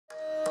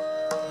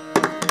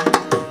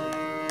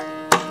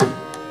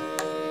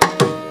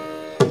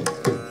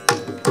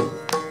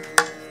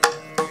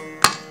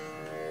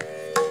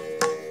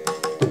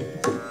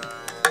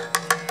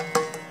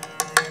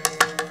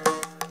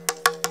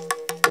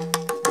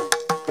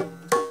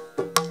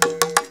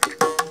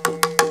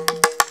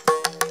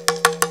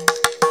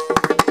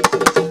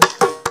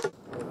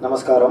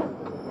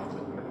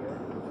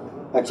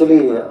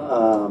Actually,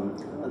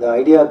 the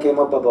idea came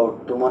up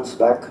about 2 months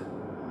back,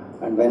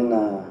 and when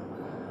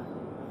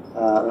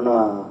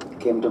Runa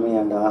came to me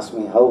and asked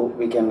me how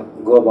we can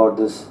go about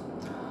this,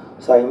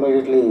 so I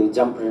immediately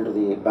jumped into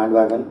the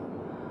bandwagon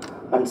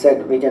and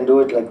said we can do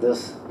it like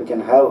this. We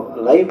can have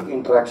live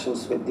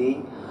interactions with the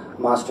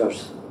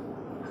masters,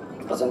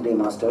 present day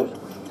masters,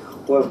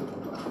 who have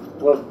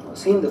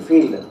seen the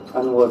field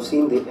and who have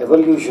seen the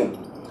evolution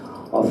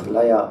of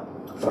Laya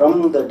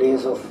from the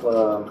days of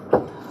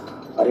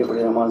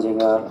Aripudi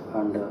Ramanjingar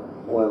and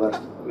whoever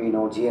we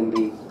know,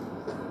 GNB,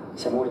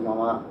 Samudi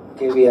Mama,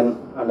 KVN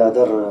and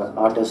other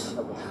artists.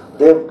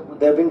 They've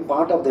been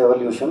part of the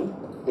evolution.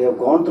 They have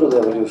gone through the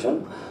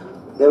evolution.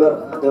 They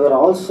were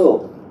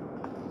also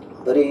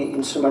very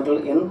instrumental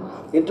in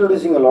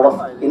introducing a lot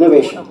of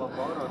innovation.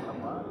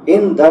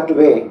 In that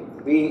way,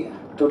 we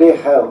today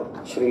have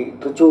Shri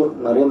Trichur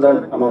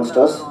Narendran amongst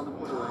us,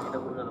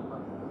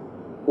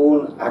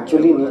 who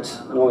actually needs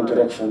no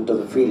introduction to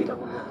the field.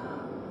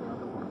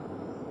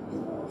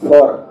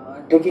 For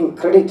taking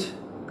credit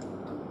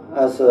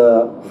as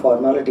a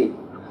formality,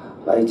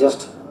 I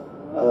just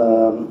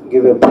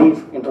give a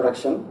brief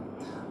introduction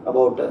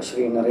about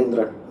Shri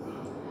Narendran.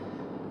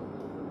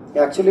 He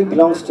actually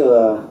belongs to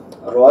a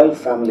royal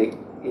family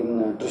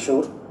in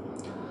Trichur.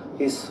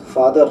 His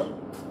father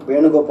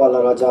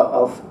Venugopala Raja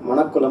of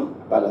Mannarkoil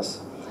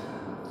Palace,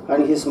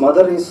 and his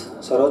mother is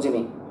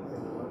Sarojini.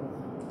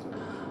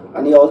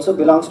 And he also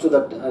belongs to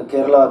that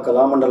Kerala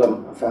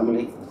Kalamandalam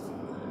family.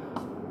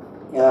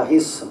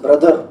 His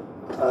brother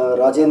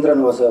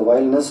Rajendran was a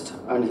violinist,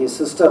 and his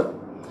sister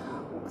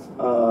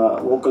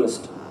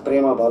vocalist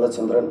Prema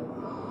Balachandran.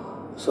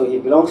 So he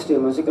belongs to a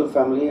musical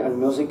family, and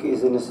music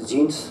is in his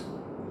genes.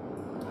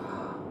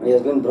 He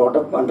has been brought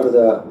up under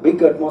the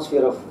big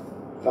atmosphere of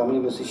family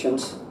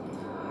musicians.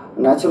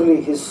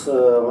 Naturally, his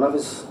one of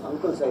his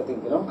uncles, I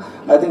think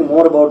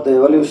more about the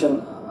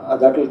evolution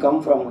that will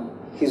come from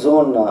his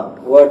own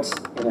words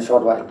in a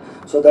short while.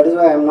 So that is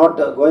why I am not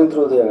going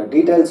through the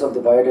details of the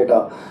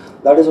biodata.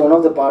 That is one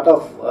of the part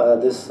of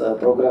this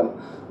program.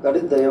 That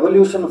is the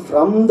evolution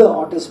from the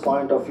artist's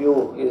point of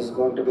view is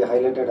going to be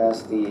highlighted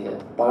as the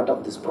part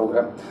of this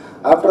program.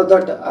 After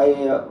that,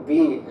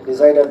 we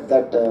decided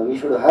that we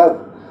should have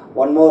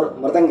one more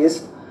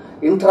Mridangist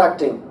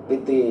interacting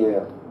with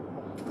the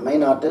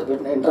main artist,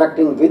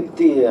 interacting with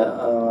the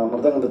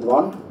Mridangam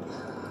Vidwan,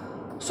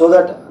 so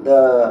that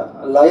the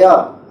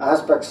Laya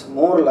aspects,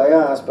 more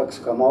Laya aspects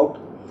come out,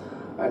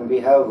 and we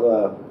have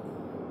the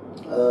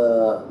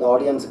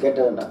audience get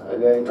an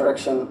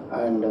introduction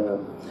and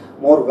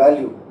more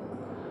value.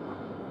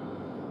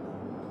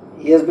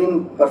 He has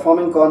been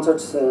performing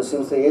concerts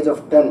since the age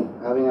of 10,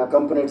 having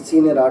accompanied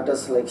senior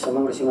artists like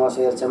Shamangal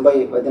Srinivasayar,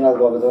 Chembai Vaidyanatha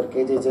Bhagadwar,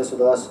 KJ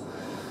Jesudas,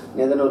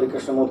 Nedanuri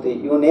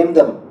Krishnamurthy. You name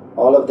them,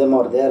 all of them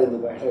are there in the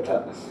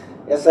biodata.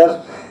 Yes, sir?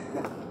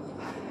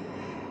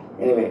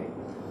 Anyway,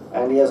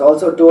 and he has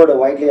also toured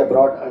widely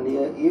abroad, and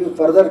he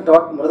further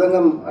taught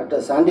Mridangam at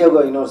San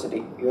Diego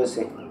University,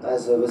 USA,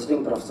 as a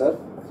visiting professor.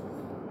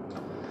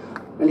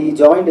 And he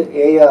joined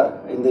AR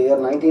in the year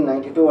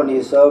 1992, and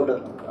he served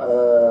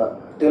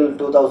till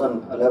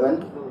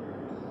 2011.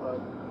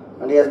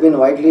 And he has been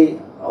widely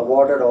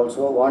awarded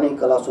also. Vani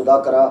Kala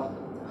Sudhakara,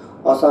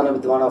 Asana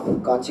Vidwan of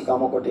Kanchi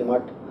Kamakoti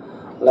Mat,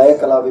 Laya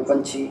Kala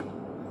Vipanchi,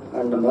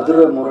 and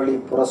Madhura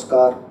Murali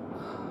Puraskar,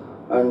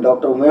 and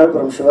Dr. Umayal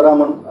from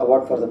Shivaraman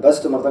Award for the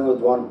Best Mridangam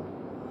Vidwan,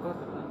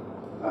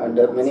 and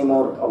many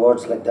more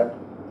awards like that.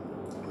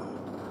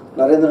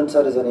 Narendran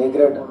sir is an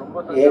A-grade,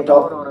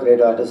 A-top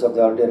grade artist of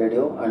the All India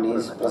Radio, and he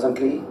is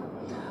presently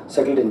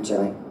settled in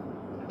Chennai.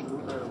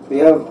 We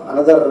have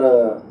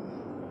another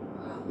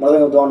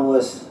Mridangam Vidwan who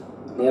has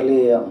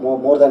nearly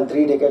more than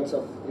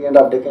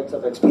 3.5 decades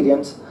of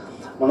experience.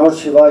 Manoj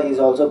Siva, he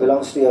also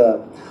belongs to a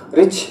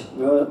rich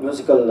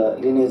musical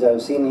lineage. I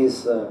have seen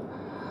his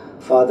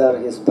father,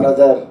 his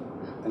brother,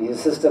 and his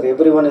sister.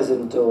 Everyone is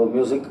into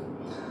music.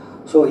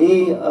 So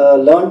he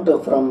learnt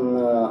from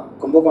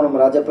Kumbakonam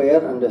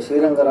Rajapayar and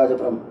Sriranga Raja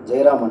from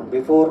Jayaraman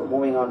before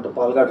moving on to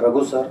Palgad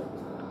Raghu sir.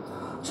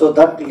 So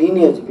that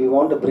lineage, we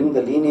want to bring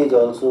the lineage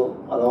also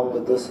along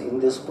with this in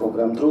this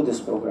program, through this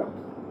program.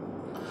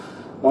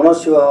 Manoj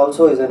Siva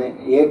also is an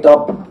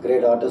A-top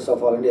grade artist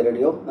of All India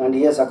Radio, and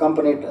he has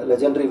accompanied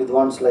legendary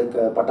Vidwans like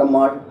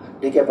Patammal,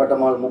 DK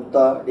Patammal,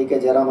 Mukta,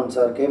 DK Jayaraman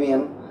sir,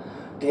 KVN,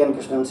 TN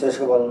Krishnan,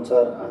 Seshagabalan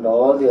sir, and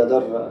all the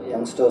other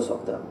youngsters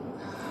of them.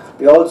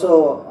 We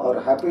also are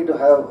happy to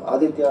have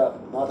Aditya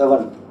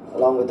Madhavan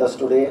along with us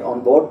today on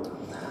board.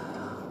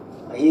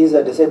 He is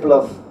a disciple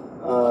of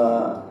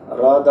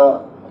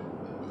Radha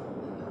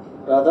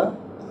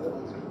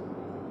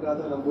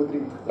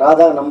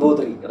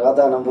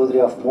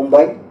Nambudri of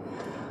Mumbai,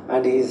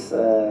 and he is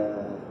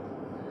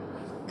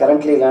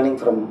currently learning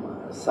from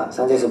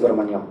Sanjay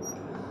Subramaniam.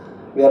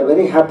 We are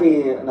very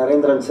happy,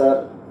 Narendran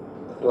sir,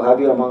 to have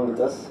you among with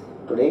us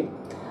today.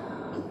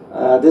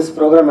 This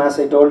program, as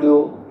I told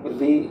you, will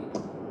be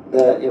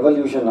the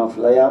evolution of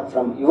Laya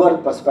from your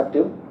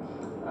perspective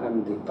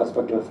and the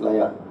perspective of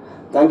Laya.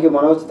 Thank you,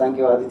 Manoj. Thank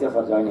you, Aditya,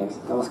 for joining us.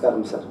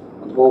 Namaskaram, sir.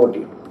 Over to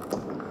you.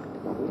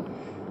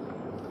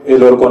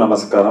 எல்லோருக்கும்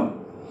நமஸ்காரம்.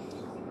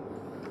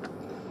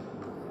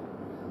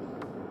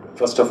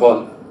 First of all,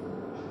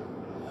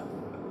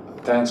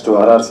 thanks to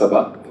R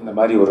Sabha இந்த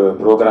மாதிரி ஒரு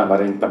program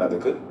arrange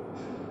பண்ணதுக்கு.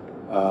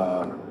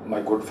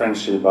 My good friend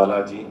Sri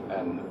Balaji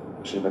and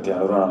Srimathi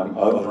Aruna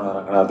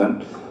Ranganathan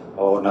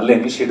ஒரு நல்ல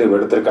initiative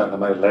எடுத்திருக்காங்க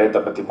இந்த மாதிரி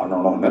லயத்தை பற்றி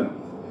பண்ணணும்னு.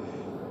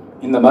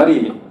 இந்த மாதிரி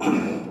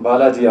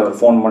பாலாஜி அவர்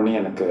ஃபோன் பண்ணி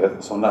எனக்கு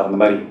சொன்னார், அந்த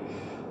மாதிரி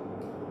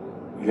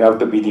you have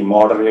to be the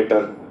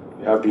moderator,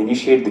 you have to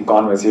initiate the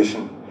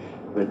conversation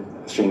with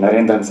Sri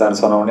Narendran sir.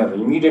 சொன்னோடனே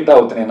இமீடியட்டாக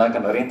ஒருத்தனேனாக்க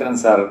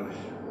நரேந்திரன் சார்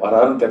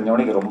வராருன்னு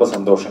தெரிஞ்சவொடனே ரொம்ப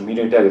சந்தோஷம்.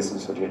 இமீடியட்டாக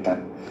எஸ்ன்னு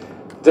சொல்லிட்டேன்.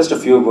 Just a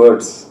few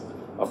words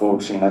about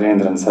Sri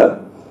Narendran sir.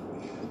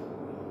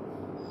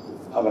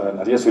 அவர்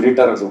நிறைய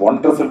சொல்லிட்டார்.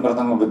 ஒண்டர்ஃபுல்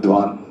மிருதங்கம்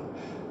வித்வான்,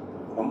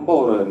 ரொம்ப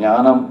ஒரு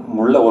ஞானம்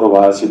உள்ள ஒரு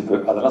வாசிப்பு.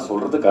 அதெல்லாம்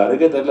சொல்கிறதுக்கு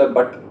அருகே தெரியல,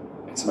 but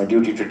it's my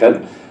duty to tell,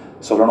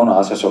 சொல்லணும்னு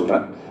ஆசை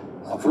சொல்கிறேன்.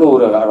 அவ்வளோ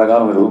ஒரு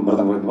அழகான ஒரு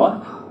மிருதங்கம் வித்வான்.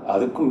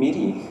 அதுக்கும்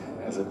மீறி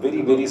is a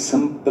very very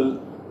simple,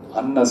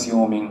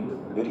 unassuming,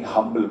 very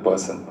humble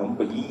person. ரொம்ப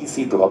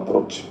easy to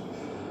approach.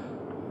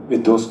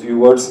 With those few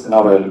words,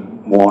 now I'll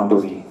move on to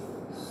the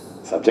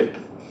subject.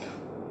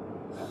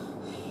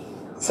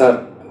 Sir,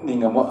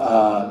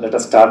 let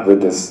us start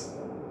with this.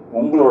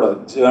 உங்களோட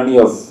ஜேர்னி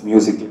ஆஃப்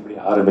மியூசிக் எப்படி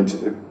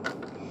ஆரம்பிச்சது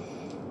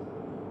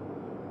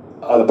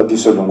அதை பற்றி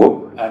சொல்லுங்க.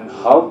 And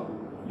how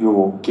you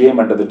came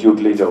under the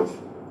டியூட்லேஜ் of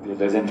the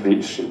legendary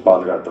Sri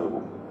பால்காட்டு.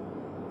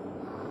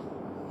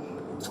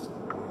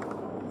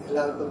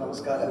 எல்லாருக்கும்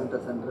நமஸ்காரம்.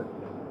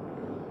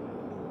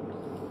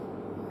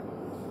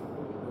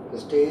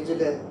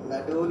 ஸ்டேஜில்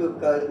நடுவில்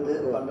உட்கார்ந்து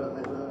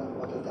பண்ணுறது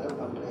முதல் தரம்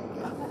பண்ணுறேங்க.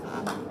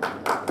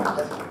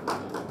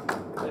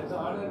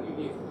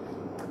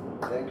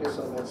 Thank you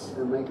so much.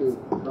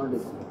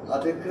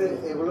 அதுக்கு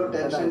எவ்வளோ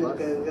டென்ஷன்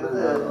இருக்குங்கிறது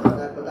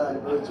நான் இப்போ தான்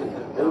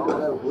அனுபவிச்சுருக்கேன்.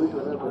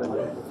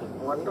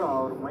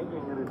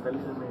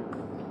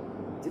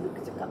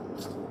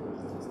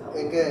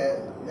 எங்கே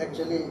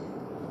ஆக்சுவலி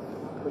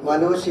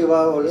மனோஜ் சிவா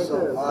ஆல்சோ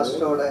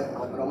மாஸ்டரோட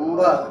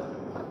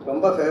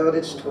ரொம்ப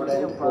ஃபேவரட்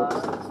ஸ்டூடெண்ட்.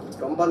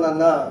 ரொம்ப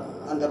நல்லா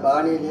அந்த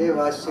பாணியிலேயே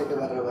வாசிச்சுட்டு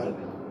வர்றவர்.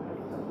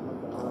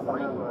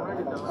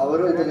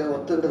 அவரும் இதில்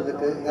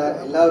ஒத்துன்றதுக்கு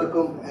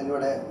எல்லாருக்கும்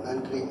என்னோட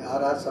நன்றி.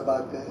 R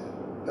சபாக்கு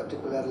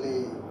particularly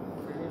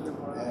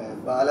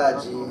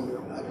Balaji,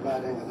 Aruna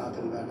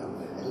Ranganathan madam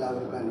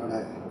எல்லாருக்கும் என்னோட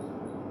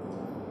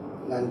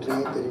நன்றி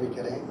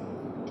தெரிவிக்கிறேன்.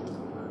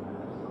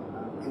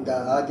 இந்த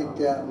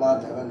ஆதித்யா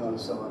மாதவன்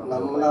ஆல்சோ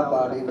நம்மளா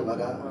பாடின்னு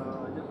வர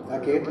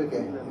நான்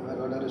கேட்டிருக்கேன்.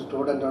 இவரோட ஒரு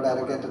ஸ்டூடெண்டோட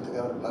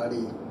அரங்கேற்றத்துக்கு அவர்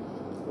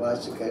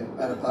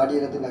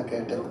பாடினது நான்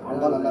கேட்டேன்.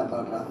 ரொம்ப நல்லா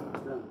பாடுறான்.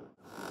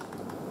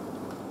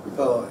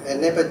 இப்போ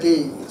என்னை பற்றி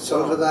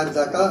சொல்கிறதா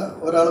இருந்தாக்கா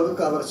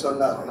ஓரளவுக்கு அவர்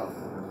சொன்னார்.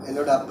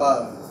 என்னோட அப்பா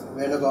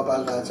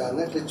வேணுகோபால்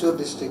ராஜான்னு ட்ரிச்சூர்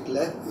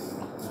டிஸ்ட்ரிக்டில்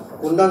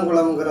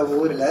குன்னங்குளம்ங்கிற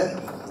ஊரில்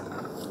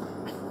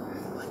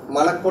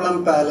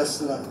மணக்குளம்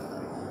பேலஸ்னு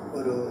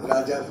ஒரு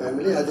ராஜா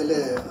ஃபேமிலி, அதில்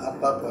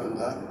அப்பா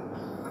பிறந்தார்.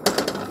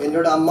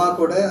 என்னோட அம்மா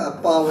கூட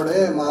அப்பாவோட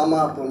மாமா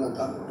பொண்ணு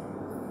தான்.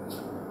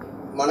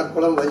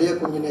 மணக்குளம் வலிய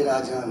குஞ்சினி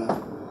ராஜான்னு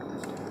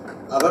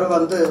அவர்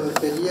ஒரு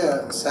பெரிய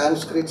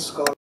சான்ஸ்கிரிட்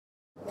ஸ்காலர்.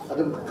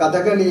 அது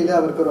கதகளியில்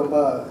அவருக்கு ரொம்ப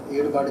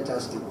ஈடுபாடு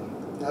ஜாஸ்தி.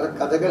 அதனால்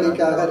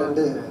கதகளிக்காக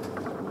 2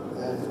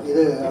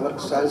 இது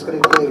அவருக்கு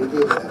சான்ஸ்கிரிட்டில்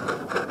எழுதியிருக்கார்.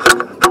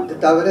 இது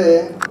தவிர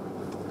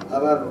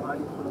அவர்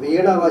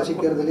வீணா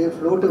வாசிக்கிறதுலையும்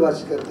ஃப்ளூட்டு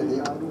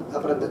வாசிக்கிறதுலையும்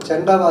அப்புறம் இந்த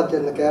செண்டா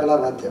வாத்தியம், இந்த கேரளா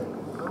வாத்தியம்,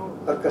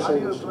 பர்கஷன்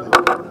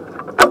இன்ஸ்ட்ருமெண்ட்,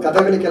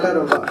 கதகளிக்கெல்லாம்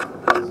ரொம்ப.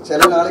 சில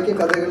நாளைக்கு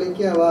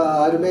கதகளிக்கு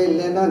யாருமே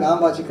இல்லைன்னா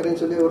நான்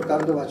வாசிக்கிறேன்னு சொல்லி ஒரு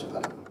கலந்து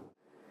வாசிப்பார்.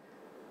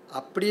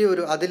 அப்படி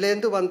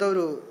அதுலேருந்து வந்த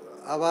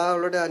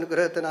அவளோட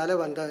அனுகிரகத்தினால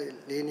வந்த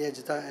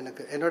லீனியேஜ் தான்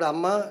எனக்கு. என்னோட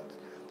அம்மா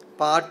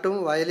பாட்டும்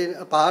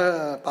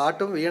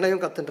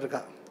வீணையும்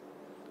கற்றுட்டுருக்கான்,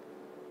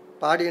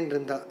 பாடின்னு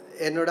இருந்தான்.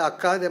 என்னோட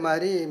அக்கா இதே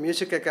மாதிரி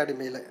மியூசிக்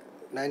அகாடமியில்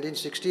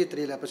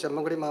 1963 அப்போ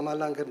செம்மங்குடி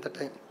மாமாலாம் அங்கே இருந்த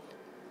டைம்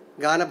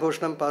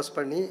கானபூஷணம் பாஸ்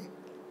பண்ணி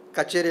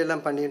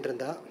கச்சேரியெல்லாம் பண்ணிகிட்டு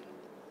இருந்தான்.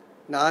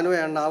 நானும்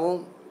என்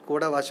அண்ணாவும்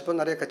கூட வாசிப்போம்,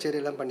 நிறைய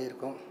கச்சேரியெல்லாம்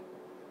பண்ணியிருக்கோம்.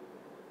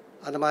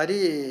 அந்த மாதிரி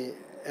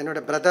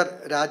என்னோடய பிரதர்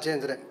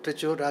ராஜேந்திரன்,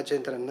 ட்ரிச்சூர்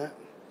ராஜேந்திரன்னு,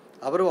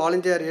 அவரும் ஆல்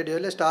இந்தியா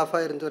ரேடியோவில்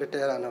ஸ்டாஃபாக இருந்து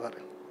ரிட்டையர் ஆனவர்.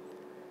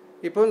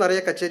 இப்போவும் நிறைய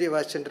கச்சேரி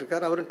வாசிச்சுட்டு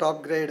இருக்கார். அவரும்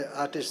டாப் கிரேட்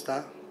ஆர்டிஸ்ட்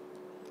தான்.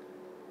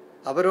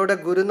 அவரோட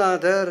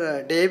குருநாதர்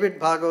டேவிட்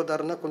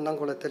பாகவதர்னு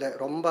குன்னங்குளத்தில்.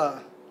 ரொம்ப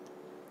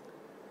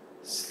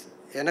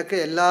எனக்கு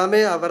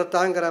எல்லாமே அவர்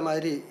தாங்கிற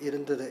மாதிரி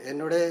இருந்தது.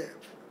 என்னுடைய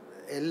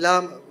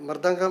எல்லாம்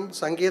மிருதங்கம்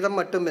சங்கீதம்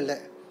மட்டும் இல்லை,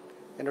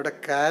 என்னோடய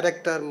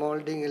கேரக்டர்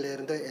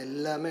மோல்டிங்கிலேருந்து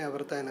எல்லாமே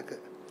அவர் தான் எனக்கு.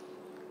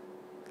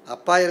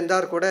 அப்பா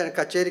இருந்தார் கூட எனக்கு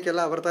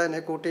கச்சேரிக்கெல்லாம் அவர் தான் என்னை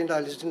கூட்டிகிட்டு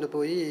அழிச்சிட்டு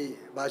போய்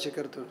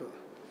வாசிக்கிறது.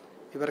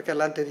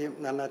 இவருக்கெல்லாம் தெரியும்,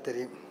 நல்லா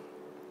தெரியும்.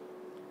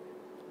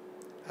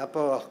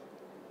 அப்போது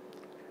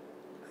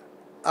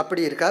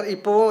அப்படி இருக்கார்.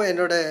 இப்போவும்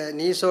என்னோடய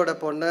நீஸோட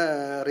பொண்ணு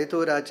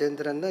ரிது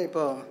ராஜேந்திரன்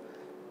இப்போது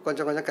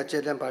கொஞ்சம்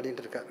கச்சேரியெல்லாம்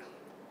பாடிட்டு இருக்கார்.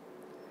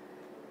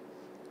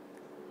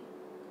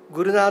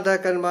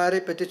 குருநாதகன்மாரை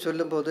பற்றி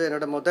சொல்லும்போது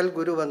என்னோடய முதல்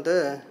குரு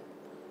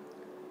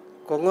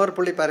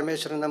கொங்கோர்புள்ளி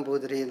பரமேஸ்வரன்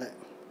நம்பூதிரின்னு.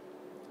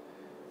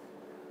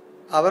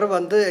 அவர்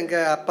வந்து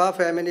எங்கள் அப்பா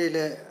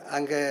ஃபேமிலியில்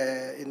அங்கே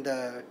இந்த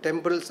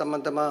டெம்பிள்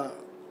சம்மந்தமாக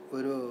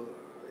ஒரு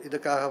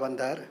இதுக்காக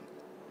வந்தார்.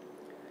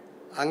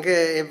 அங்கே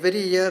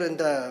எவ்ரி இயர்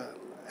இந்த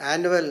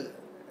ஆனுவல்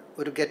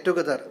ஒரு கெட்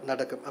டுகெதர்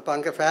நடக்கும். அப்போ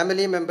அங்கே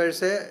ஃபேமிலி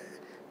மெம்பர்ஸே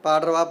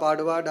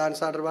பாடுவா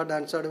டான்ஸ்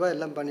ஆடுவா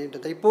எல்லாம் பண்ணிட்டு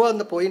இருந்தா. இப்போது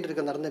அந்த போயின்னு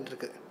இருக்கு,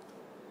 நடந்துட்டுருக்கு.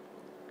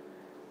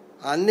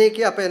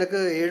 அன்னைக்கு அப்போ எனக்கு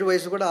 7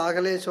 வயசு கூட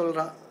ஆகலேன்னு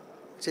சொல்கிறான்,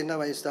 சின்ன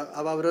வயசு தான்.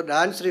 அவர்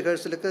டான்ஸ்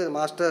ரிஹர்சலுக்கு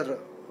மாஸ்டர்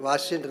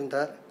வாசிச்சுட்டு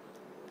இருந்தார்.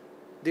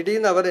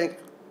 திடீர்னு அவர்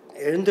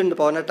எழுந்துட்டு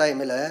போன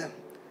டைமில்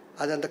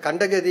அது அந்த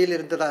கண்டகதியில்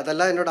இருந்தது.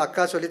 அதெல்லாம் என்னோடய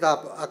அக்கா சொல்லி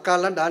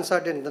அக்காலாம் டான்ஸ்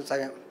ஆடிட்டு இருந்த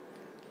சமயம்.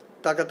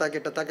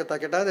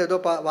 தக்கிட்ட அது ஏதோ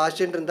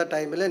வாசிச்சுட்டு இருந்த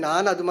டைமில்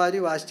நான் அது மாதிரி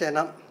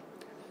வாசித்தேன்னா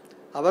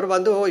அவர்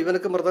வந்து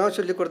இவனுக்கு மிருதங்கம்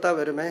சொல்லி கொடுத்தா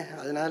வருமே,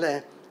 அதனால்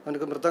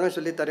அவனுக்கு மிருதங்கம்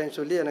சொல்லித்தரேன்னு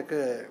சொல்லி எனக்கு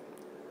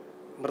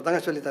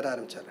மிருதங்கம் சொல்லித்தர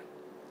ஆரம்பித்தார்.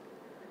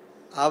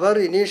 அவர்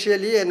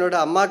இனிஷியலி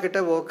என்னோடய அம்மா கிட்ட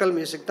வோக்கல்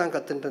மியூசிக் தான்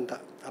கற்றுட்டு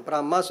இருந்தான்.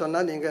 அப்புறம் அம்மா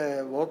சொன்னால்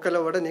நீங்கள் வோக்கலை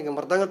விட நீங்கள்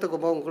மிருதங்கத்துக்கு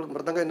போக உங்களுக்கு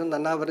மிருதங்கம் இன்னும்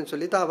நன்னா வரும்னு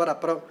சொல்லி தான் அவர்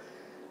அப்புறம்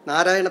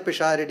நாராயண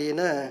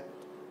பிஷாரடின்னு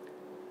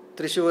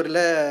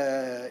திரிச்சூரில்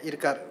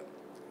இருக்கார்,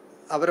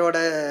 அவரோட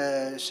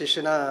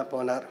சிஷ்யனாக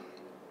போனார்.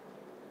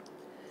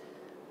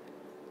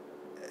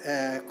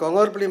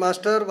 கொங்கோர்புலி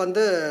மாஸ்டர்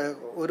வந்து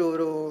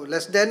ஒரு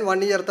லெஸ் தேன்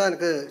 1 இயர் தான்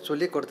எனக்கு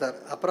சொல்லி கொடுத்தார்.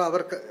 அப்புறம்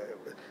அவர்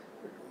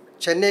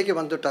சென்னைக்கு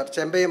வந்துட்டார்.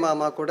 செம்பை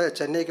மாமா கூட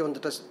சென்னைக்கு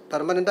வந்துட்டார்.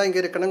 பர்மனெண்ட்டாக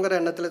இங்கே இருக்கணுங்கிற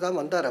எண்ணத்தில் தான்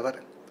வந்தார் அவர்.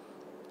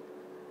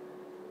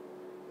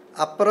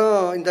 அப்புறம்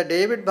இந்த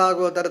டேவிட்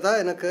பாகவதர்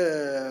தான் எனக்கு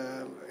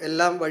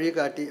எல்லாம்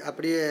வழிகாட்டி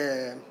அப்படியே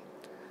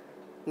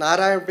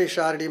நாராயண பி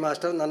ஷாரடி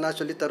மாஸ்டர் நன்னா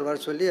சொல்லி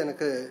தருவார் சொல்லி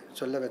எனக்கு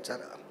சொல்ல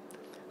வச்சார்.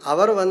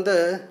 அவர் வந்து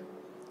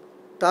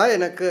தான்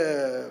எனக்கு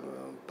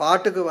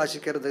பாட்டுக்கு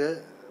வாசிக்கிறது,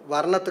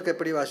 வர்ணத்துக்கு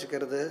எப்படி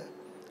வாசிக்கிறது,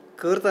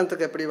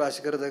 கீர்த்தனத்துக்கு எப்படி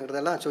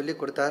வாசிக்கிறதுங்கிறதெல்லாம் சொல்லி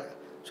கொடுத்தார்.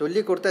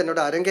 சொல்லி கொடுத்து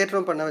என்னோட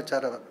அரங்கேற்றம் பண்ண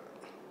வச்சார் அவர்.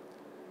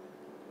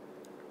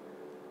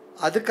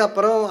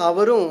 அதுக்கப்புறம்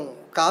அவரும்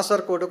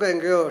காசர்கோடுக்கும்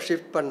எங்கேயோ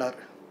ஷிஃப்ட் பண்ணார்.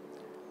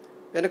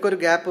 எனக்கு ஒரு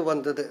கேப்பு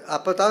வந்தது.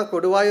 அப்போ தான்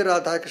கொடுவாயூர்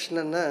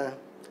ராதாகிருஷ்ணன்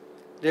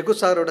ரெகு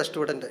சாரோட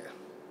ஸ்டூடெண்ட்டு.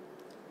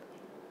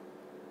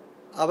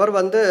 அவர்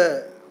வந்து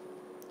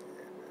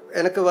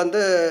எனக்கு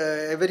வந்து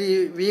எவ்ரி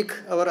வீக்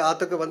அவர்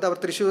ஆற்றுக்கு வந்து,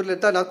 அவர் திரிச்சூரில்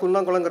இருந்தால் நான்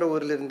குன்னங்குளங்கிற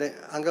ஊரில் இருந்தேன்,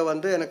 அங்கே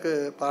வந்து எனக்கு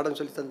பாடம்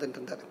சொல்லி தந்துட்டு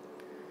இருந்தார்.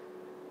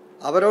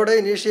 அவரோட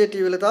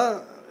இனிஷியேட்டிவில் தான்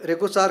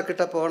ரெகு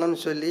சார்கிட்ட போகணும்னு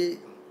சொல்லி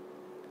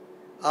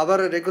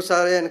அவர் ரெகு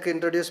சாரை எனக்கு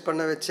இன்ட்ரடியூஸ்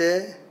பண்ண வச்சு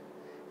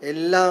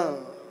எல்லாம்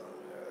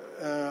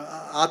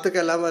ஆற்றுக்கு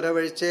எல்லாம்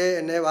வரவழைச்சு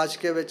என்னை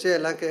வாசிக்க வச்சு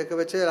எல்லாம் கேட்க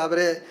வச்சு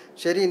அவரே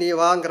சரி நீ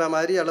வாங்கிற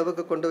மாதிரி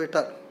அளவுக்கு கொண்டு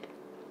விட்டார்.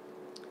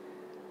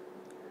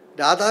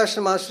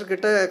 ராதாகிருஷ்ண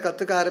மாஸ்டர்கிட்ட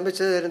கற்றுக்க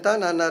ஆரம்பித்தது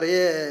இருந்தால் நான் நிறைய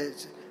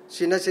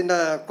சின்ன சின்ன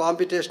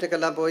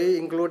காம்படிஷனுக்கெல்லாம் போய்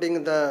இன்க்ளூடிங்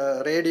இந்த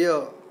radio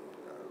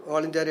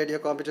all India radio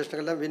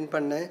காம்படிஷனுக்கெல்லாம் win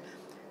பண்ணேன்.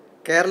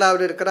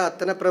 கேரளாவில் இருக்கிற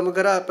அத்தனை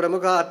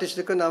பிரமுக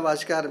ஆர்டிஸ்ட்டுக்கு நான்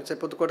வாசிக்க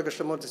ஆரம்பித்தேன். Pudukkottai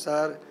Krishnamurthy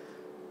sir,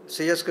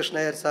 CS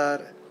Krishna Iyer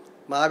sir,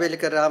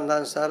 மாவேலிக்கர்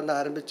Ramadoss சார்னு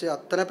ஆரம்பித்து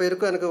அத்தனை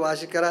பேருக்கும் எனக்கு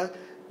வாசிக்கிற.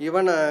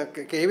 ஈவன்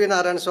KV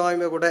நாராயண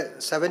சுவாமி கூட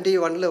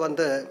 71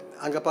 வந்து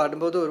அங்கே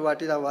பாடும்போது ஒரு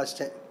வாட்டி நான்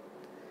வாசித்தேன்.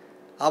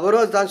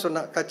 அவரும் அதுதான்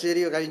சொன்னார்.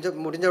 கச்சேரி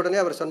முடிஞ்ச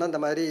உடனே அவர் சொன்னார்,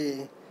 இந்த மாதிரி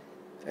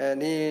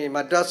நீ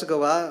மட்ராஸுக்கு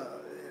வா,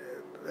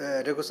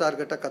 ரெகு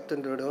சார்கிட்ட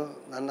கற்றுண்டு விடும்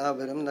நன்னா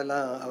வரும் நல்லா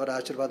அவர்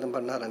ஆசீர்வாதம்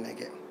பண்ணார்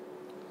அன்னைக்கு.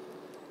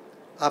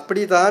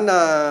 அப்படி தான்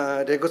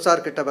நான் ரெகு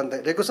சார்கிட்ட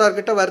வந்தேன். ரெகு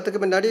சார்கிட்ட வரத்துக்கு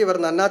முன்னாடி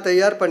இவர் நன்னா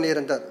தயார்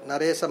பண்ணியிருந்தார்.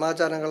 நிறைய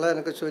சமாச்சாரங்கள்லாம்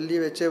எனக்கு சொல்லி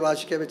வச்சு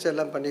வாசிக்க வச்சு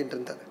எல்லாம் பண்ணிகிட்டு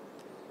இருந்தார்.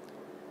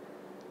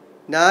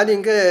 நான்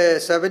இங்கே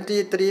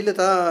 73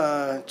 தான்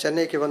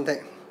சென்னைக்கு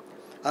வந்தேன்.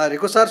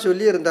 ரெகு சார்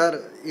சொல்லியிருந்தார்,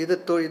 இது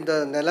இந்த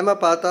நிலைமை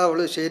பார்த்தா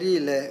அவ்வளோ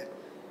சரியில்லை,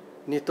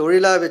 நீ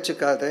தொழிலாக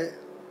வச்சுக்காத,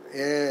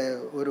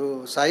 ஒரு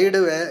சைடு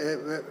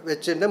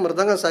வச்சுட்டு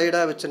மிருதங்கம்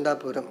சைடாக வச்சுட்டா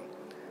போகிறோம்,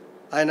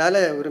 அதனால்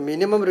ஒரு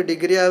மினிமம் ஒரு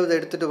டிகிரியாவது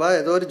எடுத்துகிட்டு வா,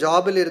 ஏதோ ஒரு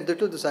ஜாபில்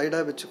இருந்துட்டு இது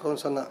சைடாக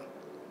வச்சுக்கோன்னு சொன்னான்.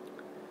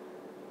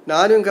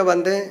 நானும் இங்கே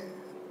வந்தேன்.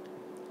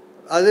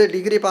 அது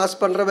டிகிரி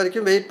பாஸ் பண்ணுற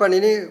வரைக்கும் வெயிட்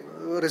பண்ணினு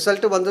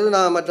ரிசல்ட்டு வந்தது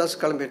நான்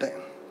மெட்ராஸ் கிளம்பிட்டேன்.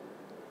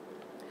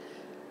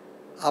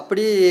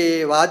 அப்படி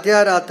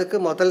வாத்தியாராத்துக்கு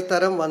முதல்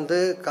தரம் வந்து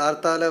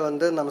கார்த்தால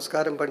வந்து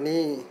நமஸ்காரம் பண்ணி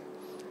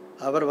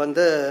அவர்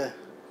வந்து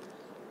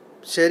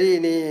சரி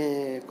நீ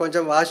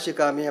கொஞ்சம் வாசிச்சு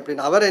காமி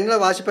அப்படின்னு. அவர் என்ன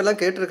வாசிப்பெல்லாம்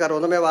கேட்டிருக்காரு.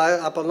 ஒன்றுமே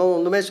அப்போல்லாம்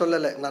ஒன்றுமே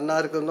சொல்லலை, நன்னா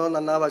இருக்குன்னோ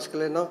நன்னா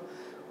வாசிக்கலைன்னோ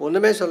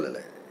ஒன்றுமே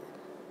சொல்லலை.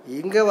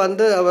 இங்கே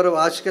வந்து அவர்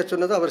வாசிக்க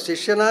சொன்னது அவர்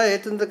சிஷ்யனாக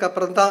ஏற்றுனதுக்கு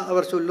அப்புறம் தான்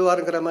அவர்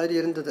சொல்லுவாருங்கிற மாதிரி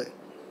இருந்தது.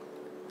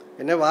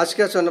 என்ன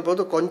வாசிக்க சொன்ன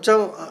போது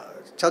கொஞ்சம்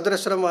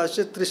சதுரஸ்வரம்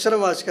வாசித்து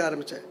திரிஸ்வரம் வாசிக்க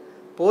ஆரம்பித்தேன்.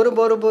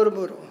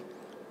 போரும்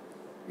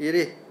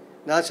இரு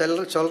நான்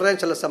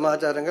சொல்கிறேன் சில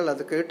சமாச்சாரங்கள்,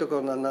 அது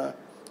கேட்டுக்கோன்னா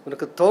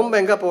உனக்கு தோம்பு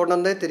எங்கே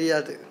போடணுன்னே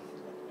தெரியாது.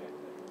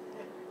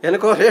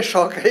 எனக்கு ஒரே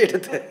ஷாக்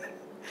ஆகிடுது.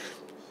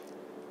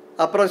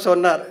 அப்புறம்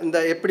சொன்னார் இந்த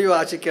எப்படி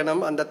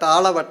வாசிக்கணும், அந்த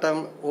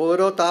தாளவட்டம்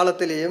ஓரோ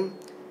தாளத்திலையும்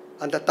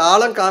அந்த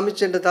தாளம்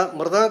காமிச்சுட்டு தான்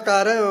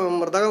மிருதங்காரன்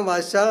மிருதகம்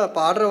வாசித்தா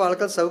பாடுற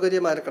வாழ்க்கை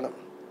சௌகரியமாக இருக்கணும்.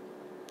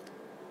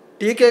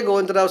 TK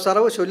கோவிந்தராவ்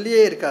சாரவும்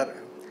சொல்லியே இருக்கார்,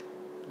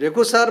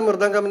 ரெகு சார்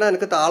மிருதங்கம்னா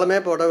எனக்கு தாளமே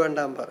போட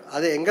வேண்டாம் பார்,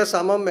 அது எங்கே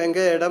சமம்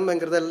எங்கே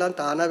இடம்ங்கிறதெல்லாம்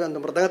தானாகவே அந்த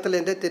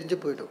மிருதங்கத்துலேருந்தே தெரிஞ்சு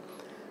போய்டும்.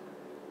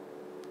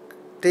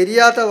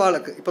 தெரியாத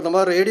வாழ்க்கை இப்போ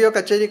நம்ம ரேடியோ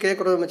கச்சேரி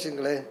கேட்குறோம்னு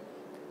வச்சுங்களேன்,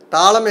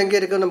 தாளம் எங்கே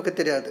இருக்குன்னு நமக்கு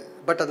தெரியாது.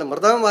 பட் அந்த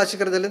மிருதம்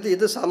வாசிக்கிறதுலேருந்து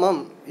இது சமம்,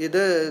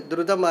 இது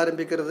துருதம்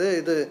ஆரம்பிக்கிறது,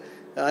 இது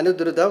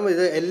அனுதுருதம்,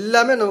 இது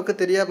எல்லாமே நமக்கு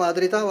தெரிய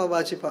மாதிரி தான்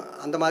வாசிப்பான்.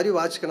 அந்த மாதிரி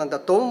வாசிக்கணும்.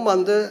 அந்த தொம்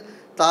வந்து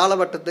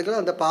தாளவட்டத்துக்கு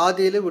அந்த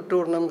பாதியில் விட்டு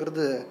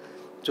விடணுங்கிறது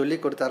சொல்லி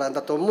கொடுத்தாரு.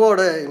 அந்த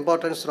தொம்மோட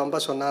இம்பார்ட்டன்ஸ் ரொம்ப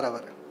சொன்னார்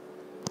அவர்.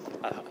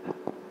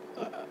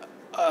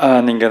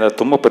 நீங்கள் அந்த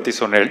தும்மை பற்றி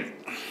சொன்னேன்.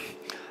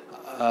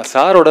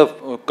 சாரோட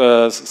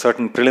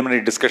சர்டன் ப்ரிலிமினரி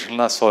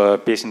டிஸ்கஷன்லாம்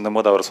பேசியிருந்த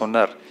போது அவர்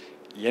சொன்னார்,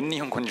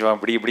 என்னையும் கொஞ்சம்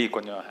இப்படி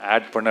கொஞ்சம்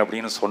ஆட் பண்ண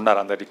அப்படின்னு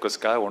சொன்னார். அந்த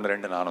ரிக்வஸ்ட்காக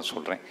 1-2 நானும்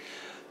சொல்கிறேன்.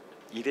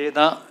 இதே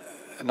தான்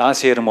நான்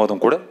சேரும்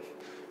போதும் கூட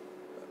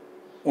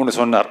ஒன்று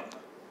சொன்னார்,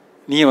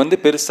 நீ வந்து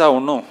பெருசாக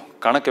ஒன்றும்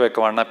கணக்கு வைக்க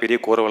வேண்டாம், பெரிய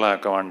கூறவெல்லாம்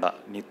வைக்க வேண்டாம்,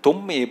 நீ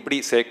தொம்மை எப்படி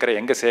சேர்க்குற,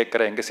 எங்கே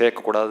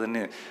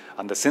சேர்க்கக்கூடாதுன்னு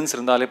அந்த சென்ஸ்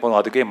இருந்தாலே போதும்,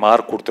 அதுக்கே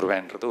மார்க்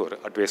கொடுத்துருவேன்றது ஒரு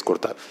அட்வைஸ்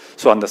கொடுத்தார்.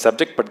 ஸோ அந்த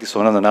சப்ஜெக்ட் பற்றி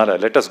சொன்னதுனால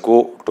let us go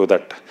to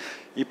that.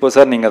 இப்போ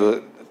சார் நீங்கள் அது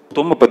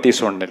தொம்மை பற்றி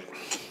சொன்னேன்.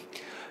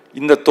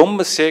 இந்த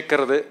தொம்பு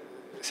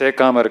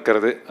சேர்க்காமல்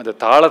இருக்கிறது, அந்த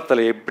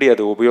தாளத்தில் எப்படி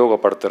அது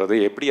உபயோகப்படுத்துறது,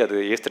 எப்படி அது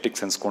ஏஸ்தட்டிக்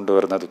சென்ஸ் கொண்டு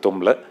வருது அது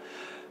தொம்பில்,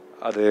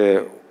 அது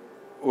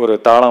ஒரு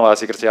தாளம்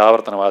வாசிக்கிறச்சு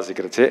ஆவர்த்தனம்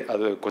வாசிக்கிறச்சு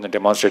அது கொஞ்சம்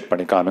டெமான்ஸ்ட்ரேட்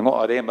பண்ணி காமிங்க.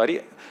 அதே மாதிரி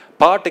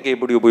பாட்டுக்கு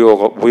எப்படி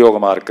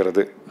உபயோகமாக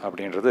இருக்கிறது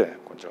அப்படின்றது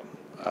கொஞ்சம்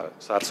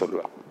சார்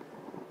சொல்லுவார்.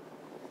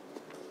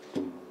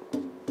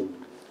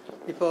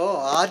 இப்போது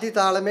ஆதி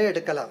தாளமே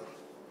எடுக்கலாம்.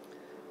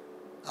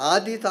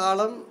 ஆதி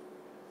தாளம்,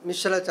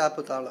 மிஸ்ர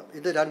சாப்பு தாளம்,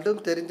 இது ரெண்டும்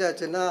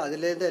தெரிஞ்சாச்சுன்னா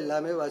அதுலேருந்து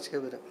எல்லாமே வாசிக்க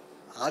வரும்.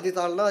 ஆதி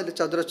தாளம்னா அதில்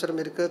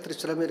சதுரஸ்வரம் இருக்குது,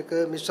 திரிஸ்வரம்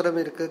இருக்குது,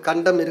 மிஸ்ரம் இருக்குது,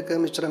 கண்டம்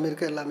இருக்குது, மிஸ்ரம்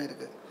இருக்குது, எல்லாமே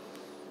இருக்குது.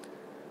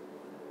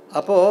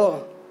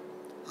 அப்போது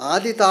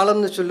ஆதி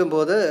தாளம்னு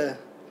சொல்லும்போது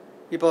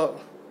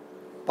இப்போது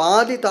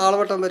பாதி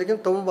தாளவட்டம்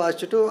வரைக்கும் தொம்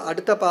வாசிச்சுட்டு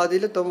அடுத்த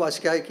பாதியில் தொம்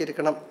வாசிக்காக்கி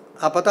இருக்கணும்.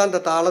 அப்போ தான்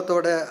அந்த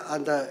தாளத்தோட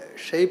அந்த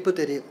ஷேப்பு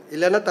தெரியும்.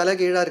 இல்லைன்னா தலை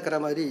கீழாக இருக்கிற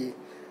மாதிரி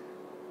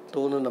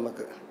தோணும்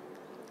நமக்கு.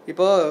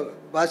 இப்போது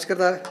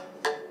வாசிக்கிறதா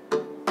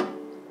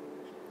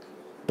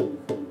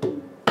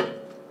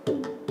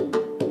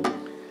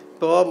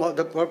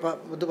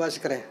இப்போது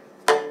வாசிக்கிறேன்.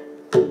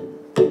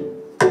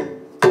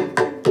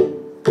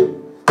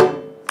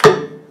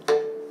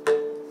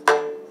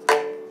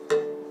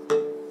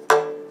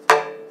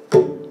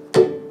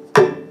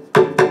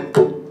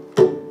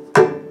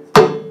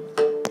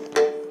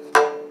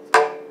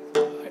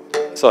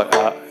 ஸோ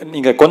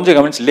நீங்கள் கொஞ்சம்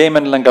கவனிச்சு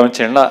லேமன்லாம்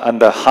கவனிச்சீங்கன்னா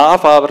அந்த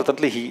ஹாஃப்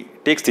ஆவர்த்தத்தில் ஹி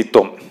டேக்ஸ் தி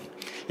தொம்.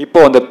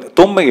 இப்போது அந்த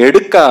தொம்மை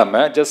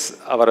எடுக்காமல்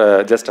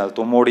ஜஸ்ட் அந்த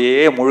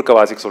தொம்மோடையே முழுக்க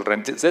வாசிக்க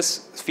சொல்கிறேன்.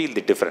 Just feel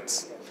the difference.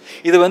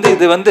 இது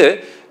வந்து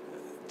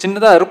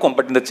சின்னதாக இருக்கும்,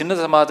 பட் இந்த சின்ன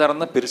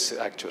சமாச்சாரம் தான் பெருசு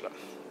ஆக்சுவலாக.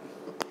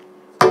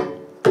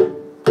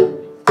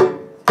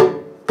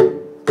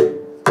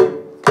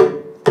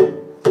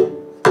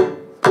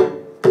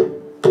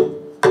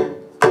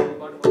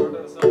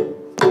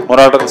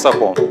 மொராட்டர்ஸாக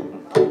போகும்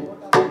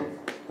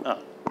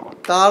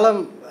தாளம்.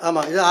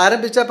 ஆமாம், இது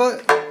ஆரம்பித்தப்போ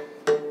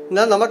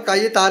நம்ம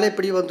கை தானே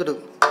இப்படி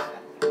வந்துடும்.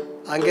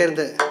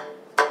 அங்கேருந்து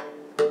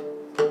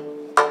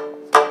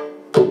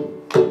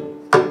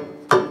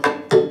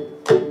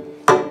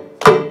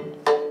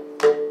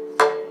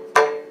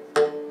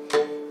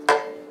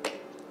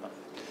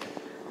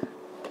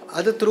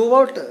அது த்ரூ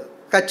அவுட்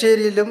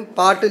கச்சேரியிலும்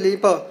பாட்டுலையும்.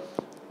 இப்போ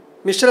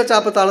மிஸ்ர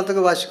சாப்பு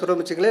தாளத்துக்கு வாசிக்கிறோம்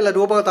வச்சுங்களேன், இல்லை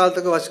ரூபக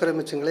தாளத்துக்கு வாசிக்கிறோம்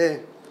வச்சுங்களேன்.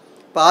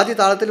 இப்போ ஆதி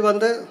தாளத்தில்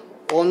 1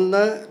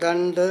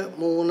 2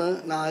 3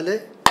 4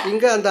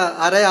 இங்கே அந்த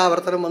அரை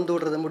ஆவர்த்தனம் வந்து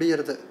விடுறது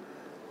முடிகிறது.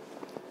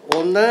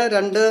 1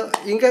 2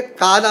 இங்கே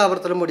கால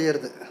ஆவர்த்தனம்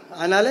முடிகிறது.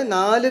 அதனால்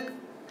 4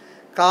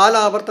 கால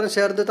ஆவர்த்தனம்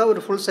சேர்ந்து தான்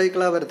ஒரு ஃபுல்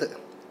சைக்கிளாக வருது.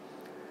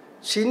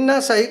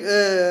 சின்ன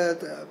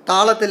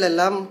தாளத்தில்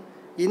எல்லாம்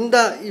இந்த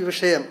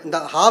விஷயம், இந்த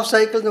ஹாஃப்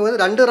சைக்கிள்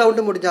 2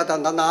 ரவுண்டு முடிஞ்சால்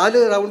தான், அந்த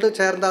 4 ரவுண்டு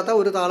சேர்ந்தால் தான்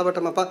ஒரு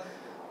தாளவட்டம். அப்போ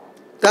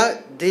the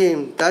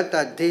theme the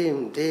the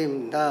theme theme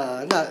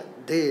ந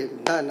தீம்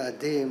ந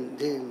தீம்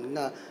தீம்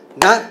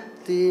ந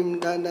தீம்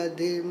ந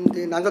தீம்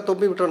தீம் நாங்கள்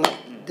தொம்பி விட்டுறோம்.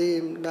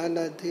 தீம்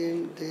ந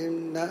தீம் தீம்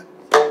ந.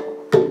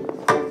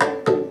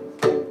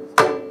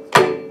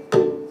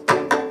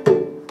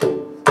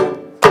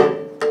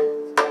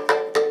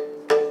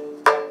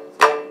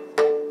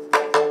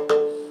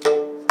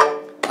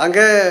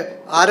 அங்கே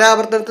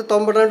ஆறாவர்த்தனத்தை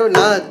தொம்பிட்டு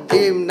நான்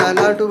தீம்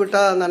நாட்டு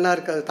விட்டால் நல்லா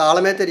இருக்காது,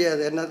 தாளமே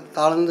தெரியாது, என்ன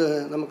தாளம்னு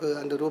நமக்கு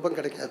அந்த ரூபம்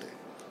கிடைக்காது.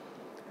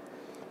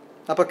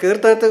 அப்போ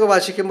கீர்த்தனத்துக்கு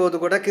வாசிக்கும்போது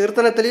கூட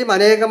கீர்த்தனத்துலேயும்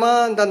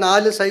அநேகமாக இந்த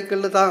 4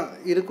 சைக்கிளில் தான்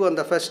இருக்கும்.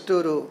 அந்த ஃபஸ்ட்டு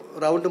ஒரு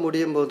ரவுண்டு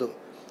முடியும் போதும்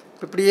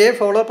இப்படியே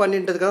ஃபாலோ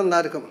பண்ணிட்டுருக்கா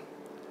நல்லா இருக்கும்.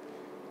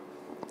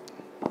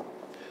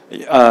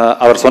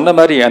 அவர் சொன்ன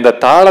மாதிரி அந்த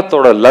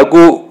தாளத்தோட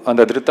லகு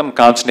அந்த திருத்தம்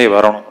காமிச்சுட்டே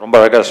வரணும். ரொம்ப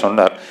அழகாக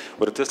சொன்னார்.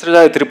 ஒரு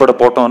திஸ்ரஜாய திரிப்பட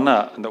போட்டோம்னா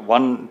அந்த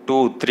 1 2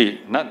 3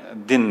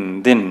 தின்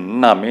தின்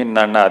மீன்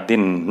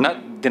தின்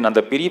தின்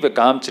அந்த பிரிவை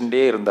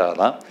காமிச்சுட்டே இருந்தால்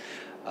தான்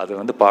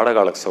அது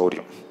பாடகால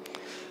சௌரியம்.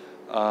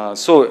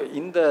 ஸோ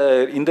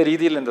இந்த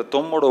ரீதியில் இந்த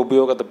தொம்மோட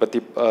உபயோகத்தை பற்றி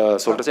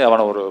சொல்கிறச்சு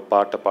அவனை ஒரு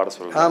பாட்டை பாட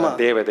சொல்லுவாங்க.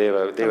 தேவ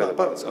தேவ தேவ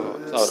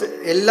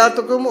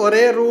எல்லாத்துக்கும்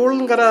ஒரே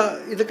ரூலுங்கிற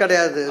இது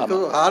கிடையாது,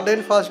 ஹார்ட்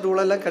அண்ட் ஃபாஸ்ட்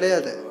ரூல் எல்லாம்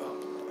கிடையாது.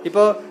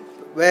 இப்போ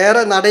வேற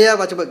நடையா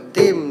வச்சு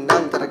தீம்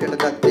நான்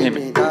திறக்கிட்டு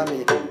தீமி தாமி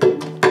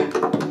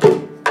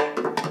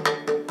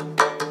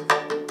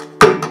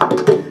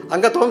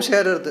அங்கே தொம்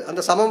சேருறது.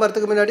 அந்த சமம்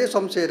வரத்துக்கு முன்னாடியே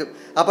சொம் சேரும்.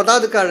 அப்போ தான்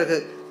அதுக்கு அழகு.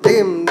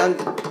 தீம்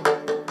நந்தி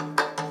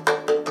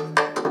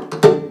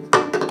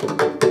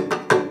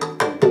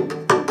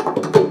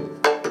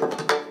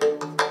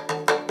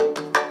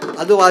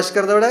அது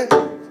வாசிக்கிறத விட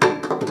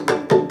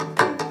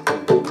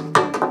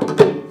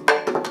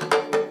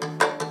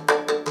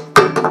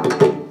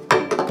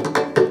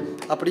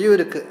அப்படியும்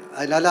இருக்குது.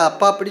 அதனால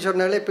அப்பா அப்படி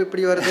சொன்னாலே இப்போ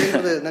இப்படி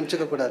வருதுன்றது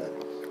நினச்சிக்க கூடாது.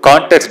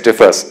 கான்டெக்ஸ்ட்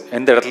டிஃபர்ஸ்,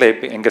 எந்த இடத்துல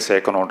இப்போ எங்கே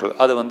சேர்க்கணுன்றது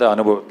அது வந்து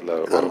அனுபவத்தில்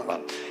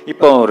வரும்.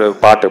 இப்போ ஒரு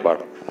பாட்டு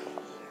பாடும்.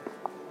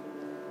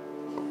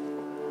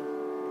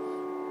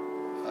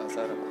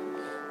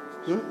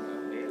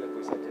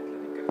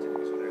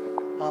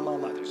 ஆமாம்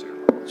ஆமாம்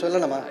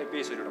சொல்லணுமா?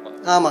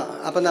 ஆமாம்,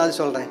 அப்போ நான் அது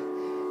சொல்கிறேன்.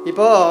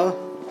 இப்போது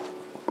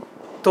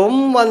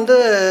தொம் வந்து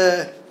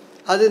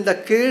அது இந்த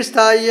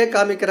கீழ்ஸ்தாயே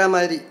காமிக்கிற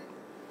மாதிரி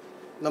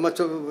நம்ம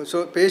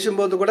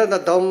பேசும்போது கூட இந்த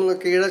தொம்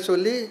கீழே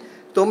சொல்லி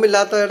தொம்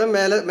இல்லாத இடம்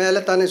மேலே மேலே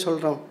தானே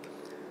சொல்கிறோம்.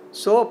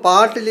 ஸோ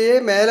பாட்டிலேயே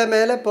மேலே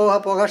மேலே போக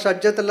போக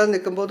ஷட்ஜத்தில்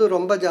நிற்கும்போது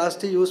ரொம்ப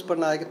ஜாஸ்தி யூஸ்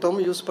பண்ணாது, தொம்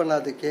யூஸ்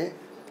பண்ணாதுக்கு.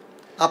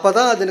 அப்போ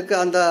தான் அதுக்கு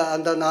அந்த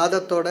அந்த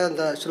நாதத்தோட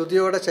அந்த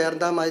ஸ்ருதியோடு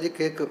சேர்ந்த மாதிரி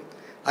கேட்கும்.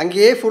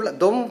 அங்கேயே ஃபுல்லாக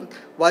தொம்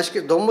வாசிக்க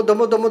தொம்மு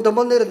தொம்மு தொம்மு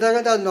தொம்முன்னு இருந்தாங்க,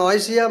 அது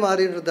நாய்ஸியாக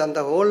மாறிடுறது. அந்த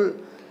ஹோல்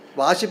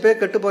வாசிப்பே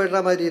கெட்டு போயிடுற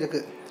மாதிரி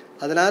இருக்குது.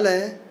 அதனால்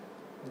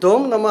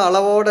தொம் நம்ம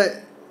அளவோடு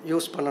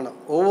யூஸ் பண்ணணும்.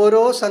 ஒவ்வொரு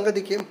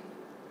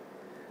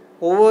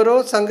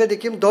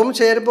சங்கதிக்கும் தொம்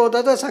சேரும்போது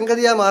தான்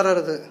சங்கதியாக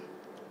மாறுறது.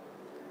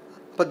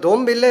 இப்போ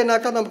தொம்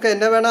இல்லைனாக்கா நமக்கு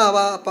என்ன வேணால்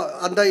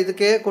அந்த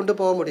இதுக்கே கொண்டு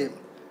போக முடியும்.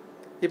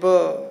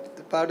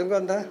 இப்போது பாடுங்க.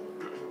 அந்த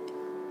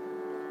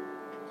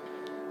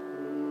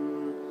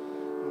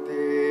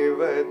தேவ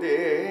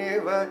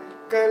தேவ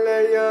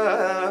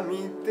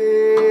கலயாமி தே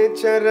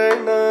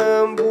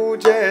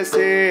சரணாம்புஜ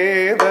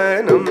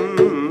சேவனம்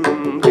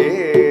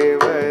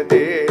தேவ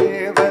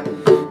தேவ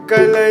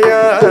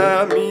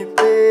கலயாமி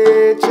தே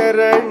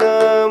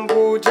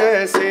சரணாம்புஜ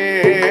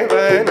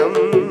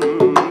சேவனம்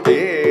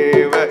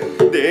தேவ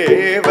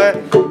தேவ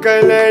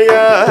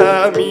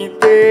கலயாமி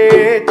தே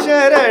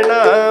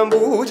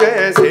சரணாம்புஜ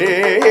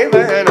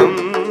சேவனம்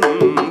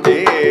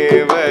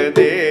தேவ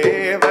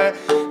தேவ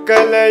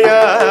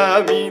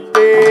கலயாமி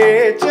தே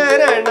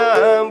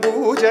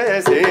சரணாம்புஜ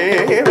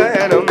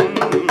சேவனம்.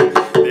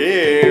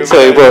 ஸோ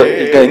இப்போ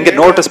இங்கே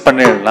நோட்டீஸ்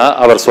பண்ணீங்கன்னா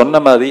அவர் சொன்ன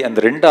மாதிரி அந்த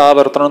 2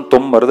 ஆவர்த்தனம்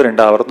தொம் வருது,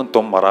 2 ஆவர்த்தனம்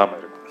தொம் வராமல்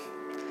இருக்கு.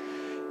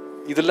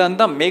 இதெல்லாம்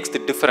தான் மேக்ஸ்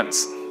தி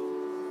டிஃபரன்ஸ்.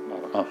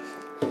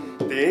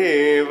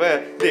 தேவ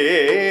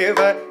தேவ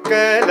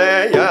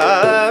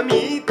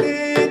கலயாமி தே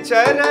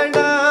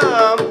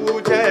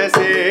சரணாம்புஜ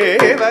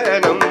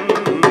சேவனம்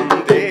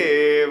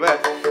தேவ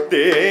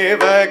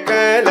தேவ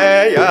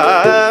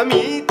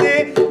கலயாமி தே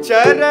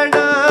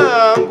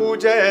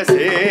சரணாம்புஜ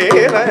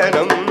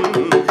சேவனம்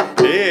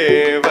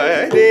தேவ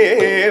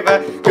தேவ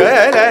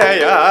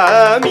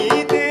கலயாமி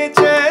தே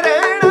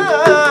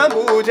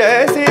சரணாம்புஜ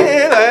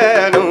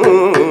சேவனம்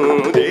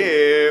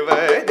தேவ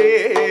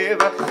தேவ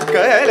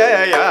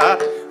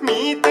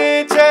கலயாமி தே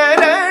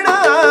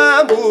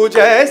சரணாம்புஜ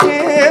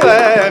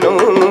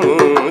சேவனம்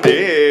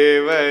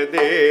தேவ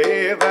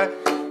தேவ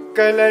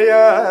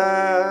கலயா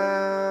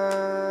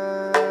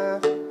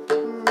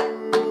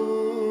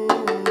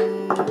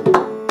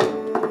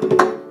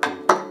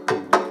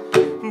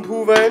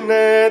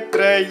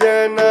भुवनत्रय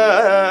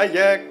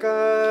नायक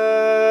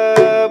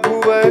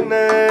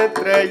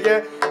भुवनत्रय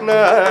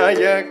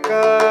नायक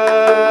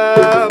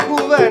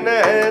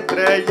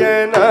भुवनत्रय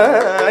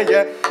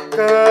नायक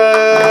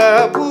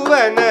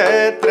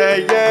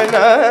भुवनत्रय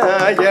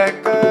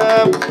नायक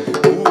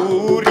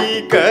पूरी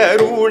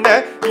करुण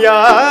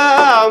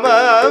याम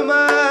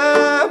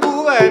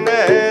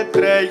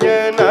भुवनत्रय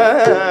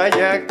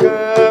नायक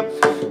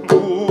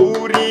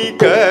पूरी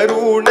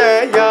करुण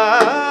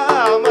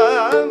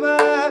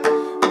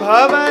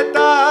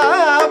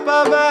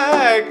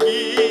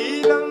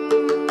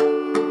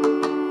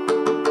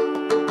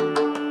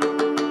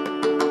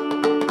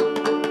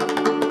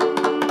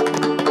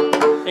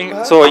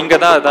ஸோ இங்கே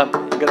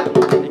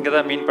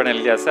தான் மீன் பண்ண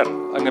இல்லையா சார்?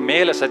 அங்கே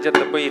மேலே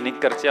சஜ்ஜத்தை போய்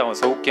நிற்கரிச்சு அவன்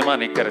சௌக்கியமாக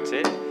நிற்கரிச்சு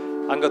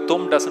அங்கே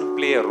தொம் டசன்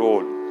பிளே அ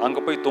ரோல். அங்கே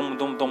போய்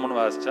தொம்முன்னு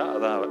வாசிச்சா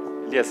அதான்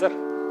இல்லையா சார்?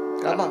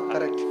 ஆமாம்,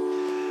 கரெக்ட்.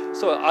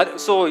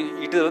 ஸோ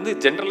இது வந்து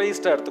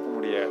ஜென்ரலைஸ்டாக எடுத்துக்க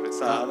முடியாது.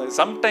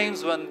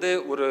 சம்டைம்ஸ் வந்து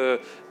ஒரு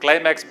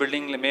கிளைமேக்ஸ்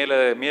பில்டிங்கில்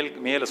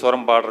மேலே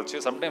சுரம் பாடுறச்சு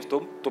சம்டைம்ஸ்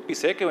தொப்பி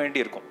சேர்க்க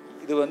வேண்டி இருக்கும்.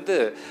 இது வந்து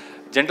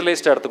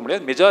ஜென்ரலைஸ்டாக எடுத்துக்க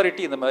முடியாது.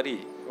 மெஜாரிட்டி இந்த மாதிரி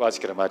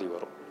வாசிக்கிற மாதிரி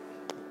வரும்.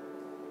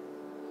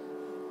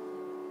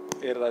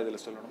 வேறு ஏதாவது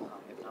இதில் சொல்லணுமா?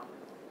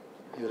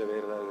 இதில்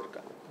வேறு ஏதாவது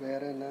இருக்கா?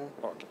 வேறு என்ன?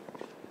 Okay.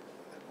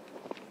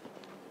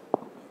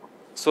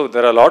 So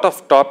there are lot of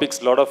topics,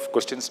 lot of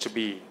questions to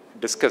be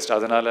discussed.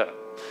 அதனால்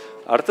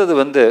அடுத்தது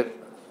வந்து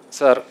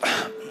சார்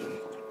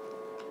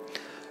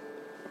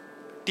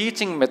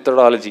டீச்சிங்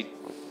மெத்தடாலஜி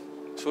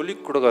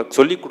சொல்லிக்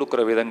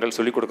கொடுக்குற விதங்கள்,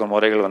 சொல்லிக் கொடுக்குற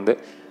முறைகள் வந்து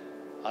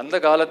அந்த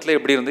காலத்தில்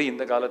எப்படி இருந்து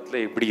இந்த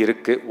காலத்தில் எப்படி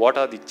இருக்குது,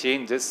 வாட் ஆர் தி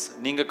சேஞ்சஸ்,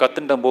 நீங்கள்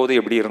கற்றுண்ட போது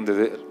எப்படி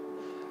இருந்தது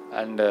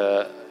அண்ட்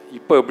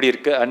இப்போ எப்படி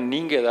இருக்குது, அண்ட்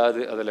நீங்கள் ஏதாவது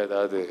அதில்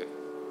ஏதாவது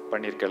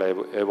பண்ணியிருக்கல,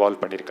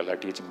 எவால்வ் பண்ணியிருக்கல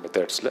டீச்சிங்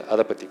மெத்தட்ஸில்,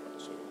 அதை பற்றி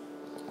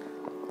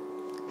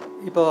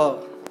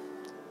இப்போது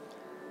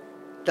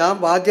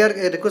நான் வாத்தியார்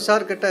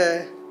ரிக்குசார்கிட்ட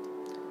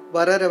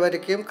வர்ற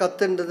வரைக்கும்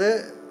கற்றுன்றது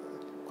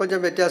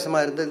கொஞ்சம்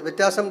வித்தியாசமாக இருந்தது.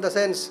 வித்தியாசம் இந்த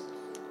சென்ஸ்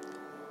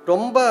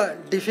ரொம்ப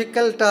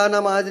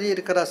டிஃபிகல்ட்டான மாதிரி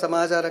இருக்கிற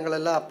சமாச்சாரங்கள்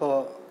எல்லாம்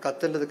அப்போது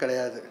கற்றுன்றது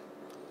கிடையாது.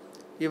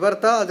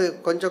 இவர் தான் அது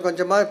கொஞ்சம்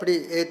கொஞ்சமாக இப்படி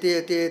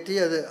ஏற்றி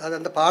அது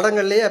அந்த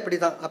பாடங்கள்லேயே அப்படி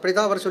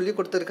தான் அவர் சொல்லி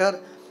கொடுத்துருக்கார்.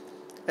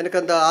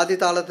 எனக்கு அந்த ஆதி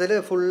தாளத்தில்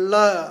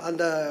ஃபுல்லாக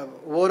அந்த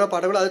ஓரோ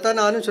பாடங்களும்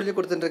அதுதான் நானும் சொல்லி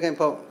கொடுத்துட்டுருக்கேன்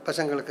இப்போ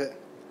பசங்களுக்கு.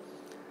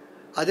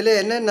 அதில்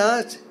என்னென்னா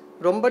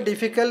ரொம்ப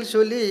டிஃபிகல்ட்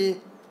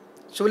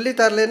சொல்லி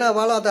தரலைன்னா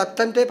அவளும் அதை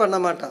அட்டம்ப்டே பண்ண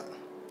மாட்டான்.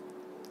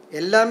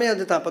 எல்லாமே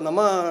அது தான். இப்போ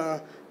நம்ம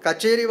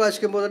கச்சேரி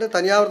வாசிக்கும் போது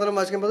தனியாவர்த்தனம்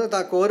வாசிக்கும் போது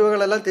தான்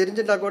கோர்வைகளெல்லாம்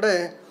தெரிஞ்சுட்டா கூட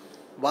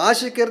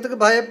வாசிக்கிறதுக்கு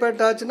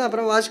பயப்பட்டாச்சுன்னா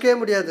அப்புறம் வாசிக்கவே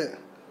முடியாது,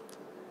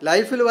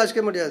 லைஃப்பில்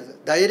வாசிக்க முடியாது.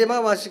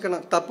 தைரியமாக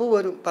வாசிக்கணும். தப்பு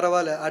வரும்,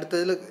 பரவாயில்ல,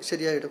 அடுத்ததில்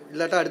சரியாயிடும்,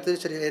 இல்லாட்டா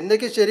அடுத்தது சரியாக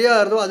என்றைக்கு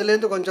சரியாகிறதோ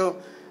அதுலேருந்து கொஞ்சம்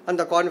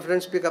அந்த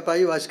கான்ஃபிடென்ஸ் பிக்கப்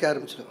ஆகி வாசிக்க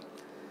ஆரம்பிச்சிடும்.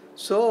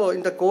 ஸோ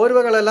இந்த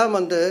கோர்வைகளெல்லாம்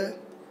வந்து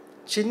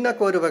சின்ன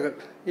கோர்வைகள்.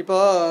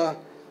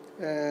 இப்போது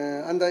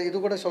அந்த இது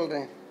கூட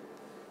சொல்கிறேன்,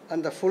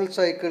 அந்த ஃபுல்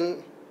சைக்கிள்.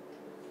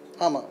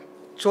 ஆமாம்,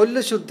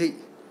 சொல்லு சுத்தி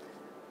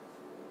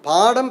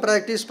பாடம்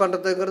ப்ராக்டிஸ்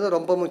பண்ணுறதுங்கிறது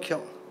ரொம்ப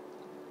முக்கியம்.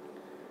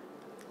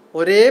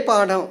 ஒரே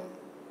பாடம்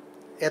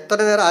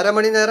எத்தனை நேரம், அரை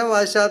மணி நேரம்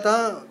வாசித்தா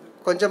தான்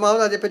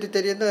கொஞ்சமாவது அதை பற்றி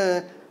தெரியுன்னு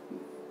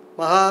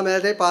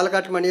மகாமேதை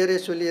பாலக்காட்டு மணியரே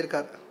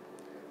சொல்லியிருக்கார்.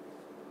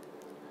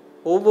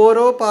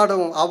 ஒவ்வொரு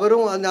பாடமும்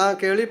அவரும் நான்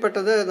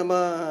கேள்விப்பட்டது நம்ம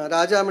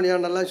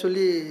ராஜாமணியானெல்லாம்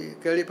சொல்லி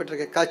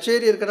கேள்விப்பட்டிருக்கேன்.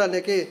 கச்சேரி இருக்கிற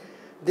அன்றைக்கி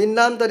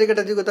தின்னாம்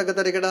தறிக்கடை திகுத்தக்க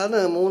தறிக்கடான்னு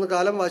 3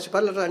 காலம்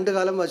வாசிப்பார், இல்லை 2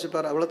 காலம்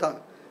வாசிப்பார், அவ்வளோதான்.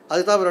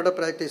 அதுதான் அவரோட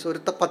ப்ராக்டிஸ். ஒரு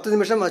 10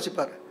 நிமிஷம்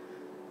வாசிப்பார்.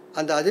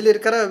 அந்த அதில்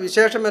இருக்கிற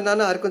விசேஷம்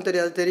என்னன்னு யாருக்கும்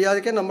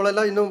தெரியாதுக்கே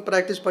நம்மளெல்லாம் இன்னும்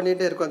ப்ராக்டிஸ்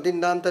பண்ணிகிட்டே இருக்கோம்.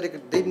 தின்னாம் தறி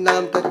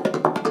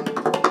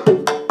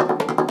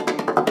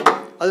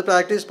அது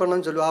ப்ராக்டிஸ்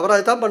பண்ணணும்னு சொல்லுவோம். அவர்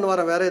அதுதான்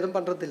பண்ணுவார், வேறு எதுவும்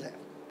பண்ணுறதில்லை.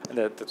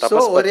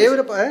 ஸோ ஒரே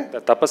ஒரு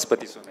தபஸ்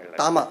பற்றி சொன்னேன்.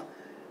 ஆமாம்.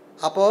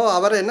 அப்போது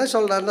அவர் என்ன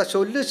சொல்கிறாருன்னா,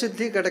 சொல்லு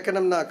சித்தி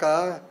கிடைக்கணும்னாக்கா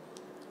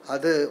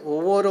அது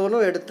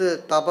ஒவ்வொருவனும் எடுத்து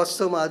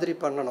தபஸு மாதிரி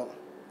பண்ணணும்.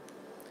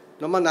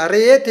 நம்ம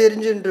நிறைய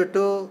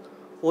தெரிஞ்சுட்டு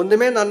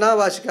ஒன்றுமே நன்னா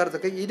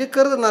வாசிக்கிறதுக்கு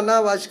இருக்கிறது நன்னா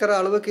வாசிக்கிற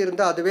அளவுக்கு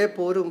இருந்தால் அதுவே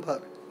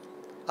போரும்பார்.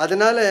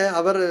 அதனால்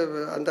அவர்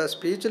அந்த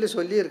ஸ்பீச்சில்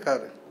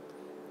சொல்லியிருக்கார்,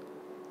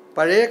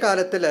 பழைய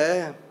காலத்தில்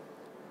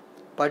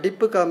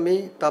படிப்பு கம்மி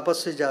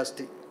தபஸு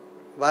ஜாஸ்தி,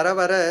 வர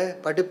வர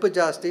படிப்பு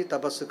ஜாஸ்தி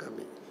தபஸு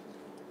கம்மி.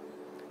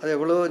 அது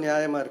எவ்வளோ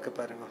நியாயமாக இருக்குது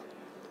பாருங்க.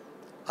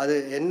 அது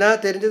என்ன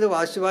தெரிஞ்சது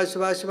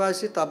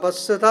வாசி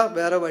தபஸு தான்,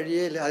 வேறு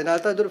வழியே இல்லை. அதனால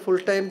தான் அது ஒரு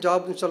ஃபுல் டைம்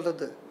ஜாப்னு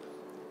சொல்கிறது.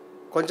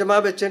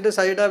 கொஞ்சமாக வச்சுட்டு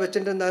சைடாக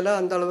வச்சுட்டு இருந்தாலும்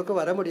அந்த அளவுக்கு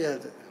வர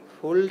முடியாது.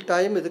 ஃபுல்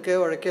டைம் இதுக்கே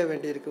உழைக்க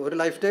வேண்டியிருக்கு. ஒரு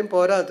லைஃப் டைம்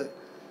போகாது.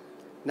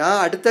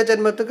 நான் அடுத்த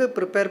ஜென்மத்துக்கு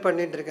ப்ரிப்பேர்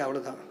பண்ணிட்டு இருக்கேன்,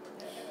 அவ்வளோதான்.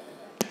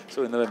 ஸோ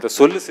இந்த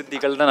சொல்லு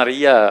சித்திகள் தான்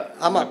நிறையா.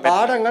 ஆமாம்,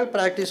 பாடங்கள்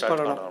ப்ராக்டிஸ்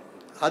பண்ணணும்.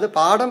 அது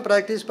பாடம்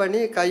ப்ராக்டிஸ்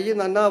பண்ணி கை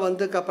நன்னா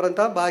வந்ததுக்கப்புறம்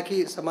தான் பாக்கி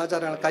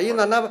சமாச்சாரங்கள். கை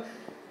நன்னா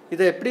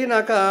இது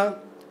எப்படின்னாக்கா,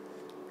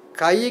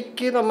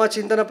 கைக்கு நம்ம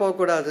சிந்தனை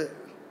போகக்கூடாது,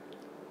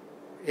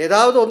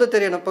 ஏதாவது ஒன்று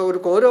தெரியணும். இப்போ ஒரு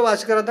கோர்வை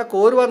வாசிக்கிறதா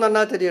கோர்வா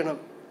நன்னா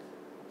தெரியணும்.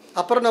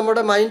 அப்புறம்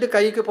நம்மளோட மைண்டு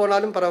கைக்கு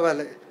போனாலும்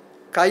பரவாயில்ல.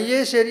 கையே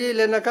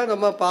சரியில்லைன்னாக்கா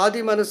நம்ம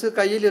பாதி மனசு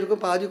கையில்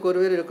இருக்கும், பாதி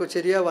கோர்வையில் இருக்கும்,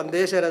 சரியாக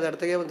வந்தே சேராது,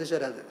 இடத்துக்கே வந்து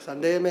சேராது,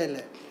 சந்தேகமே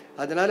இல்லை.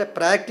 அதனால்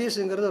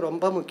ப்ராக்டிஸுங்கிறது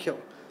ரொம்ப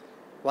முக்கியம்.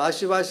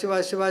 வாசி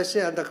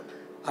அந்த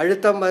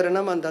அழுத்தம்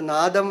வரணும், அந்த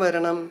நாதம்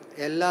வரணும்,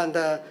 எல்லாம்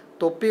அந்த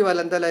தொப்பி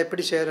வளர்ந்தெல்லாம்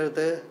எப்படி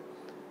செய்கிறது.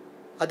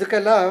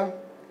 அதுக்கெல்லாம்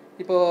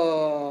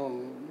இப்போது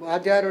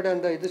வாத்தியாரோட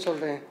அந்த இது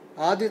சொல்கிறேன்,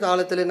 ஆதி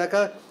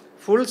தாளத்துலனாக்கா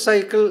ஃபுல்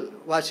சைக்கிள்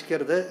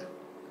வாசிக்கிறது.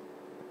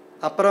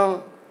 அப்புறம்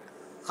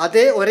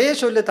அதே ஒரே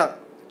சொல்லு தான்,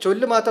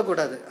 சொல்லு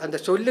மாற்றக்கூடாது. அந்த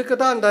சொல்லுக்கு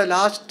தான் அந்த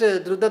லாஸ்ட்டு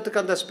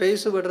திருத்தத்துக்கு அந்த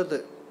ஸ்பேஸு விடுறது.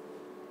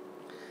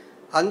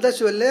 அந்த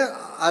சொல்லு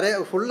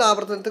ஃபுல்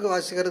ஆவர்த்தனத்துக்கு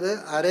வாசிக்கிறது,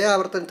 அரை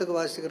ஆவர்த்தனத்துக்கு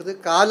வாசிக்கிறது,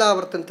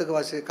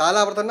 காலாவர்த்தனத்துக்கு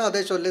காலாவர்த்தனம்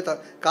அதே சொல்லி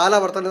தான்,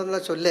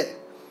 காலாவர்த்தனத்தில் சொல்லு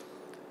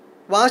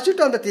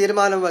வாசிச்சுட்டு அந்த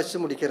தீர்மானம்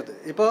வாசித்து முடிக்கிறது.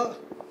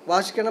 இப்போது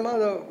வாசிக்கணுமா?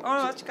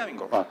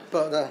 இப்போ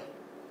அதான்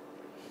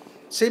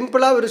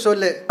சிம்பிளாக ஒரு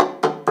சொல்லு,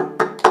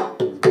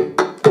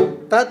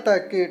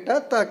 தக்கி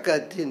தக்க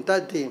தீன்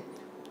தீன்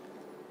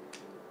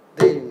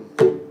தீன்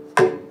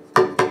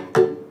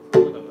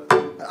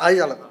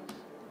ஐயாளம்.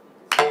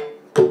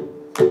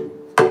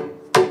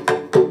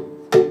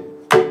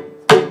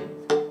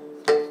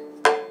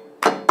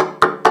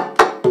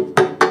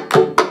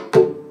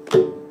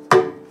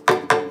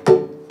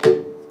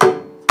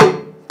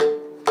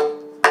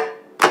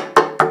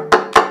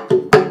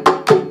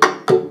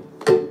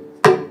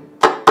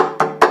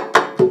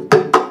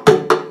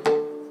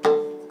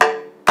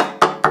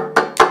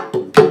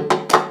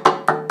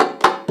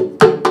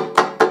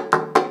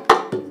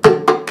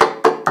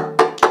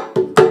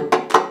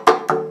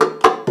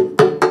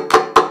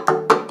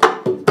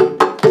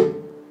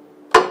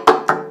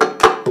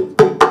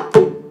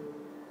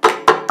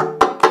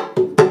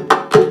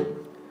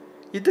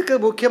 இதுக்கு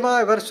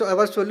முக்கியமாக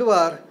அவர்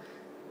சொல்லுவார்,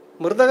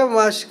 மிருதகம்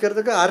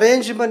வாசிக்கிறதுக்கு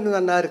அரேஞ்ச்மெண்ட்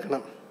நல்லா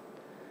இருக்கணும்.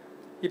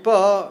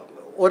 இப்போது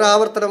ஒரு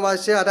ஆவர்த்தனம்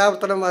வாசி,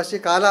 அராவர்த்தனம் வாசி,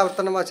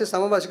 காலாவர்த்தனம் வாசி,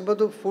 சமம் வாசிக்கும்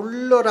போது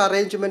ஃபுல் ஒரு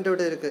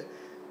அரேஞ்ச்மெண்ட்டோடு இருக்குது.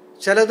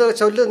 சிலது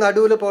சொல்லு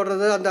நடுவில்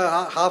போடுறது அந்த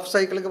ஹாஃப்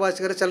சைக்கிளுக்கு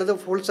வாசிக்கிறது, சிலது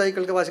ஃபுல்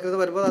சைக்கிளுக்கு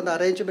வாசிக்கிறது வரும்போது அந்த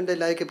அரேஞ்ச்மெண்ட்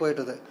இல்லாக்கி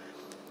போயிடுது.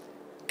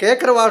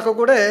 கேட்குற வாழ்க்கை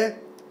கூட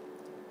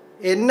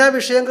என்ன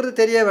விஷயங்கிறது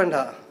தெரிய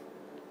வேண்டாம்,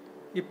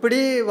 இப்படி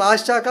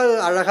வாசிச்சாக்கா அது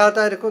அழகாக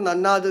தான் இருக்கும்,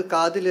 நன்னா அது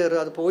காதில்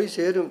ஏறும், அது போய்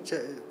சேரும்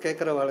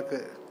கேட்குற வாழ்க்கை.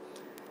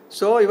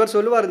 ஸோ இவர்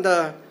சொல்லுவார், இந்த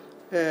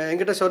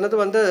என்கிட்ட சொன்னது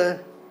வந்து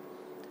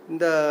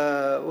இந்த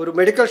ஒரு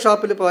மெடிக்கல்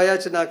ஷாப்பில்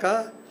போயாச்சுனாக்கா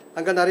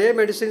அங்கே நிறைய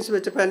மெடிசின்ஸ்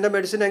வச்சுப்பேன், எந்த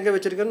மெடிசின் எங்கே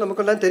வச்சுருக்கேன்னு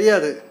நமக்கெல்லாம்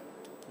தெரியாது.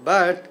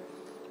 பட்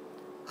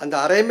அந்த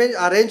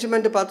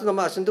அரேஞ்ச்மெண்ட்டு பார்த்து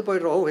நம்ம அசந்து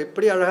போயிடுறோம், ஓ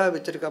எப்படி அழகாக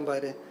வச்சுருக்கான்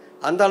பாரு.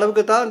 அந்த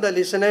அளவுக்கு தான் அந்த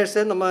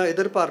லிசனர்ஸை நம்ம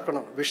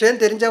எதிர்பார்க்கணும்.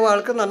 விஷயம் தெரிஞ்ச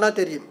வாழ்க்கை நல்லா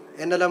தெரியும்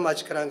என்னெல்லாம்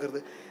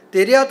வாசிக்கிறாங்கிறது,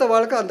 தெரியாத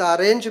வாழ்க்கை அந்த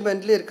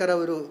அரேஞ்ச்மெண்ட்லேயே இருக்கிற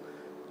ஒரு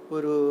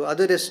ஒரு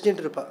அது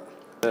ரெஸ்டின்னு இருப்பாள்.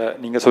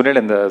 நீங்கள்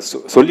சொன்னீங்க இந்த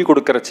சொல்லி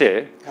கொடுக்குறச்சே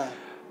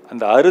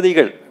அந்த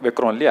அறுதிகள்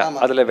வைக்கிறோம் இல்லையா,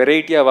 அதில்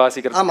வெரைட்டியாக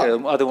வாசிக்கிறது,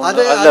 அது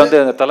அதில் வந்து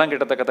அந்த தலம்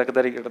கிட்டத்தக்க தக்க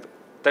தறி கிட்ட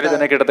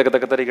தரிதனை கிட்டத்தக்க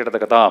தக்க தறி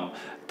கிட்டத்தக்க தாம்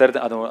தரி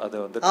அது அது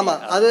வந்து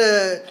ஆமாம், அது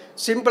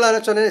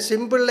சிம்பிளான சொன்னேன்,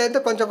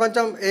 சிம்பிள்லேருந்து கொஞ்சம்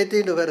கொஞ்சம்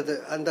ஏற்றிட்டு வருது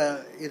அந்த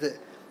இது.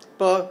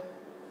 இப்போது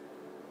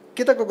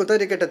கிதக்கு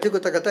குத்தரி கேட்ட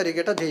திகுத்தக்க தறி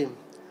கேட்ட தீம்,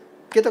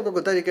 கிதக்கு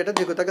குத்தரி கேட்ட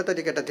திகுத்தக்க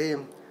தறி கேட்ட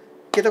தீம்,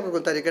 கிதக்கு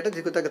குத்தரி கேட்ட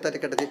திகுத்தக்க தறி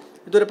கேட்ட தீம்.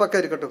 இது ஒரு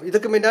பக்கம் இருக்கட்டும்.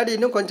 இதுக்கு முன்னாடி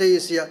இன்னும் கொஞ்சம்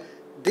ஈஸியாக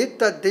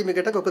தித்த தீமி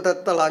கிட்ட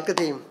குக்குத்தலாங்கு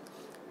தீம்,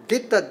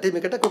 தித்த தீமி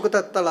கிட்ட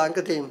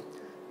குக்குத்தலாங்கு தீம்,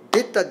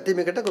 தித்த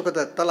தீமி கிட்ட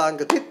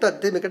குக்குத்தலாங்கு, தித்த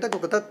தீமி கிட்ட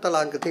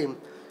குக்குத்தலாங்கு தீம்,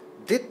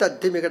 தித்த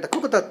தீமி கிட்ட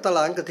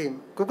குக்குத்தலாங்கு தீம்,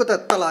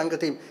 குக்குத்தலாங்கு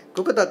தீம்,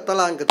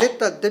 குக்குத்தலாங்கு,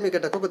 தித்த தீமி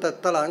கிட்ட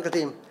குக்குத்தலாங்கு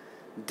தீம்,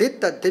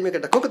 தித்த தீமி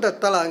கிட்ட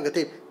குக்குத்தலாங்கு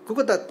தீம்,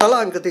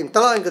 குக்குத்தலாங்கு தீம்,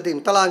 தலாங்கு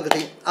தீம், தலாங்கு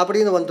தீம்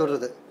அப்படின்னு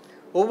வந்துடுறது.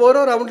 ஒவ்வொரு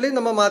ரவுண்ட்லேயும்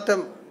நம்ம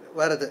மாற்றம்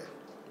வருது.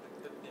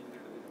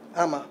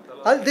 ஆமாம்,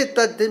 அது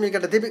தித்த தீமி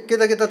கிட்ட திபி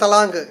கித கித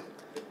தலாங்கு,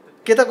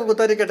 கிதக்கு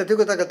குத்தரி கிட்ட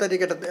திகுத்தக்க தறி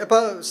கிட்ட. இப்போ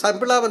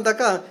சிம்பிளாக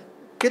வந்தாக்கா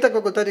கிதக்கு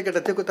குத்தரி கிட்ட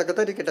திகுத்தக்க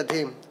தறி கிட்ட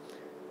தீம்,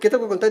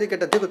 கிதக்கு குத்தரி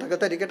கிட்ட திகுத்தக்க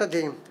தறி கிட்ட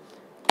தீம்,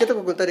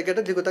 கிதக்கு குத்தரி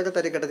கிட்ட திகுத்தக்க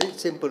தறி கிட்ட தீம்.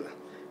 சிம்பிள்.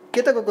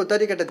 கிதக்கு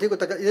குத்தரி கிட்ட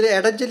திகுத்தக்க, இதில்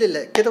இடைஞ்சல்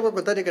இல்லை. கிதக்கு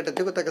குத்தரி கிட்ட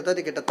திகுத்தக்க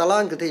தறி கிட்ட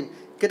தலாங்கு தீம்,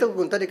 கிதக்கு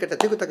குத்தரி கிட்ட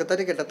திகுத்தக்க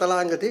தறி கிட்ட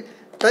தலாங்கு தீம்,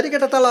 தறி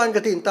கிட்ட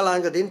தலாங்கு தீம்,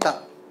 தலாங்கு தீம் தா.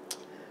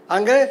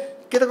 அங்கே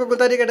கிதக்கு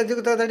குத்தரி கிட்ட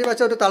திகுத்தக்க தறி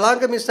வச்சா ஒரு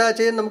தலாங்கு மிஸ்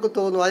ஆச்சுன்னு நமக்கு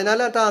தோணும்.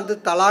 அதனால தான் அந்த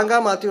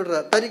தலாங்காக மாற்றி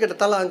விடுறார், தறி கிட்ட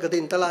தலாங்கு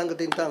தீம், தலாங்கு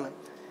தீம் தான்.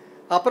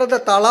 அப்புறம் இந்த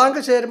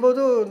தலாங்கு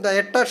சேரும்போது இந்த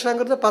 8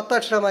 அக்ஷரங்கிறது 10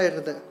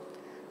 அக்ஷரமாகிடுது.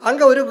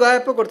 அங்கே ஒரு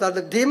கேப்பு கொடுத்தா,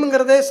 அந்த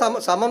தீமுங்கிறதே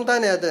சமம்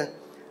தானே அது.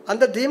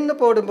 அந்த தீம்னு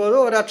போடும்போது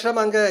ஒரு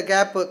அக்ஷரம் அங்கே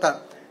கேப்பு தான்.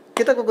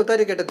 கிதக்கு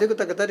குத்தரி கிட்ட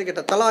திகுத்தக்க தறி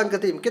கிட்ட தலாங்கு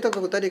தீம்,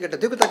 கிதக்கு குத்தரி கிட்ட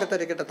திகுத்தக்க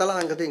தறி கிட்ட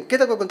தலாங்கு தீம்,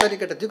 கிதக்கு குத்தரி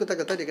கிட்ட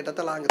திகுத்தக்க தறி கிட்ட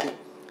தலாங்கு தீம்.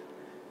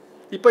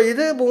 இப்போ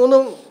இது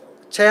மூணும்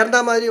சேர்ந்த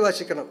மாதிரி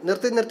வாசிக்கணும்,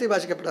 நிறுத்தி நிறுத்தி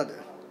வாசிக்கப்படாது.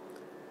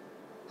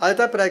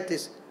 அதுதான்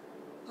ப்ராக்டிஸ்.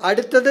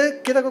 அடுத்தது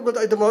கிதக்கு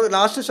குத்த, இது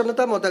லாஸ்ட்டு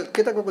சொன்னதான் முதல்.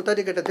 கிதக்கு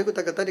குத்தரி கிட்ட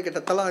திகுத்தக்க தறி கிட்ட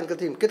தலாங்கு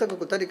தீம், கிதக்கு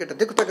குத்தரி கிட்ட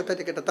திகுத்தக்க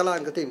தறி கிட்ட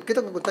தலாங்கு தீம்,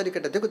 கிதக்கு குத்தரி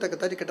கிட்ட திகுத்தக்க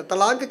தறி கிட்ட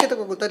தலாங்கு,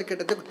 கிதக்கு குத்தரி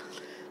கிட்ட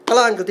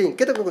தலாங்கு தீம்,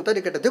 கிதக்கு குத்தரி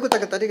கிட்ட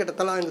திகுத்தக்க தறி கிட்ட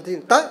தலாங்கு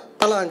தீம் த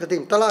தலாங்கு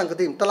தீம், தலாங்கு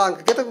தீம்,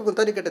 தலாங்கு, கிதக்கு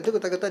குத்தரி கிட்ட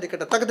திகுத்தக்க தறி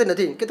கிட்ட தகதின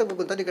தீம், கிதக்கு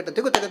குத்தரி கிட்ட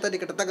திகுத்தக்க தறி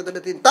கிட்ட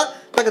தகதின தீம் த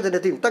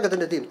தகதின தீம்,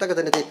 தகதின தீம்,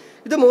 தகதின தீம்.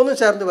 இது மூணும்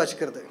சேர்ந்து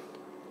வாசிக்கிறது.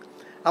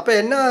 அப்போ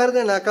என்ன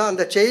ஆகுதுனாக்கா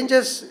அந்த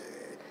சேஞ்சஸ்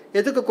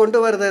எதுக்கு கொண்டு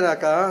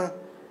வருதுனாக்கா,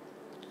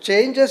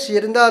 சேஞ்சஸ்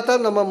இருந்தால்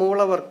தான் நம்ம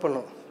மூளை ஒர்க்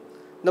பண்ணும்.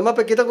 நம்ம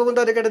இப்போ கிதக்கு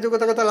குந்தரி கிட்ட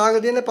திகுத்தக்க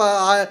தலாங்குதின்னு இப்போ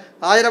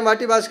 1000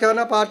 வாட்டி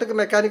வாசிக்கணும்னா பாட்டுக்கு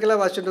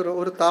மெக்கானிக்கலாக வாசிச்சுட்டு வரும்.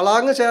 ஒரு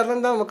தலாங்கு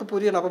சேரணும் தான் நமக்கு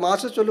புரியணும். அப்போ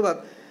மாஸ்டர்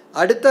சொல்லுவார்,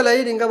 அடுத்த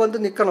லைன் இங்கே வந்து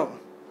நிற்கணும்.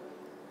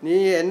 நீ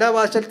என்ன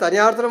வாசிச்சாலும்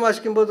தனியார்த்தனம்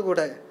வாசிக்கும்போது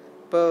கூட,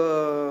 இப்போ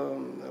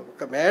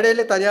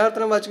மேடையில்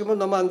தனியார்த்தனம்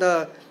வாசிக்கும்போது நம்ம அந்த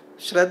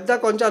ஸ்ரத்தா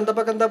கொஞ்சம் அந்த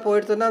பக்கம் தான்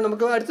போயிடுதுன்னா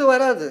நமக்கு அடுத்து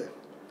வராது.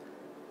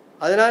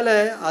 அதனால்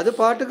அது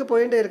பாட்டுக்கு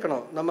போயிட்டே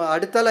இருக்கணும். நம்ம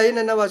அடுத்த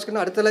லைன் என்ன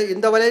வாசிக்கணும், அடுத்த லைன்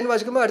இந்த லைன்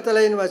வாசிக்கும்போது அடுத்த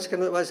லைன்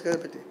வாசிக்கிறத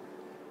பற்றி.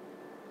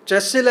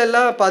 செஸ்ஸில்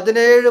எல்லாம்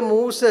 17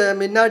 மூவ்ஸ்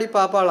முன்னாடி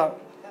பார்ப்பாளாம்.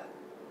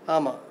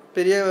 ஆமாம்,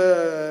 பெரிய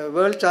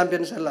வேர்ல்டு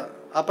சாம்பியன்ஸ் எல்லாம்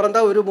அப்புறம்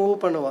தான் ஒரு மூவ்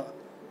பண்ணுவான்.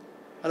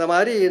 அந்த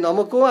மாதிரி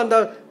நமக்கும் அந்த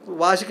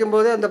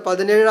வாசிக்கும்போது அந்த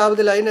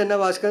 17வது லைன் என்ன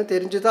வாசிக்கணும்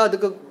தெரிஞ்சு தான்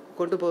அதுக்கு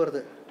கொண்டு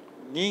போகிறது.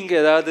 நீங்கள்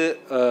ஏதாவது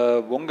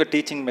உங்கள்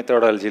டீச்சிங்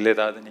மெத்தடாலஜியில்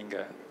ஏதாவது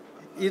நீங்கள்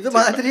இது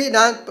மாதிரி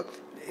நான்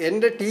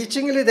எந்த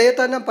டீச்சிங்கில் இதே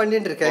தான் நான்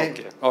பண்ணிட்டு இருக்கேன்.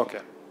 ஓகே.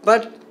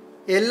 பட்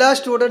எல்லா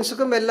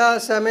ஸ்டூடெண்ட்ஸுக்கும் எல்லா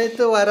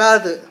சமயத்தும்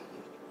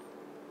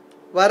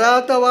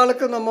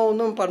வராதவாளுக்கு நம்ம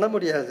ஒன்றும் பண்ண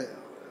முடியாது.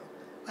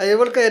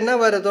 இவளுக்கு என்ன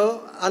வருதோ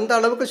அந்த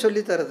அளவுக்கு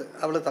சொல்லித்தரது,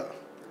 அவ்வளோதான்.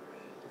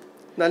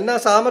 நல்லா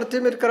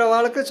சாமர்த்தியம்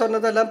இருக்கிறவாளுக்கு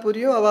சொன்னதெல்லாம்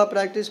புரியும், அவள்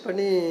ப்ராக்டிஸ்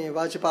பண்ணி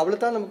வாசிப்பா. அவ்வளோ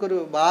தான். நமக்கு ஒரு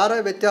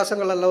வார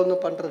வித்தியாசங்கள் எல்லாம்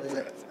ஒன்றும் பண்ணுறது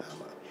இல்லை.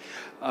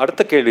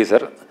 அடுத்த கேள்வி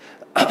சார்,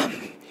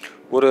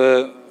 ஒரு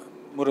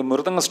ஒரு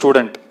மிருதங்க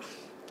ஸ்டூடெண்ட்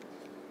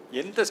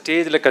எந்த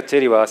ஸ்டேஜில்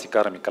கச்சேரி வாசிக்க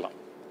ஆரம்பிக்கலாம்,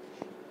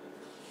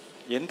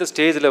 எந்த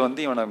ஸ்டேஜில்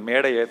வந்து இவனை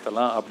மேடை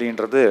ஏற்றலாம்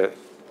அப்படின்றது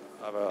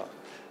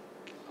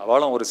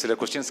அவளும் ஒரு சில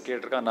கொஸ்டின்ஸ்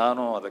கேட்டிருக்கா,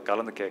 நானும் அதை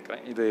கலந்து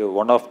கேட்குறேன். இது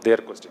ஒன் ஆஃப்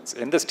தேர் கொஸ்டின்ஸ்.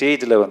 எந்த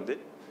ஸ்டேஜில் வந்து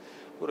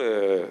ஒரு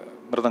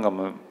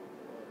மிருதங்கம்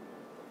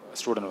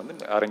ஸ்டூடெண்ட்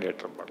வந்து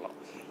அரங்கேற்றம் பண்ணலாம்?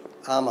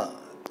 ஆமாம்,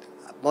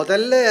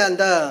 முதல்ல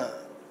அந்த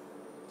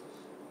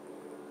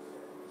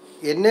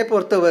என்னை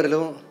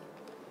பொறுத்தவரையிலும்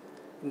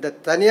இந்த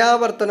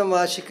தனியாவர்த்தனம்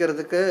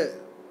வாசிக்கிறதுக்கு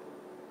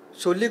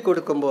சொல்லி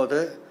கொடுக்கும்போது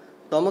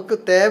நமக்கு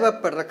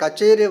தேவைப்படுற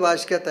கச்சேரி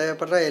வாசிக்க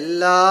தேவைப்படுற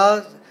எல்லா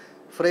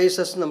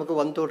ஃப்ரேசஸ் நமக்கு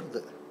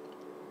வந்துடுது.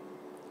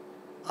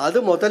 அது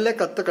முதல்ல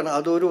கற்றுக்கணும்.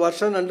 அது 1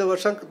 வருஷம்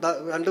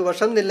 2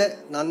 வருஷம் இல்லை,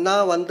 நன்னா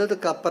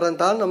வந்ததுக்கு அப்புறம்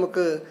தான்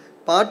நமக்கு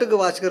பாட்டுக்கு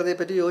வாசிக்கிறதை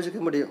பற்றி யோசிக்க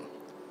முடியும்.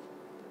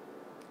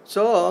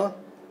 ஸோ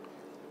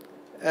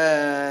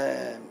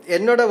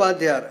என்னோட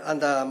வாத்தியார்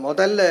அந்த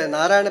முதல்ல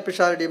நாராயண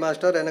பிஷாரடி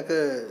மாஸ்டர் எனக்கு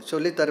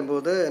சொல்லி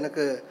தரும்போது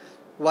எனக்கு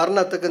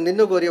வர்ணத்துக்கு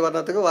நின்னு கோரிய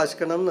வர்ணத்துக்கு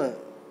வாசிக்கணும்னு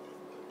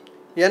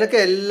எனக்கு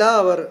எல்லாம்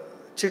அவர்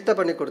சிட்டை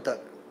பண்ணி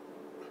கொடுத்தார்.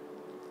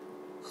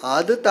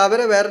 அது தவிர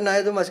வேறு நான்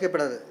எதுவும்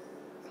வாசிக்கப்படாது,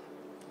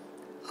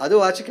 அது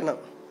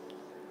வாசிக்கணும்.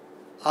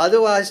 அது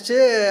வாசித்து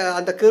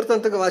அந்த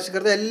கீர்த்தனத்துக்கு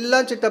வாசிக்கிறது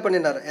எல்லாம் சிட்டை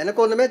பண்ணினார்.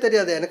 எனக்கு ஒன்றுமே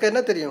தெரியாது, எனக்கு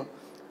என்ன தெரியும்,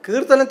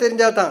 கீர்த்தனம்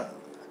தெரிஞ்சால் தான்.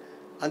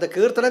 அந்த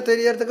கீர்த்தனம்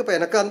தெரியறதுக்கு இப்போ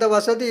எனக்கு அந்த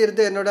வசதி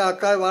இருந்து என்னோடய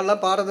அக்கா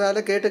வாழலாம்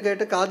பாடுறதுனால கேட்டு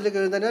கேட்டு காதலுக்கு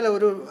இருந்ததுனால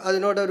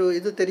அதனோட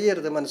இது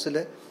தெரியறது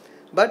மனசில்.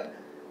 பட்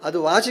அது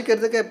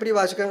வாசிக்கிறதுக்கு எப்படி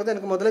வாசிக்கிறது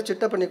எனக்கு முதல்ல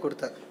சிட்டை பண்ணி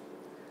கொடுத்தார்.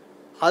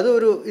 அது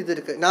ஒரு இது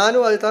இருக்குது.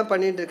 நானும் அது தான்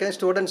பண்ணிகிட்டு இருக்கேன்.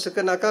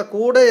 ஸ்டூடெண்ட்ஸுக்குனாக்கா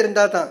கூட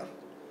இருந்தால் தான்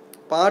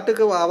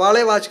பாட்டுக்கு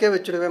அவளே வாசிக்க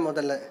வச்சுடுவேன்.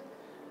 முதல்ல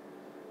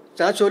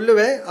நான்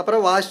சொல்லுவேன்,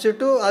 அப்புறம்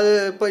வாசிச்சுட்டு அது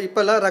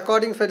இப்போல்லாம்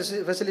ரெக்கார்டிங்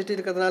ஃபெசிலிட்டி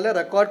இருக்கிறதுனால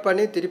ரெக்கார்ட்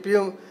பண்ணி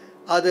திருப்பியும்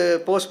அது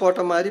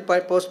போஸ்ட்மார்ட்டம்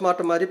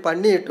மாதிரி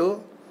பண்ணிட்டு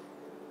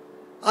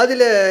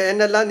அதில்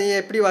என்னெல்லாம் நீ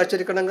எப்படி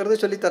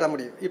வாசிச்சிருக்கணுங்கிறது சொல்லித்தர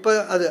முடியும். இப்போ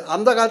அது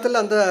அந்த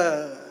காலத்தில் அந்த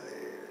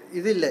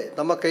இது இல்லை,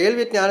 நம்ம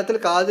கேள்வி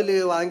ஞானத்தில் காதில்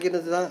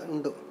வாங்கினது தான்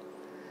உண்டு.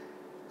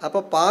 அப்போ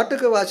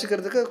பாட்டுக்கு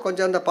வாசிக்கிறதுக்கு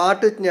கொஞ்சம் அந்த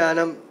பாட்டு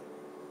ஞானம்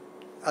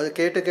அது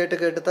கேட்டு கேட்டு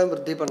கேட்டு தான்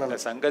விருத்தி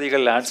பண்ணணும்.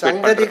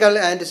 சங்கதிகள்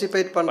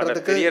ஆன்டிசிபேட்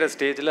பண்ணுறதுக்கு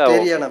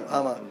தெரியணும்.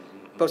 ஆமாம்,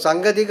 இப்போ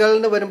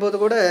சங்கதிகள்னு வரும்போது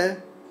கூட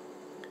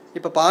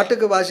இப்போ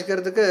பாட்டுக்கு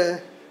வாசிக்கிறதுக்கு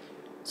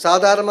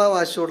சாதாரணமாக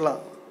வாசிச்சு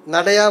விடலாம்,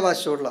 நடையாக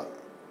வாசிச்சு விடலாம்,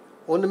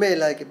 ஒன்றுமே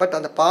இல்லாக்கி. பட்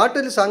அந்த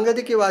பாட்டில்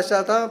சங்கதிக்கு வாசித்தா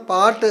தான்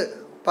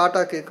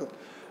பாட்டாக கேட்கும்.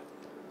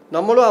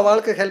 நம்மளும்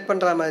அவளுக்கு ஹெல்ப்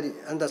பண்ணுற மாதிரி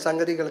அந்த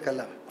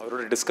சங்கதிகளுக்கெல்லாம்.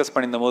 அவரோட டிஸ்கஸ்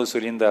பண்ணியிருந்த போது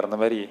சொல்லியிருந்தார் அந்த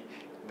மாதிரி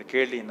இந்த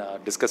கேள்வி நான்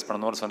டிஸ்கஸ்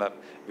பண்ணணும்னு சொன்னார்.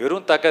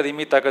 வெறும்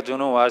தக்கதிமி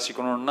தக்கஜுனும்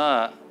வாசிக்கணும்னா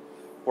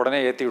உடனே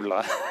ஏற்றி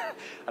விடலாம்.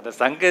 அந்த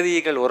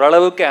சங்கதிகள்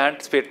ஓரளவுக்கு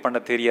ஆன்டிசிபேட் பண்ண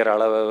தெரியற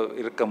அளவு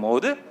இருக்கும்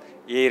போது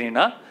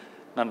ஏறினா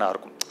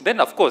நல்லாயிருக்கும்.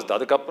 தென் அஃப்கோர்ஸ்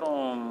அதுக்கப்புறம்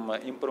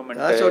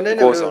இம்ப்ரூவ்மெண்ட்.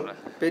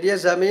 பெரிய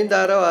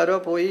ஜமீன்தாரோ யாரோ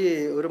போய்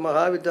ஒரு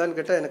மகாவித்வான்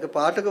கிட்ட எனக்கு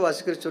பாட்டுக்கு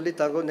வாசிக்கிற சொல்லி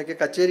தாங்க, இன்னைக்கு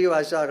கச்சேரி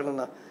வாசி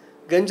ஆகணும்னா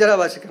கஞ்சரா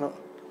வாசிக்கணும்,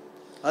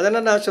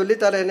 அதெல்லாம் நான்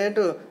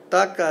சொல்லித்தரேன்னுட்டு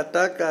தாக்கா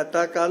தாக்கா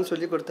தாக்கான்னு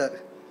சொல்லி கொடுத்தாரு.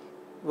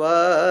 வா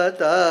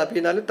தா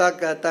அப்படின்னாலும்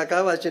தாக்கா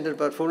வாசிச்சுட்டு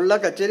இருப்பார். ஃபுல்லாக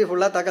கச்சேரி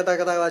ஃபுல்லாக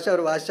தாக்கா வாசி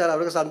அவர் வாசித்தார்.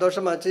 அவருக்கு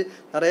சந்தோஷமாச்சு,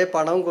 நிறைய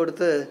பணம்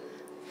கொடுத்து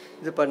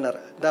இது பண்ணார்.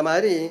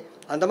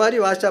 அந்த மாதிரி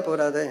வாசித்தா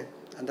போகாதே,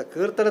 அந்த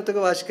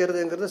கீர்த்தனத்துக்கு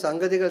வாசிக்கிறதுங்கிறது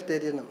சங்கதிகள்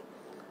தெரியணும்.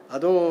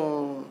 அதுவும்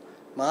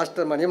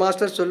மணி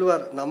மாஸ்டர்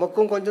சொல்லுவார்,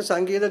 நமக்கும் கொஞ்சம்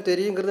சங்கீதம்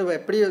தெரியுங்கிறது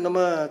எப்படி நம்ம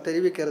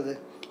தெரிவிக்கிறது,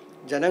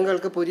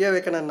 ஜனங்களுக்கு புரிய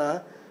வைக்கணும்னா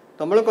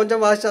நம்மளும்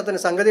கொஞ்சம் வாசிச்சா தானே,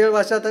 சங்கதிகள்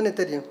வாசிச்சா தானே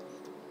தெரியும்.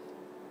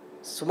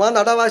 சும்மா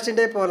நட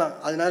வாசிட்டே போகலாம்,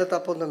 அதனால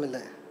தப்பு ஒன்றும்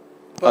இல்லை.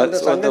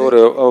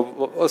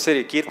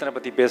 சரி, கீர்த்தனை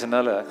பற்றி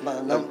பேசுனால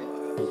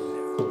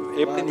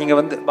எப்படி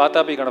நீங்கள்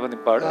பாத்தாபி கணபதி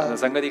பாடு அந்த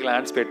சங்கதிகளை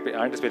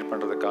ஆன்டிசிபேட்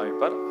பண்ணுறது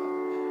காமிப்பார்.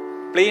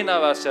 பிளெயினாக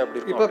வாசிச்சா அப்படி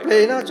இப்போ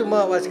பிளெயினாக சும்மா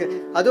வாசிக்க,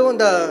 அதுவும்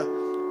இந்த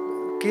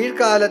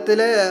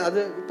கீழ்காலத்தில் அது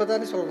இப்போ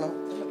தானே சொல்லணும்.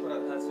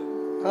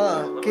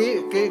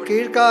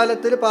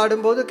 கீழ்காலத்தில்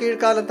பாடும்போது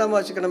கீழ்காலம் தான்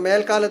வாசிக்கணும்.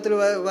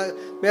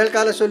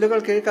 மேல்கால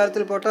சொல்லுகள்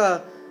கீழ்காலத்தில் போட்டால்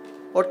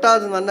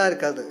ஒட்டாது, நல்லா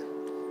இருக்காது.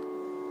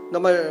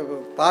 நம்ம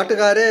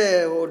பாட்டுக்காரே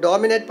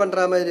டாமினேட் பண்ணுற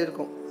மாதிரி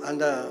இருக்கும்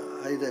அந்த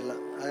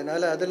இதெல்லாம்.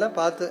 அதனால் அதெல்லாம்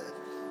பார்த்து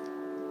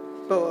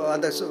இப்போ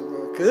அந்த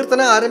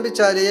கீர்த்தனை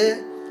ஆரம்பித்தாலே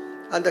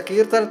அந்த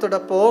கீர்த்தனத்தோட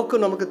போக்கு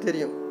நமக்கு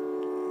தெரியும்.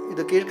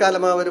 இது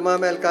கீழ்காலமாக வருமா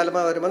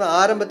மேல்காலமாக வருமானு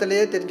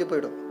ஆரம்பத்திலேயே தெரிஞ்சு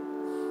போயிடும்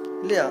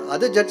இல்லையா?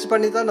 அது ஜட்ஜ்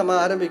பண்ணி தான் நம்ம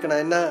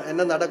ஆரம்பிக்கணும்,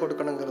 என்ன நட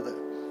கொடுக்கணுங்கிறது.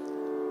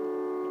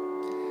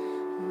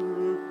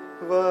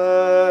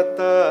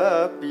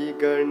 வாதாபி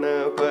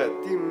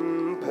கணபதிம்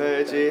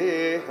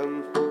பஜேஹம்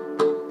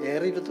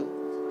ஏறிடுது.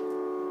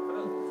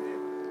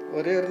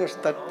 ஒரே ஒரு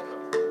நிமிஷம் தட்டு.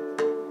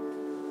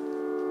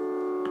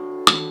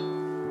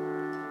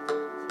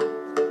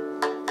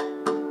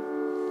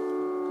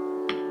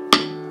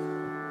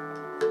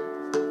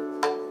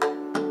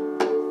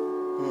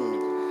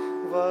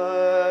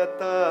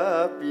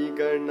 வாதாபி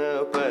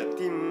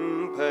கணபதிம்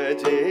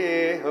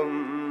பஜேஹம்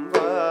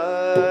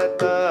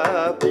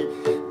வாதாபி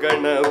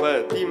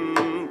கணபதிம்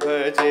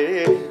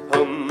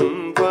பஜேஹம்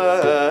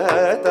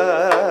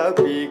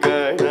வாதாபி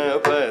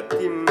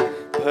கணபதிம்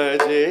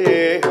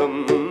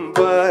பஜேஹம்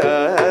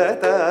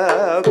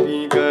வாதாபி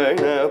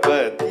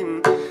கணபதிம்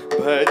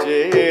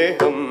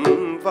பஜேஹம்.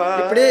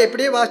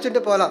 இப்படியே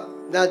வாசிச்சுட்டு போகலாம்.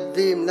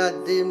 நத்தீம்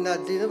நத்தீம்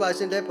நத்தீம்னு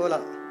வாசிச்சுட்டே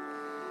போகலாம்.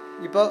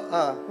 இப்போ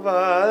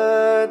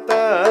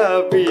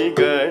வாதாபி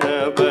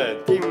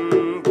கணபதிம்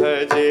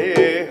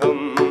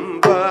பஜேஹம்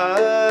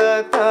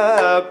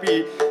வாதாபி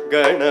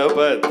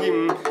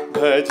கணபதிம்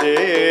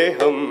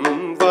பஜேஹம்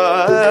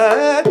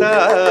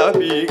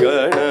வாதாபி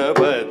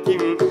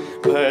கணபதிம்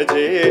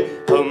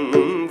பஜேஹம்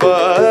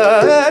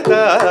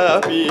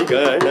வாதாபி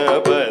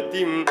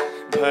கணபதிம்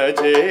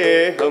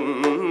भजेऽहं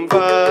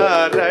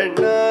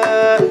वारणास्यं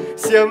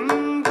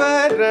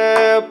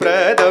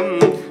वरप्रदं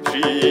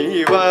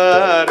श्रीवारणास्यं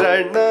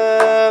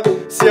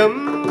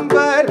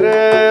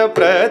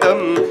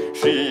वरप्रदं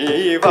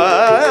श्रीवादापि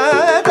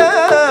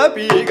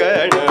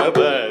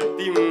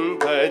गणपतिं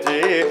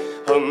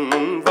भजेऽहं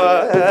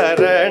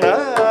वारणास्यं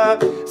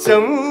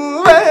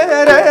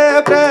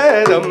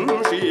वरप्रदं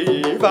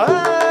श्रीवादापि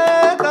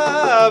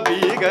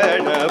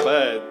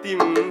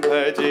गणपतिं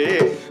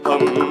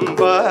भजेऽहं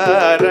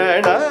वारणास्यं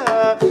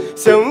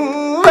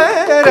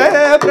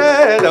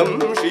वरप्रदं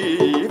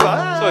श्रीवा.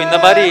 ஸோ இந்த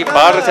மாதிரி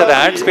பாடுறச்சு அதை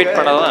ஹேண்ட் ஸ்பீட்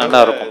பண்ணால் தான்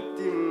நல்லா இருக்கும்.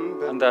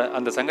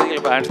 அந்த சங்கதிகள்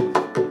இப்போ ஹேண்ட்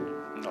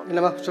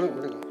இல்லைம்மா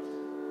சொல்லுங்க.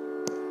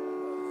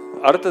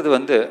 அடுத்தது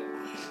வந்து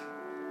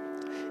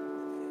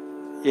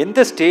எந்த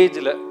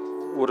ஸ்டேஜில்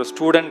ஒரு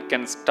student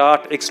can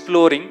start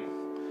exploring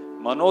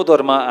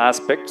மனோதர்மா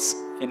aspects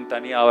in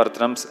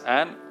தனியாவர்த்தனம்ஸ்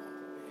and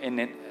in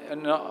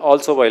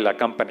also while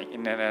accompany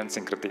இன்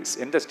சிங்க்ரிட்டிஸ்?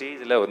 எந்த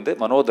ஸ்டேஜில் வந்து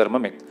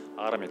மனோதர்மம்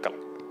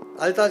ஆரம்பிக்கலாம்?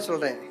 அதுதான்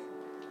சொல்கிறேன்.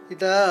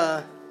 இதை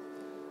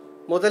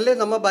முதல்ல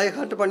நம்ம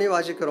பைஹார்ட் பண்ணி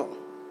வாசிக்கிறோம்.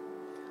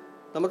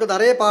 நமக்கு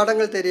நிறைய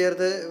பாடங்கள்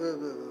தெரியறது.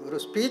 ஒரு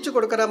ஸ்பீச்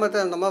கொடுக்குற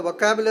மாதிரி நம்ம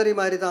வொக்காபுலரி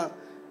மாதிரி தான்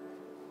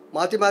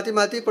மாற்றி மாற்றி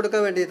மாற்றி கொடுக்க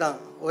வேண்டியதுதான்.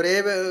 ஒரே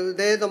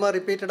இதே நம்ம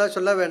ரிப்பீட்டடாக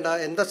சொல்ல வேண்டாம்.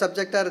 எந்த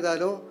சப்ஜெக்டாக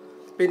இருந்தாலும்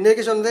இப்போ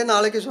இன்றைக்கி சொன்னதே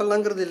நாளைக்கு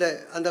சொல்லங்கிறது இல்லை.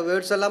 அந்த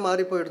வேர்ட்ஸ் எல்லாம்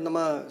மாறி போயிடும்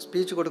நம்ம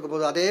ஸ்பீச் கொடுக்கும்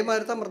போது. அதே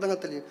மாதிரி தான்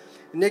மிருதங்கத்துலேயும்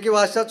இன்றைக்கி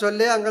வாசித்தா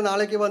சொல்லி அங்கே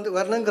நாளைக்கு வந்து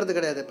வரணுங்கிறது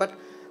கிடையாது. பட்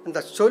அந்த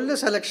சொல்லு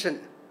செலெக்ஷன்,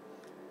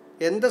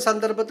 எந்த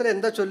சந்தர்ப்பத்தில்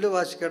எந்த சொல்லு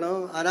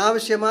வாசிக்கணும்,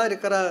 அனாவசியமாக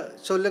இருக்கிற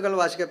சொல்லுகள்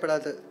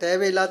வாசிக்கப்படாது,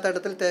 தேவையில்லாத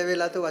இடத்துல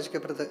தேவையில்லாத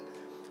வாசிக்கப்படுது.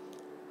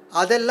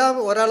 அதெல்லாம்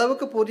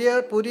ஓரளவுக்கு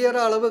புரியற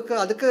அளவுக்கு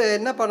அதுக்கு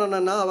என்ன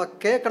பண்ணணும்னா அவள்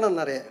கேட்கணும்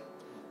நிறைய.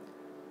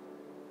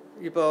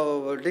 இப்போ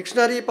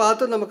டிக்ஷனரி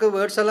பார்த்து நமக்கு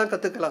வேர்ட்ஸ் எல்லாம்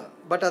கற்றுக்கலாம்.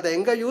 பட் அதை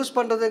எங்கே யூஸ்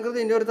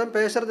பண்ணுறதுங்கிறது இன்னொருத்தன்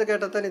பேசுகிறது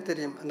கேட்டால் தானே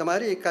தெரியும். அந்த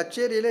மாதிரி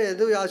கச்சேரியில்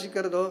எது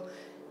வாசிக்கிறதோ,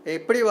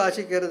 எப்படி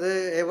வாசிக்கிறது,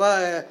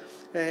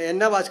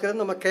 என்ன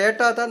வாசிக்கிறது நம்ம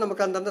கேட்டால் தான்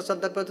நமக்கு அந்தந்த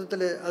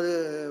சந்தர்ப்பத்தில் அது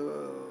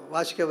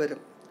வாசிக்க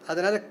வரும்.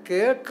 அதனால்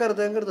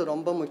கேட்கறதுங்கிறது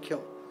ரொம்ப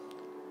முக்கியம்.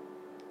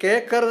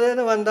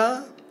 கேட்கறதுன்னு வந்தால்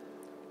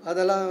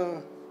அதெல்லாம்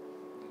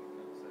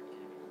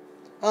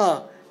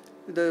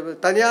இது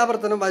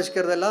தனியாவர்த்தனம்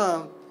வாசிக்கிறதெல்லாம்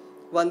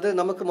வந்து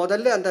நமக்கு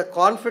முதல்ல அந்த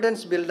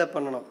கான்ஃபிடென்ஸ் பில்டப்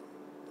பண்ணணும்.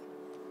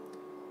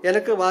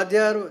 எனக்கு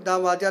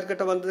நான்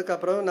வாத்தியார்கிட்ட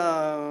வந்ததுக்கப்புறம்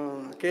நான்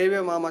கேவி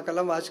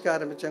மாமாக்கெல்லாம் வாசிக்க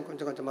ஆரம்பித்தேன்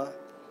கொஞ்சம் கொஞ்சமாக.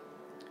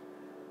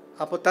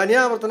 அப்போ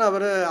தனியாவர்த்தனம்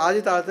அவர் ஆதி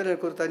தாளத்தில்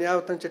எனக்கு ஒரு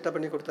தனியாவர்த்தனம் சிட்டை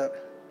பண்ணி கொடுத்தார்.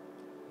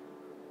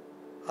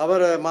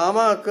 அவர்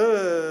மாமாவுக்கு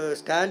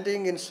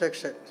ஸ்டாண்டிங்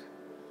இன்ஸ்ட்ரக்ஷன்,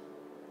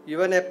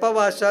 இவன் எப்போ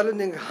வாசித்தாலும்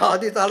நீங்கள்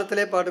ஆதி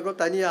தாளத்திலே பாடுக்கோ,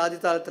 தனி ஆதி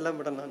தாளத்தெல்லாம்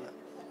விடணும்.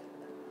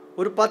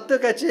 ஒரு 10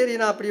 கச்சேரி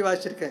நான் அப்படி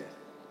வாசிச்சிருக்கேன்.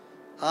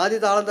 ஆதி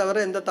தாளம் தவிர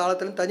எந்த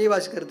தாளத்திலும் தனி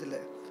வாசிக்கிறது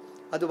இல்லை.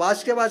 அது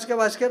வாசிக்க வாசிக்க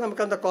வாசிக்க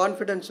நமக்கு அந்த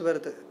கான்ஃபிடென்ஸ்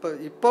வருது.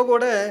 இப்போ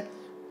கூட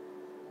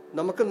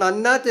நமக்கு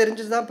நன்னா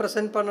தெரிஞ்சு தான்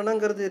ப்ரெசென்ட்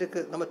பண்ணணுங்கிறது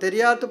இருக்குது. நம்ம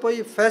தெரியாது போய்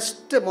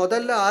ஃபஸ்ட்டு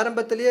முதல்ல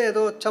ஆரம்பத்திலேயே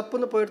ஏதோ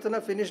சப்புன்னு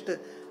போயிடுச்சுன்னா ஃபினிஷ்டு.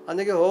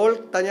 அன்றைக்கி ஹோல்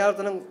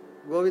தனியார்த்தனம்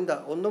கோவிந்தா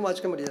ஒன்றும்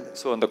வாசிக்க முடியாது.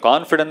 ஸோ அந்த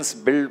கான்ஃபிடென்ஸ்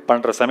பில்ட்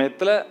பண்ணுற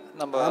சமயத்தில்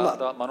நம்ம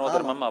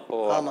மனோதர்மம்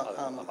அப்போது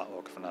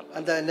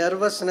அந்த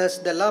நர்வஸ்னஸ்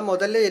இதெல்லாம்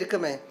முதல்ல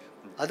இருக்குமே,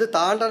 அது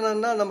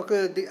தாண்டணும்னா நமக்கு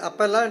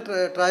அப்போல்லாம்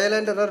ட்ரையல்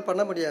அண்ட் எரர்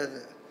பண்ண முடியாது.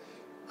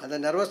 அந்த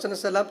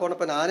நர்வஸ்னஸ் எல்லாம்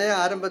போனப்போ நானே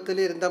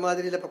ஆரம்பத்தில் இருந்த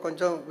மாதிரி இப்போ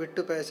கொஞ்சம்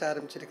விட்டு பேச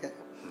ஆரம்பிச்சிருக்கேன்.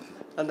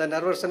 அந்த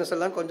நர்வஸ்னஸ்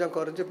எல்லாம் கொஞ்சம்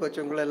குறைஞ்சி போச்சு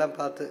உங்களெல்லாம்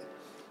பார்த்து.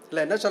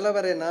 இல்லை என்ன சொல்ல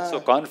வரேன்னா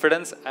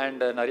கான்ஃபிடன்ஸ்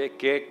அண்ட் நிறைய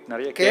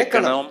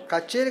கேட்கணும்.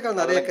 கச்சேரிகள்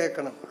நிறைய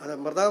கேட்கணும். அது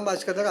மிருதங்கம்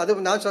வாசிக்கிறதுக்கு அது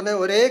நான்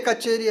சொன்னேன் ஒரே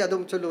கச்சேரி,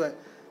 அதுவும் சொல்லுவேன்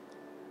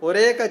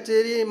ஒரே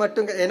கச்சேரி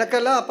மட்டும்.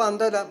 எனக்கெல்லாம் அப்போ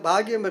அந்த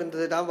பாக்கியம்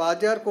இருந்தது. நான்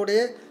வாத்தியார்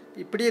கூடயே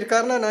இப்படி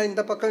இருக்காருன்னா நான்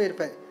இந்த பக்கம்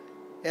இருப்பேன்.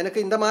 எனக்கு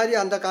இந்த மாதிரி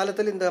அந்த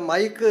காலத்தில் இந்த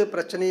மைக்கு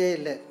பிரச்சனையே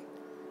இல்லை.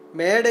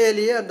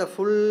 மேடையிலேயே அந்த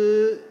ஃபுல்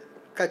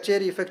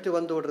கச்சேரி எஃபெக்ட்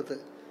வந்து விடுறது.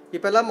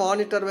 இப்போல்லாம்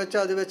மானிட்டர் வச்சு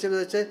அது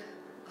வச்சு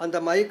அந்த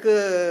மைக்கு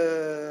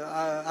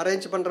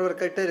அரேஞ்ச்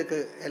பண்ணுறவர்கிட்ட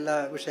இருக்குது எல்லா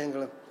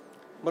விஷயங்களும்.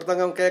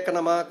 மிருதங்கம்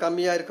கேட்கணுமா,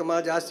 கம்மியாக இருக்குமா,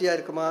 ஜாஸ்தியாக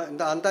இருக்குமா,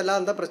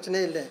 அந்த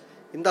பிரச்சனையே இல்லை.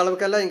 இந்த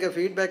அளவுக்கெல்லாம் இங்கே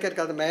ஃபீட்பேக்கே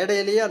இருக்குது. அந்த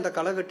மேடையிலேயே அந்த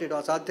களை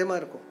கட்டிடும்,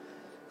 அசாத்தியமாக இருக்கும்.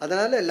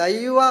 அதனால்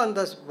லைவாக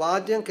அந்த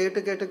வாத்தியம் கேட்டு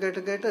கேட்டு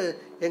கேட்டு கேட்டு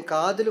என்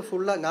காதில்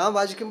ஃபுல்லாக நான்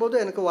வாசிக்கும்போது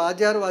எனக்கு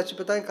வாத்தியார்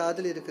வாசிப்பு தான் என்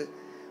காதில் இருக்குது.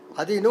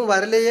 அது இன்னும்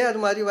வரலையே, அது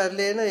மாதிரி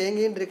வரலையேன்னு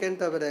ஏங்கின்னு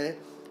இருக்கேன்னு தவிர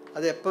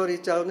அது எப்போ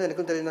ரீச் ஆகுதுன்னு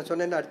எனக்கும் தெரியும். நான்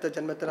சொன்னேன் அடுத்த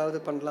ஜென்மத்திலாவது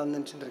பண்ணலாம்னு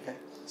நினச்சிட்டு இருக்கேன்.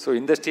 ஸோ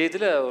இந்த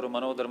ஸ்டேஜில் ஒரு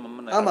மனோதர்மம்.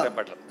 ஆமாம்,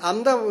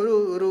 அந்த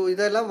ஒரு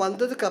இதெல்லாம்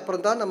வந்ததுக்கு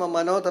அப்புறம் தான் நம்ம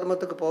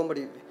மனோதர்மத்துக்கு போக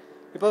முடியும்.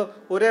 இப்போ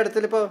ஒரே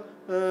இடத்துல இப்போ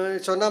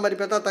சொன்ன மாதிரி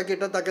பார்த்தா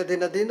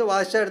தக்கிட்ட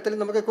வாசித்த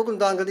இடத்துல நமக்கு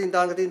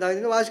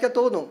குக்குந்தாங்கதின்னு வாசிக்க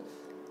தோணும்.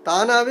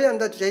 தானாகவே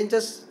அந்த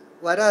சேஞ்சஸ்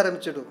வர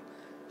ஆரம்பிச்சிடும்.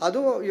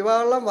 அதுவும்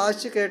இவாளெல்லாம்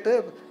வாசித்து கேட்டு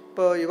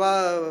இப்போ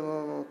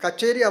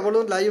கச்சேரி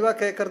அவளும் லைவாக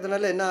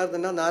கேட்கறதுனால என்ன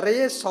ஆகுதுன்னா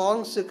நிறைய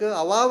சாங்ஸுக்கு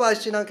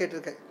வாசி நான்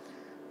கேட்டிருக்கேன்,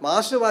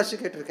 மாஸ்டர் வாசி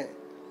கேட்டிருக்கேன்.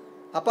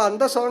 அப்போ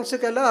அந்த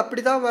சாங்ஸுக்கெல்லாம்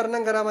அப்படி தான்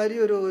வரணுங்கிற மாதிரி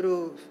ஒரு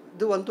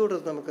இது வந்து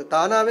விடுறது, நமக்கு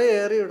தானாகவே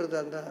ஏறி விடுறது.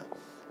 அந்த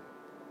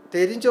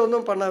தெரிஞ்ச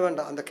ஒன்றும் பண்ண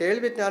வேண்டாம், அந்த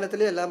கேள்வி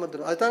ஞானத்திலே எல்லாம்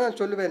வந்துடும். அதுதான் நான்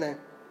சொல்லுவேனே,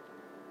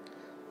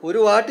 ஒரு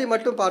வாட்டி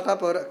மட்டும்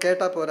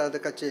கேட்டால் போகாது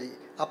கச்சேரி.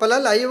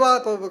 அப்போல்லாம்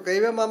லைவாக இப்போ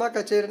கைவே மாமா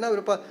கச்சேரினா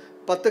ஒரு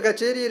 10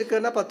 கச்சேரி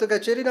இருக்குன்னா 10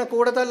 கச்சேரி நான்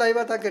கூட தான்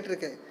லைவாக தான்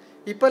கேட்டிருக்கேன்.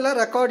 இப்போல்லாம்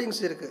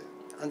ரெக்கார்டிங்ஸ் இருக்குது.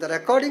 அந்த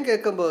ரெக்கார்டிங்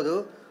கேட்கும்போது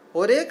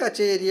ஒரே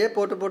கச்சேரியை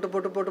போட்டு போட்டு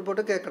போட்டு போட்டு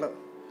போட்டு கேட்கணும்.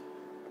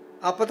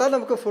 அப்போ தான்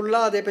நமக்கு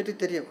ஃபுல்லாக அதை பற்றி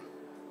தெரியும்.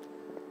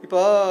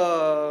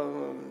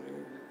 இப்போது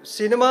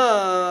சினிமா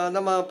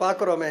நம்ம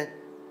பார்க்குறோமே,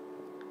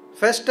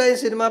 ஃபஸ்ட்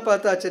டைம் சினிமா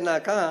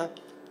பார்த்தாச்சுன்னாக்கா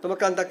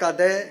நமக்கு அந்த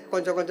கதை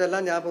கொஞ்சம் கொஞ்சம்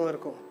எல்லாம் ஞாபகம்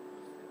இருக்கும்.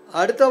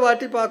 அடுத்த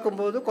வாட்டி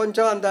பார்க்கும்போது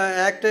கொஞ்சம் அந்த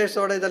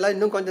ஆக்டர்ஸோட இதெல்லாம்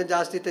இன்னும் கொஞ்சம்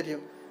ஜாஸ்தி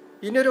தெரியும்.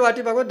 இன்னொரு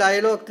வாட்டி பார்க்கும்போது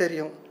டயலாக்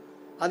தெரியும்.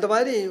 அந்த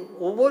மாதிரி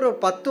ஒவ்வொரு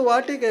 10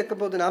 வாட்டி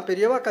கேட்கும்போது, நான்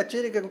பெரியவா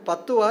கச்சேரி கேட்கும்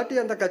 10 வாட்டி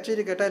அந்த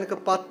கச்சேரி கேட்டால் எனக்கு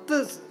 10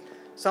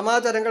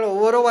 சமாச்சாரங்கள்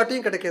ஒவ்வொரு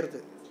வாட்டியும் கிடைக்கிறது.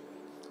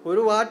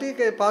 ஒரு வாட்டி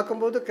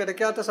பார்க்கும்போது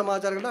கிடைக்காத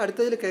சமாச்சாரங்கள்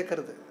அடுத்ததில்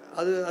கேட்குறது.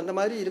 அது அந்த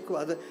மாதிரி இருக்கும்.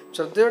 அது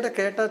ஸ்ரத்தையோட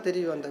கேட்டால்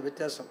தெரியும் அந்த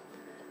வித்தியாசம்.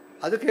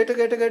 அது கேட்டு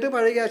கேட்டு கேட்டு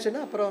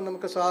பழகியாச்சுன்னா அப்புறம்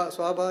நமக்கு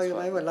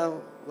சுவாபாவிகமாக எல்லாம்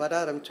வர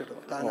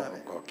ஆரம்பிச்சிடும் தானாகவே.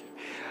 ஓகே,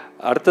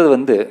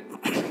 அடுத்தது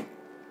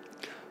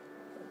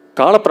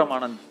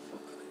காலப்பிரமாணம்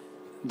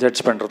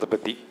ஜட்ஜ் பண்ணுறதை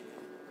பற்றி,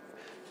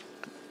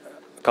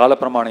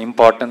 காலப்பிரமாண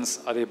இம்பார்ட்டன்ஸ்,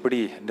 அது எப்படி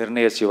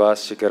நிர்ணயிச்சு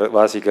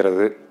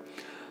வாசிக்கிறது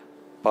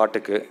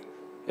பாட்டுக்கு,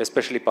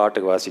 எஸ்பெஷலி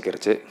பாட்டுக்கு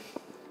வாசிக்கிறச்சு.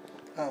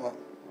 ஆமாம்.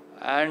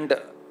 அண்ட்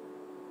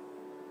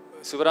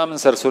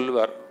சிவராமன் சார்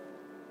சொல்லுவார்,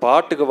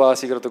 பாட்டுக்கு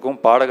வாசிக்கிறதுக்கும்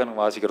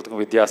பாடகனுக்கு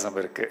வாசிக்கிறதுக்கும் வித்தியாசம்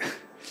இருக்குது.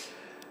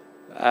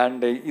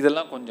 அண்டு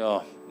இதெல்லாம் கொஞ்சம்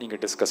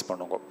நீங்கள் டிஸ்கஸ்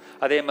பண்ணுங்க.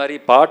 அதே மாதிரி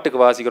பாட்டுக்கு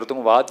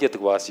வாசிக்கிறதுக்கும்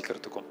வாத்தியத்துக்கு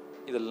வாசிக்கிறதுக்கும்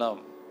இதெல்லாம்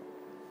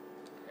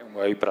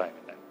உங்கள் அபிப்பிராயம்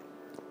என்ன?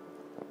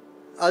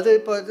 அது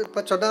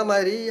இப்போ சொன்ன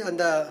மாதிரி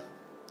அந்த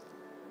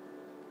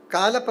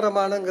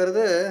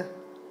காலப்பிரமாணங்கிறது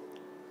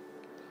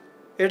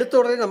எடுத்த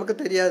உடனே நமக்கு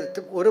தெரியாது.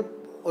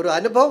 ஒரு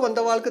அனுபவம்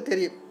வந்தவாளுக்கு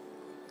தெரியும்.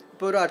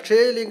 இப்போ ஒரு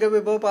அக்ஷயலிங்க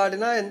விபவ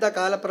பாடினா எந்த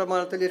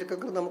காலப்பிரமாணத்தில்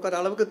இருக்குங்கிறது நமக்கு ஒரு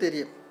அளவுக்கு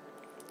தெரியும்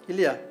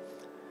இல்லையா?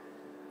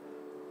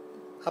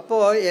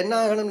 அப்போது என்ன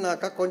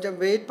ஆகணும்னாக்கா கொஞ்சம்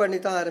வெயிட் பண்ணி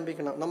தான்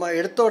ஆரம்பிக்கணும். நம்ம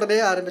எடுத்த உடனே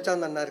ஆரம்பித்தா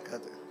நல்லா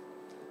இருக்காது.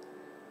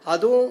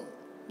 அதுவும்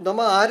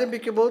நம்ம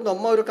ஆரம்பிக்கும் போது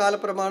நம்ம ஒரு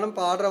காலப்பிரமாணம்,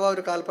 பாடுறவா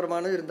ஒரு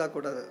காலப்பிரமாணம் இருந்தால்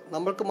கூடாது.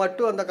 நம்மளுக்கு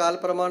மட்டும் அந்த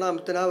காலப்பிரமாணம்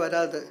அமுத்தினா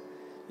வராது.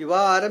 இவா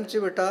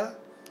ஆரம்பித்து விட்டால்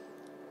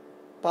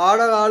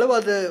பாடகாலும்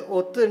அது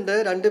ஒத்துண்டு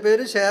 2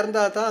 பேரும்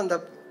சேர்ந்தால் தான் அந்த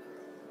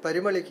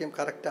பரிமளிக்கும்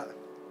கரெக்டாக.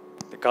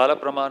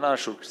 காலப்பிரமாணம்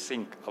ஷுட்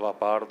சிங்க், அவள்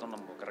பாடுறதும்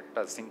நம்ம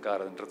கரெக்டாக சிங்க்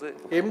ஆகுதுன்றது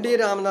எம்டி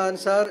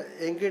ராமநாதன் சார்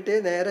எங்கிட்டே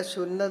நேராக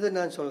சொன்னது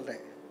நான்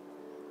சொல்கிறேன்.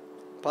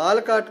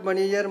 பாலக்காட்டு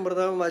மணியர்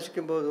மிருதங்கம்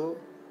வாசிக்கும்போது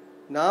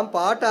நான்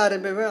பாட்டு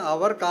ஆரம்பிப்பேன்,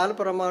 அவர்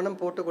காலப்பிரமாணம்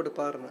போட்டு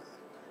கொடுப்பாருன்னு.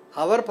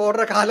 அவர்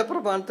போடுற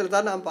காலப்பிரமாணத்தில்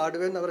தான் நான்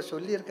பாடுவேன்னு அவர்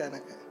சொல்லியிருக்கேன்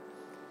எனக்கு.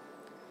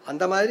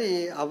 அந்த மாதிரி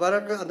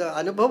அவருக்கு அந்த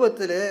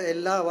அனுபவத்தில்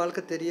எல்லா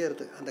வாழ்க்கை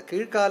தெரியறது. அந்த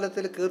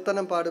கீழ்காலத்தில்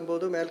கீர்த்தனம்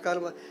பாடும்போது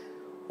மேல்காலம்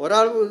ஒரு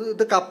ஆள்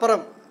இதுக்கு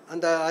அப்புறம்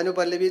அந்த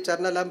அனுபல்லவி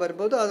சரணெல்லாம்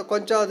வரும்போது அது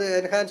கொஞ்சம் அது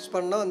என்ஹான்ஸ்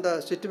பண்ணணும். அந்த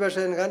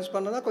சிச்சுவேஷன் என்ஹான்ஸ்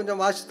பண்ணோன்னா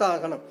கொஞ்சம் வாசித்தான்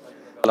ஆகணும்.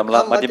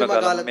 மத்தியம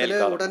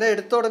காலத்தில் உடனே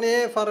எடுத்த உடனே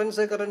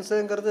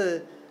கரன்ஸுங்கிறது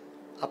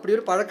அப்படி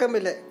ஒரு பழக்கம்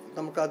இல்லை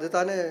நமக்கு. அது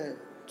தானே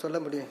சொல்ல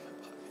முடியும்.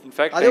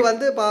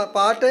 அது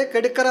பாட்டை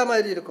கெடுக்கிற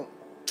மாதிரி இருக்கும்.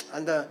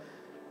 அந்த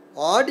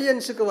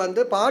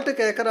ஆடியன்ஸுக்கு பாட்டு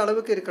கேட்குற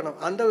அளவுக்கு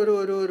இருக்கணும். அந்த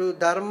ஒரு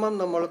தர்மம்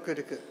நம்மளுக்கு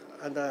இருக்குது.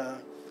 அந்த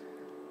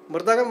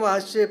மிருதங்கம்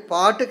வாசித்து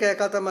பாட்டு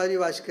கேட்காத மாதிரி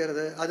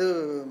வாசிக்கிறது அது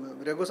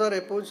ரகு சார்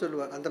எப்பவும்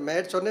சொல்லுவார். அந்த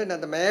சொன்னேன்,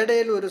 அந்த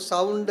மேடையில் ஒரு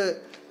சவுண்டு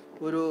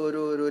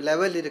ஒரு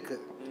லெவல்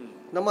இருக்குது,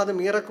 நம்ம அதை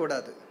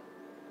மீறக்கூடாது.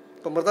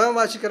 இப்போ மிருதங்கம்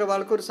வாசிக்கிற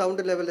வாழ்க்கை ஒரு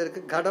சவுண்டு லெவல்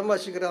இருக்குது, கடம்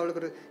வாசிக்கிற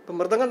அவளுக்கு இப்போ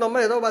மிருதங்கம்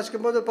நம்ம ஏதோ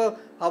வாசிக்கும்போது இப்போ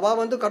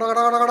அவள்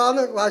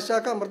கடகடான்னு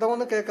வாசிச்சாக்கா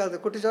மிருதங்கம்னு கேட்காது,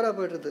 குட்டிச்சோராக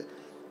போய்டுது.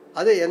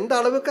 அது எந்த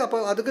அளவுக்கு அப்போ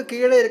அதுக்கு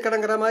கீழே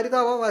இருக்கணுங்கிற மாதிரி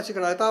தான் அவள்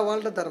வாசிக்கணும். அதுதான்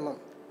அவள்கிட்ட தர்மம்.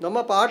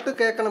 நம்ம பாட்டு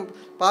கேட்கணும்.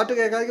 பாட்டு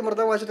கேட்காதுக்கு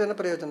மிருதங்கம் வாசிட்டு என்ன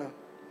பிரயோஜனம்?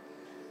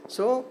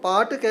 ஸோ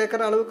பாட்டு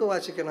கேட்குற அளவுக்கு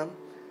வாசிக்கணும்.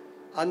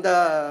 அந்த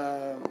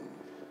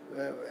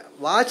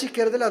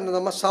வாசிக்கிறதுல அந்த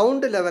நம்ம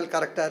சவுண்டு லெவல்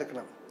கரெக்டாக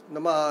இருக்கணும்.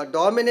 நம்ம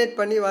டாமினேட்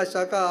பண்ணி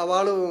வாசிச்சாக்கா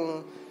அவளும்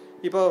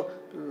இப்போ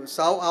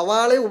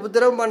அவளே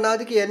உபதிரவம்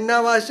பண்ணாதுக்கு என்ன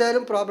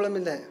வாசித்தாலும் ப்ராப்ளம்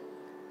இல்லை.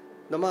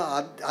 நம்ம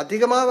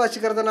அதிகமாக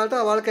வாசிக்கிறதுனால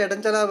தான் அவளுக்கு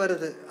இடைஞ்சலாக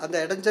வருது. அந்த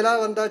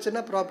இடைஞ்சலாக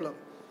வந்தாச்சுன்னா ப்ராப்ளம்.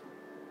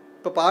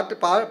 இப்போ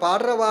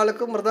பாடுற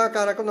வாளுக்கும்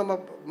மிருதக்காரக்கும்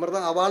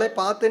நம்ம அவளே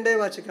பார்த்துட்டே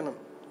வாசிக்கணும்.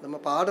 நம்ம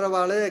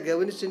பாடுறவாளே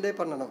கவனிச்சுட்டே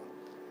பண்ணணும்.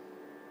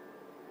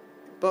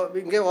 இப்போ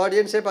இங்கே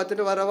ஆடியன்ஸே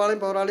பார்த்துட்டு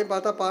வரவாளையும் போகிறாளையும்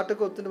பார்த்தா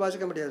பாட்டுக்கு ஒத்துட்டு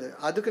வாசிக்க முடியாது.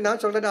 அதுக்கு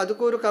நான் சொல்கிறேன்,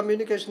 அதுக்கு ஒரு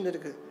கம்யூனிகேஷன்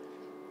இருக்குது.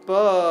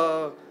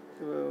 இப்போது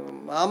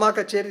மாமா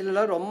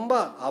கச்சேரியிலலாம் ரொம்ப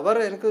அவர்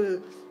எனக்கு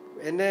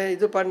என்ன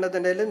இது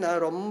பண்ணதுனால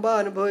நான் ரொம்ப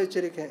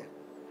அனுபவிச்சிருக்கேன்.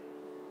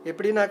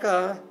 எப்படின்னாக்கா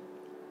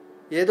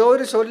ஏதோ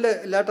ஒரு சொல்ல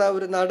இல்லாட்டா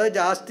ஒரு நட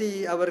ஜாஸ்தி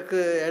அவருக்கு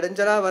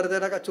இடைஞ்சலாக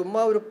வருதுனாக்கா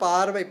சும்மா ஒரு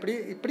பார்வை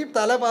இப்படி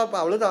தலை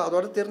பார்ப்பேன், அவ்வளோதான்,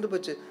 அதோட திறந்து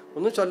போச்சு,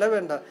 ஒன்றும் சொல்ல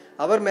வேண்டாம்.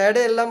 அவர்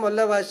மேடையெல்லாம்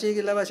இல்லை வாசி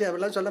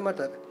அப்படிலாம் சொல்ல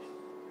மாட்டார்.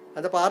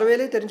 அந்த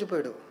பார்வையிலே தெரிஞ்சு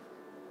போயிடும்.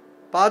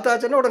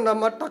 பார்த்தாச்சுன்னா உடனே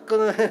நம்ம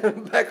டக்குன்னு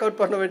பேக்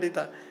அவுட் பண்ண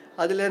வேண்டியதுதான்,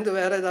 அதுலேருந்து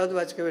வேறு ஏதாவது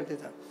வாசிக்க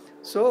வேண்டியதுதான்.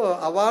 ஸோ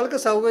அவளுக்கு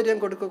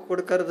சௌகரியம்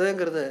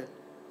கொடுக்கறதுங்கிறது,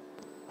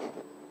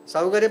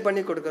 சௌகரியம்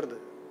பண்ணி கொடுக்கறது.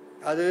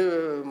 அது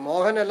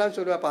மோகன் எல்லாம்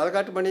சொல்லுவாள்.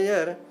 பாலக்காட்டு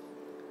மணியர்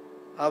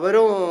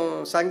அவரும்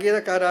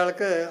சங்கீதக்கார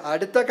ஆளுக்கு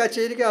அடுத்த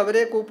கச்சேரிக்கு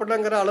அவரே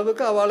கூப்பிடணுங்கிற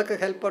அளவுக்கு அவளுக்கு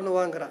ஹெல்ப்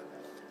பண்ணுவாங்கிறான்.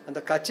 அந்த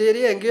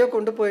கச்சேரியை எங்கேயோ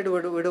கொண்டு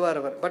போயிட்டு விடுவார்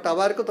அவர். பட்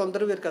அவருக்கு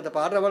தொந்தரவு இருக்குது. அந்த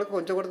பாடுறவாளுக்கு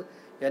கொஞ்சம் கூட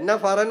என்ன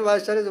ஃபாரன்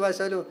வாசிச்சாலும் இது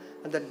வாசிச்சாலும்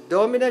அந்த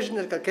டோமினேஷன்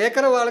இருக்கா.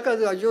 கேட்குறவாளுக்கு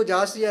அது ஐயோ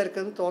ஜாஸ்தியாக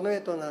இருக்குதுன்னு தோணவே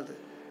தோணாது.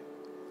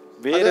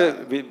 வேறு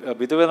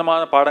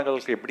விதவிதமான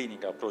பாடங்களுக்கு எப்படி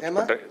நீங்கள் அப்ரோச்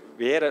பண்ணுறீங்க?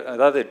 வேறு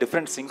அதாவது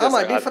டிஃப்ரெண்ட் சிங்கர்ஸ்?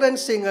 ஆமாம்,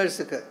 டிஃப்ரெண்ட்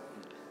சிங்கர்ஸுக்கு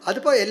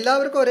அதுப்போ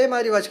எல்லாருக்கும் ஒரே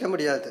மாதிரி வாசிக்க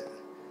முடியாது.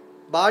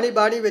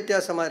 பாணி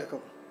வித்தியாசமாக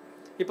இருக்கும்.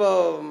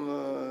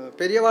 இப்போது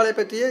பெரியவாளை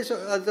பற்றியே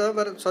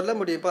அதுதான் சொல்ல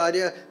முடியும். இப்போ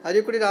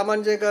அரியக்குடி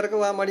ராமானுஜயக்காருக்கு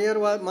மணியர்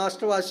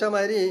மாஸ்டர் வாசிச்சா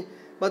மாதிரி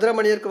மதுரை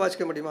மணியருக்கு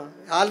வாசிக்க முடியுமா?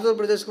 ஆல்தூர்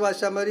பிரதேஷ்க்கு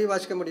வாசிச்சா மாதிரி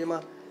வாசிக்க முடியுமா?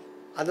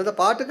 அந்தந்த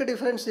பாட்டுக்கு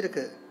டிஃப்ரென்ஸ்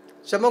இருக்குது.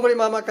 செம்மங்குடி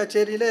மாமா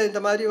கச்சேரியில் இந்த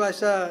மாதிரி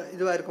வாசிச்சா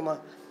இதுவாக இருக்குமா?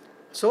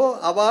 ஸோ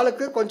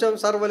அவளுக்கு கொஞ்சம்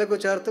சர்வலுக்கு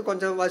சேர்த்து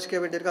கொஞ்சம் வாசிக்க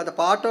வேண்டியிருக்கு. அந்த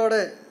பாட்டோட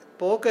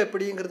போக்கு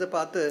எப்படிங்கிறத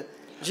பார்த்து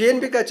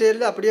ஜிஎன்பி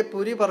கச்சேரியில் அப்படியே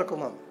புரி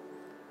பறக்குமா?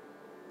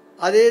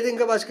 அதே இது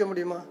இங்கே வாசிக்க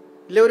முடியுமா?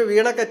 இல்லை ஒரு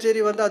வீணை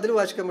கச்சேரி வந்தால் அதில்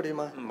வாசிக்க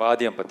முடியுமா?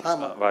 வாத்தியம் பற்றி.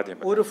 ஆமாம்,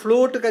 வாத்தியம். ஒரு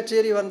ஃப்ளூட்டு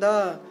கச்சேரி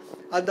வந்தால்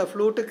அந்த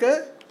ஃப்ளூட்டுக்கு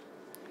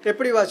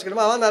எப்படி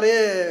வாசிக்கணுமா? அவன் நிறைய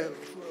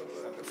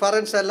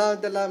ஃபரன்ஸ் எல்லாம்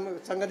இதெல்லாம்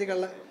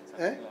சங்கதிகள்லாம்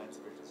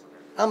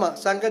ஆமாம்,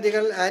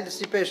 சங்கதிகள்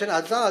ஆன்டிசிபேஷன்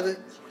அதுதான் அது.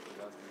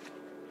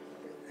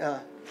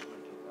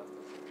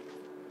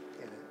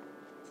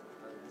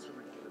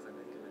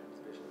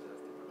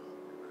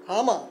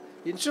 ஆமாம்,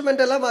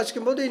 இன்ஸ்ட்ருமெண்டெல்லாம்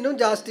வாசிக்கும்போது இன்னும்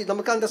ஜாஸ்தி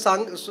நமக்கு அந்த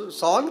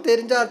சாங்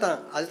தெரிஞ்சால் தான்.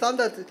 அதுதான்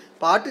அந்த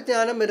பாட்டு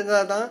ஞானம்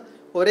இருந்தால் தான்.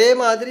 ஒரே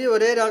மாதிரி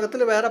ஒரே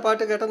ராகத்தில் வேறு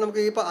பாட்டு கேட்டால்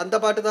நமக்கு இப்போ அந்த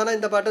பாட்டு தானே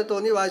இந்த பாட்டு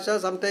தோணி வாசிச்சா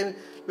சம்டைம்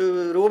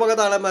ரூபக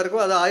தாளமாக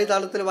இருக்கும், அது ஆய்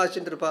தாளத்தில்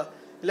வாசிச்சுட்டு இருப்பா.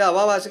 இல்லை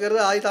அவள்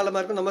வாசிக்கிறது ஆய் தாளமாக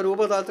இருக்கும், நம்ம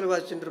ரூப தாளத்தில்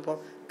வாசிச்சுட்டு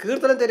இருப்போம்.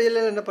 கீர்த்தனம்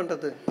தெரியல என்ன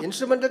பண்ணுறது?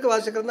 இன்ஸ்ட்ருமெண்ட்டுக்கு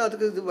வாசிக்கிறதுனா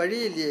அதுக்கு இது வழி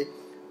இல்லையே.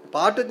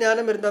 பாட்டு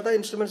ஞானம் இருந்தால் தான்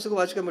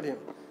இன்ஸ்ட்ருமெண்ட்ஸுக்கு வாசிக்க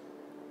முடியும்.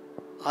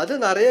 அது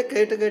நிறைய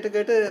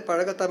கேட்டு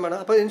பழகத்தான்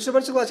வேணும். அப்போ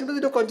இன்ஸ்ட்ருமெண்ட்ஸுக்கு வாசிக்கிறது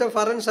இன்னும் கொஞ்சம்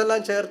ஃபரன்ஸ்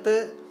எல்லாம் சேர்த்து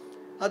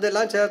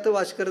அதெல்லாம் சேர்த்து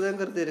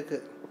வாசிக்கிறதுங்கிறது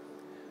இருக்குது.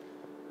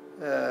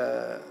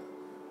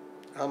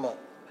 ஆமாம்,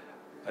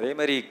 அதே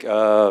மாதிரி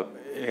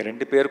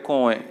ரெண்டு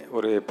பேருக்கும்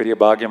ஒரு பெரிய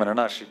பாக்கியம்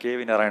என்னென்னா ஸ்ரீ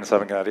கேவி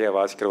நாராயணசாமிக்கு நிறைய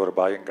வாசிக்கிற ஒரு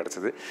பாக்கியம்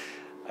கிடச்சிது.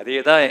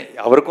 அதே தான்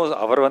அவருக்கும்.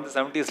 அவர் வந்து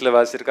 70s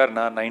வாசிச்சிருக்கார்,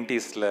 நான்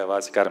 90s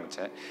வாசிக்க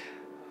ஆரம்பித்தேன்.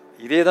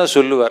 இதே தான்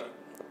சொல்லுவார்,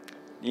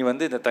 நீ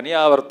வந்து இந்த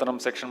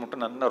தனியாவர்த்தனம் செக்ஷன்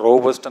மட்டும் நல்லா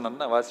ரோபஸ்ட்டாக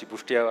நல்லா வாசி,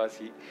 புஷ்டியாக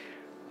வாசி,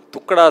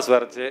 துக்கடாஸ்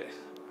வரைச்சி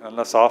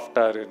நல்லா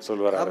சாஃப்டாருன்னு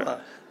சொல்லுவார்.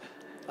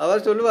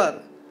 அவர் சொல்லுவார்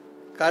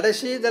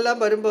கடைசி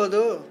இதெல்லாம்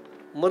வரும்போது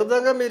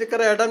மிருதங்கம்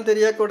இருக்கிற இடம்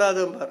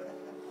தெரியக்கூடாதும்பார்.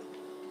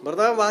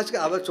 மிருதங்கம்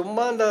வாசிக்க அவர்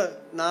சும்மா அந்த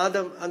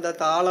நாதம் அந்த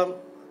தாளம்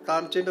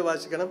காமிச்சுட்டு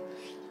வாசிக்கணும்.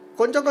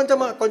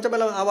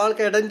 கொஞ்சமெல்லாம்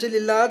அவளுக்கு இடைஞ்சல்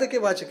இல்லாதக்கு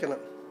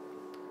வாசிக்கணும்.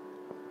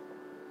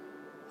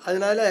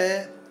 அதனால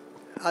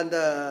அந்த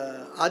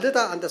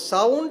அதுதான் அந்த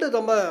சவுண்டு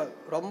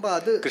ரொம்ப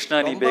அது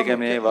கிருஷ்ணானி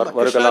பேகமே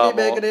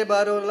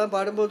பாரவெல்லாம்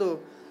பாடும்போது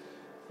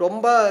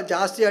ரொம்ப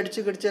ஜாஸ்தி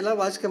அடிச்சு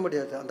வாசிக்க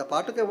முடியாது. அந்த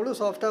பாட்டுக்கு எவ்வளோ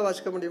சாஃப்டாக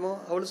வாசிக்க முடியுமோ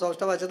அவ்வளோ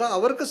சாஃப்டாக வாசிச்சா தான்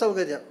அவருக்கு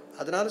சௌகரியம்.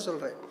 அதனால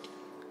சொல்கிறேன்,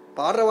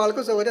 பாடுற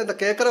வாழ்க்கும் சௌகரியம், அந்த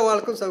கேட்குற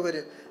வாழ்க்கும்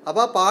சௌகரியம்.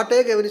 அவள் பாட்டே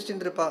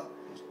கவனிச்சுட்டு இருப்பாள்.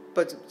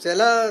 இப்போ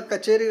சில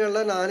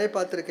கச்சேரிகள்லாம் நானே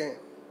பார்த்துருக்கேன்.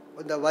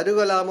 இந்த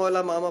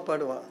வருகலாமோலாம் மாமா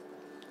பாடுவான்.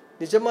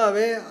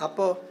 நிஜமாகவே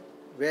அப்போது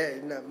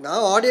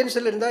நான்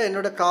ஆடியன்ஸில் இருந்தால்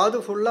என்னோடய காது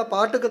ஃபுல்லாக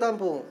பாட்டுக்கு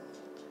தான் போகும்.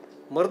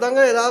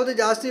 மிருதங்கம் ஏதாவது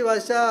ஜாஸ்தி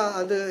வாசித்தா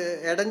அது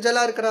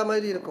இடைஞ்சலாக இருக்கிற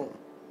மாதிரி இருக்கும்.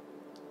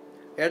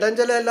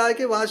 இடைஞ்சல்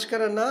எல்லாருக்கும்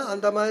வாசிக்கிறேன்னா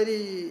அந்த மாதிரி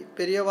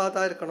பெரியவா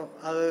தான் இருக்கணும்.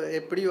 அது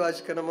எப்படி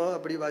வாசிக்கணுமோ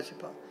அப்படி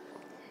வாசிப்பான்.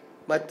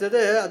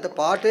 மற்றது அந்த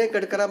பாட்டே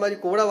கெடுக்கிற மாதிரி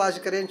கூட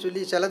வாசிக்கிறேன்னு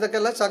சொல்லி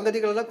சிலதுக்கெல்லாம்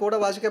சங்கதிகளெல்லாம் கூட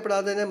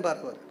வாசிக்கப்படாதுன்னு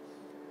பாருவார்.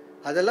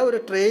 அதெல்லாம் ஒரு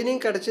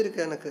ட்ரைனிங்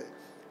கிடச்சிருக்கு எனக்கு.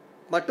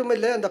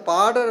 மட்டுமில்லை அந்த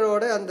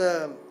பாடலோட அந்த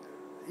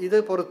இது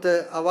பொறுத்து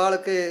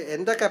அவளுக்கு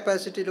எந்த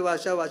கெப்பாசிட்டியில்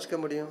வாசிக்க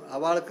முடியும்,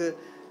 அவளுக்கு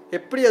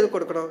எப்படி அது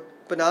கொடுக்கணும்.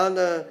 இப்போ நான்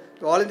அந்த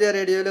ஆல் இந்தியா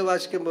ரேடியோவில்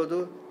வாசிக்கும்போது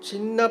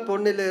சின்ன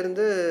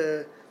பொண்ணிலேருந்து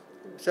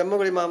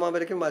செம்மங்குடி மாமா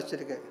வரைக்கும்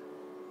வாசிச்சிருக்கேன்.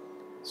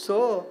 ஸோ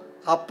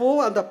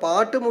அப்போது அந்த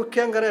பாட்டு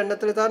முக்கியங்கிற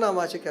எண்ணத்தில் தான் நான்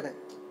வாசிக்கிறேன்.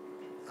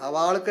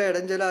 அவளுக்கு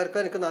இடைஞ்சலாக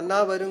இருக்கா எனக்கு நன்னா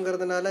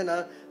வருங்கிறதுனால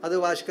நான் அது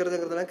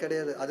வாசிக்கிறதுங்கிறதுலாம்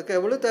கிடையாது. அதுக்கு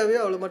எவ்வளோ தேவையோ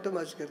அவ்வளோ மட்டும்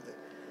வாசிக்கிறது.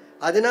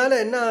 அதனால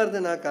என்ன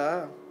ஆகுதுனாக்கா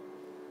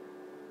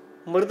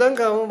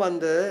மிருதங்கம்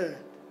வந்து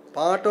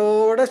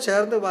பாட்டோடு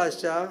சேர்ந்து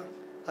வாசித்தா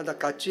அந்த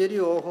கச்சேரி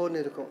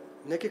ஓஹோன்னு இருக்கும்.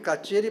 இன்றைக்கி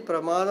கச்சேரி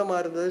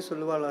பிரமாதமாக இருந்தது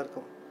சொல்லுவாளாக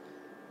இருக்கும்.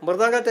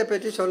 மிருதங்கத்தை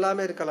பற்றி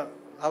சொல்லாமல் இருக்கலாம்,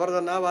 அவர்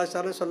தான் நான்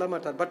வாசித்தாலும் சொல்ல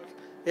மாட்டார். பட்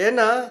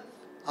ஏன்னா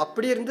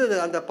அப்படி இருந்தது,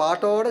 அந்த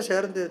பாட்டோடு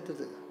சேர்ந்து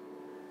இருந்தது.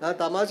 நான்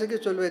தமாஷுக்கு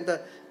சொல்லுவேன், இந்த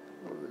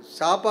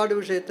சாப்பாடு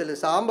விஷயத்தில்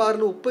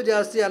சாம்பாரில் உப்பு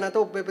ஜாஸ்தி ஆனால்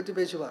தான் உப்பை பற்றி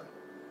பேசுவாள்,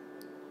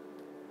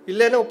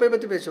 இல்லைன்னா உப்பை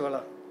பற்றி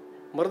பேசுவாளா.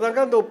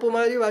 மிருதங்கம் அந்த உப்பு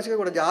மாதிரி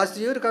வாசிக்கக்கூடாது,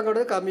 ஜாஸ்தியும்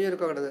இருக்கக்கூடாது கம்மியும்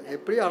இருக்கக்கூடாது.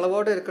 எப்படி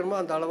அளவோடு இருக்கணுமோ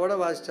அந்த அளவோடு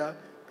வாசித்தா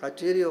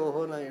கச்சேரி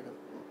ஓஹோன்னு ஆகிடும்.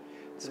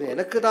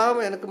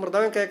 எனக்கு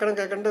மிருதங்கம்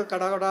கேட்கணும்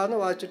கடாகடான்னு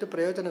வாசிச்சுட்டு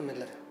பிரயோஜனம்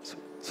இல்லை.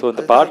 ஸோ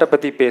இந்த பாட்டை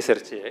பற்றி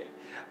பேசுறச்சு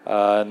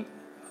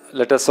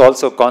let us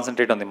also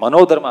concentrate on the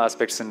Manodharma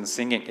aspects in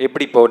singing.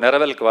 எப்படி இப்போ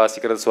நிரவலுக்கு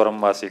வாசிக்கிறது,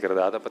 ஸ்வரம்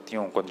வாசிக்கிறது, அதை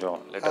பற்றியும் கொஞ்சம்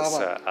let us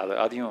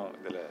அதையும்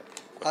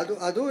இதில்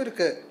அதுவும்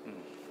இருக்கு.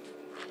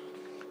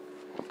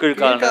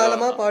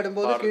 கீழ்காலமாக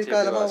பாடும்போது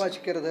கீழ்காலமாக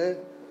வாசிக்கிறது,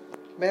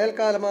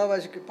 மேல்காலமாக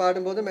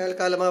பாடும்போது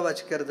மேல்காலமாக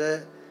வச்சுக்கிறது.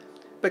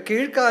 இப்போ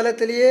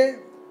கீழ்காலத்திலேயே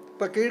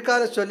இப்போ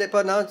கீழ்கால சொல்லி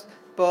இப்போ நான்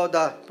இப்போ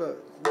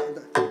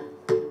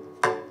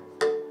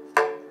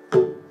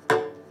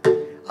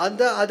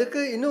அந்த அதுக்கு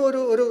இன்னும்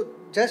ஒரு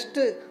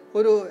ஜஸ்ட்டு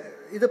ஒரு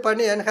இது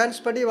பண்ணி என்ஹான்ஸ்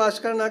பண்ணி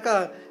வாசிக்கிறேன்னாக்கா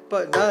இப்போ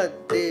நான்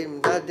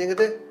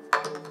தீங்குது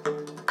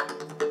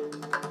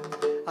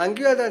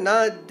அங்கேயும் அதை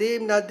நான்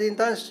தீம்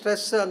தான்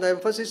ஸ்ட்ரெஸ் அந்த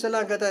எம்பசிஸ்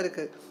எல்லாம் அங்கே தான்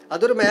இருக்குது.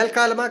 அது ஒரு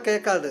மேல்காலமாக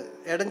கேட்காது,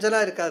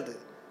 இடைஞ்சலாக இருக்காது.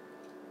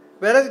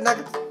 வேற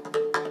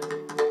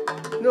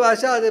இன்னும்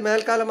வாசா அது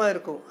மேல்காலமாக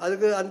இருக்கும்.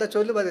 அதுக்கு அந்த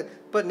சொல்லு வருது.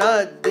 இப்போ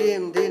நான்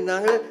தீம்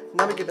நாங்கள்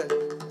நம்பிக்கிட்ட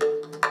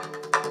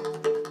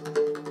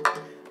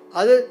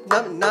அது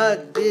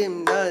நான் தீம்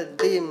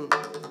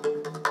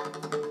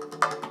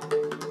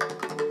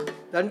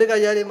ரெண்டு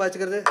கையாலையும்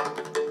வாசிக்கிறது,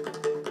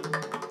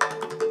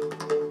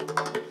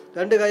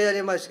 ரெண்டு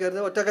கையாலையும் வாசிக்கிறது,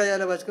 ஒற்றை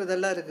கையால் வாசிக்கிறது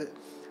எல்லாம் இருக்குது.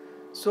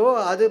 ஸோ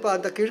அது இப்போ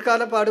அந்த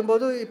கீழ்காலம்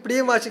பாடும்போது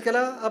இப்படியும்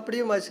வாசிக்கலாம்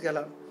அப்படியும்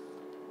வாசிக்கலாம்.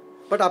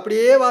 பட்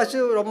அப்படியே வாசி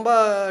ரொம்ப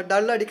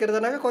டல்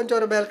அடிக்கிறதுனாக்க கொஞ்சம்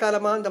ஒரு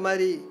மேல்காலமாக இந்த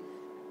மாதிரி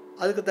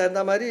அதுக்கு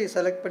தகுந்த மாதிரி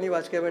செலக்ட் பண்ணி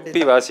வாசிக்க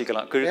வேண்டியது.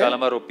 வாசிக்கலாம்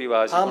கீழ்காலமாக ரொப்பி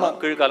வாசிக்கலாம்,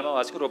 கீழ்காலமாக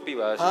வாசிக்க ரொப்பி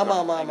வாசிக்கலாம்.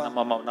 ஆமாம்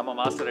ஆமாம் நம்ம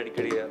மாஸ்டர்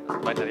அடிக்கடி அந்த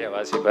மாதிரி நிறையா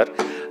வாசிப்பார்.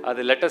 அது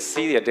let us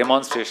see a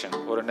demonstration.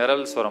 ஒரு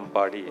நிரல் ஸ்வரம்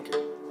பாடி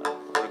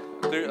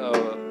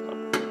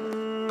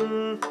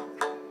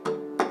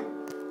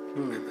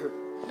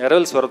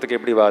நிரல் ஸ்வரத்துக்கு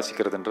எப்படி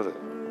வாசிக்கிறதுன்றது.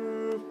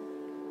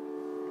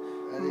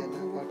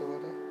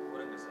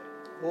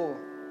 ஓ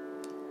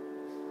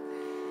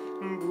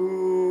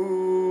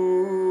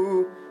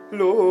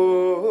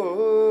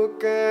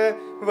லோக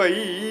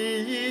வைகுண்டம்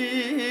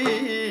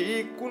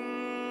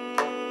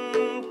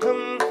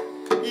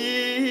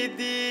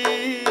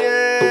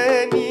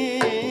ஈதியனி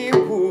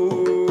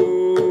பூலோக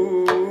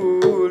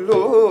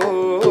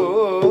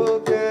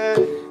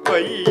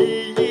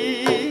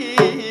வைகுண்டம்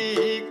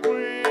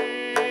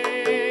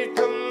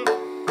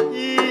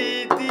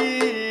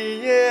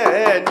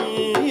ஈதியனி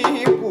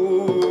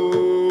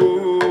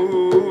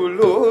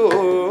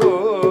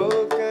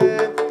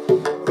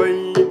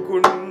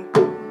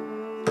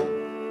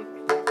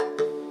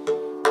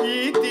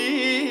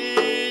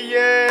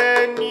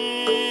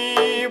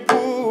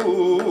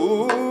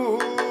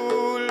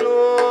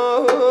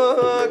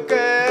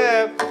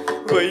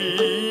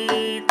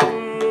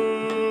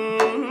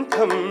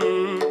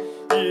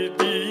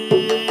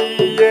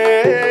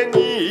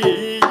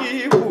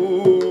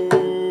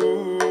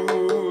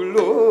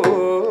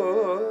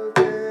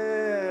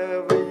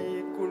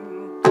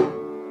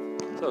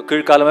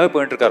கீழ்காலமே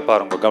போயிட்டு இருக்கார்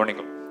பாருங்க,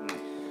 கவனிக்கும்.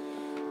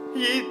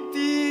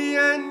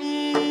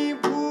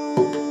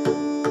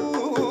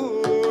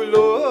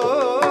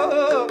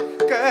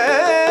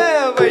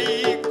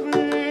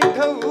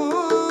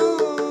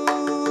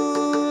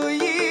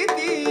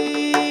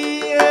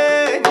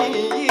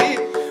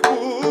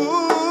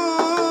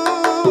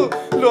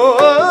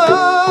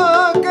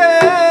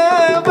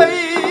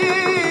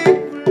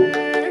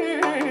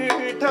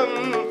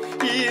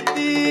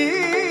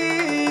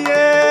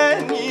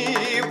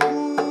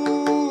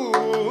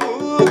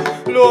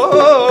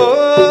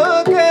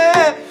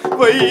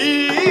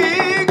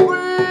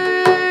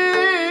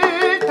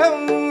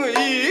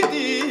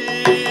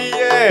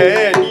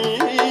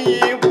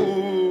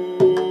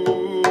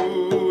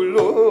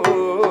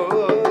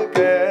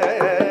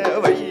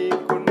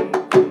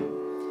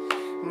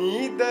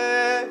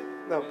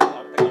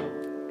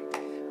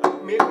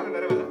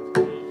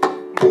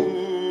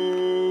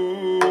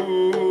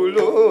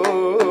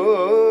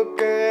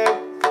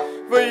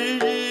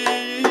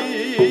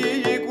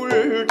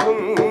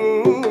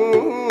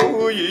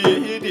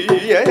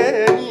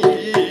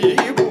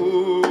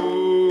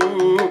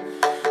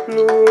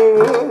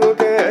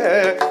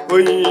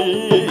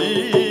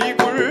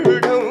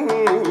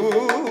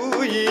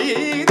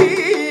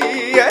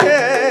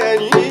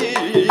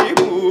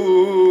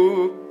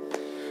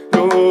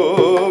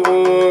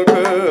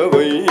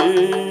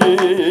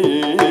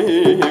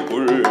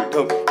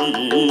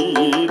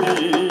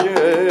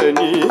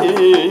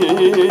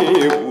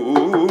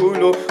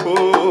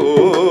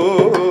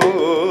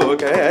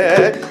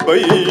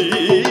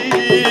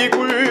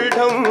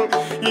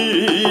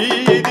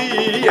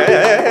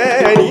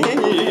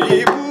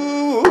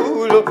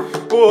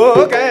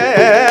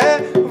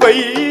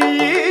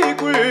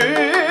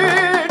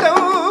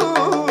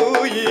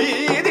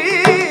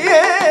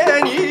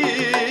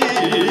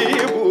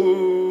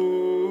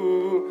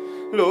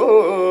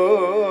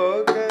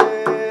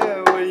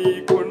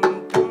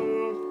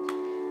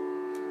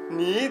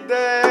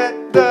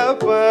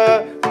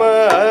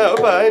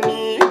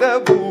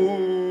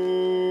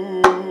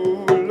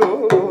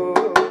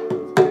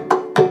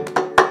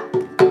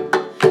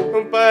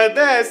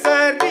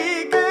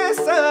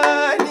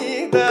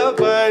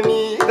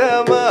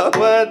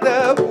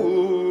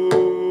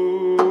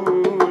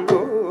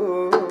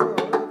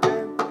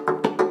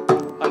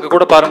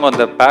 கூட பாருங்க,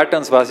 அந்த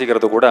பேட்டர்ன்ஸ்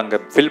வாசிக்கிறது கூட அங்கே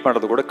ஃபில்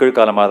பண்ணுறது கூட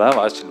கீழ்காலமாக தான்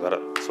வாசிச்சுட்டு வர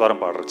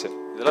ஸ்வரம் பாடுறச்சு.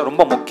 இதெல்லாம்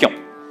ரொம்ப முக்கியம்.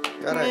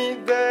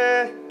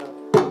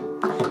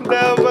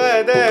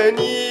 தவத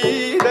நீ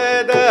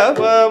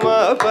தவ ம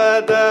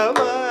பத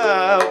ம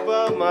ப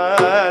ம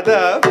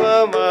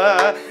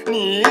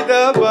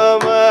da pa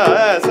ma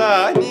sa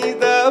ni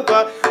da pa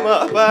ma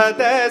pa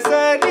da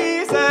sa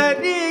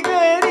ni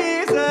ga ri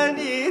sa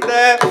ni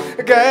da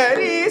ga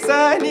ri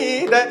sa ni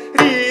da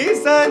ri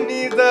sa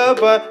ni da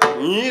pa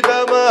ni da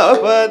ma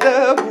pa da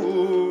bu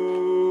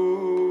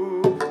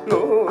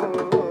lo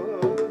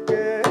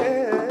ke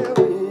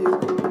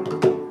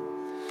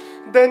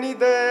da ni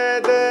da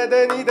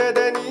ni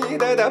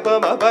da pa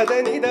ma pa da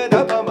ni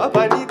da pa ma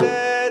pa ni da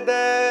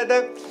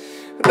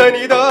da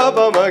ni da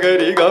pa ma ga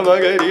ri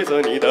sa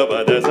ni da pa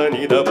da sa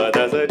ni da pa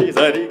da sa ri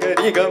ga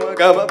ri ga ma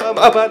pa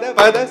ma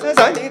pa da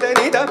sa ni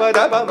da pa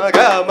ma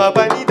ga ma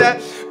pa ni da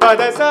pa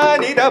da sa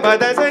ni da pa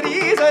da sa ri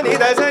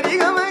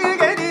ga ma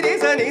ga ri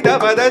sa ni da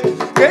pa da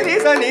ga ri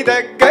sa ni da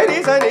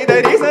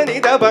ri sa ni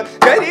da pa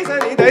ga ri sa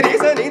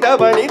ni da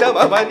pa ni da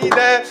ma pa ni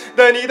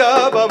da ni da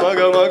pa ma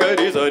ga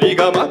ri sa ri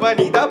ga ma pa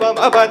ni da pa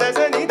ma pa da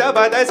sa ni da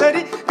pa da sa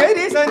ri ga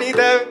ri sa ni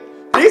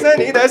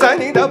da sa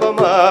ni da pa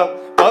ma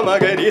pa ma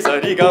ga ri sa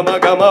ri ga ma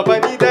pa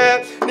ni da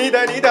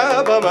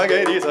pa ma ga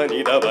ri sa ni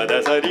da pa da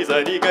sa ri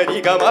ga ri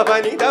ga ma pa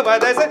ni da pa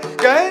da sa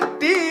ga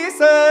ri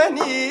sa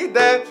ni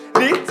da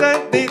ri sa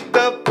ni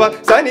da pa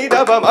sa ni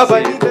da pa ma pa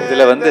ni da.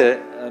 இதுல வந்து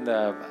அந்த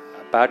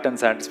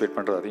patterns anticipate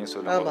பண்ணுறது அதையும்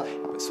சொல்லுவாங்க.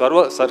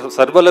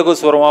 சர்வலகு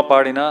சுரமாக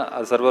பாடினா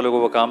அது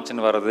சர்வலகுவை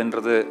காமிச்சுன்னு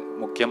வர்றதுன்றது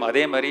முக்கியம்.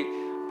 அதே மாதிரி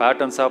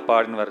பேட்டர்ன்ஸாக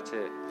பாடின்னு வரைச்சு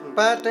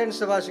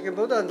பேட்டர்ன்ஸ் வாசிக்கும்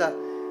போது அந்த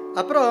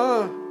அப்புறம்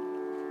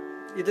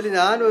இதில்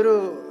நான் ஒரு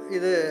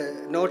இது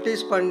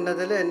நோட்டீஸ்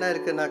பண்ணதில் என்ன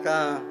இருக்குன்னாக்கா,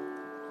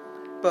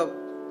 இப்போ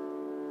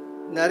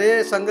நிறைய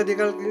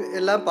சங்கதிகள்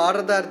எல்லாம்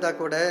பாடுறதா இருந்தால்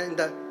கூட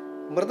இந்த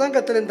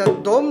மிருதங்கத்தில் இந்த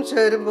தோம்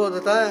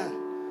சேரும்போது தான்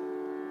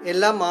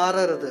எல்லாம்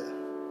மாறுறது.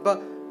 இப்போ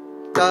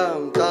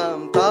தாம்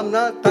தாம்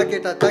தாம்னா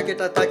தாக்கிட்டா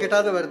தாக்கிட்டா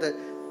தாக்கிட்டான்னு வருது.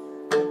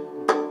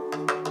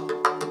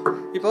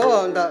 இப்போ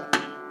இந்த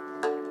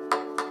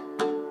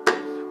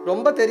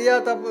ரொம்ப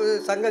தெரியாத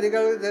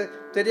சங்கதிகள்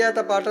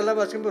தெரியாத பாட்டெல்லாம்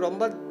வாசிக்கும்போது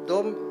ரொம்ப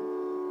தோம்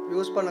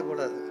யூஸ்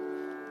பண்ணக்கூடாது.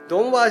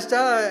 தோம் வாசித்தா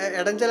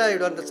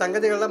இடைஞ்சலாகிடும், அந்த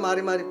சங்கதிகள்லாம்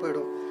மாறி மாறி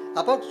போயிடும்.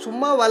 அப்போ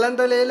சும்மா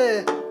வளர்ந்தலையில்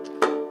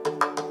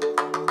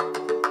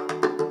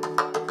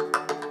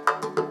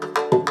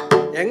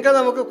எங்கே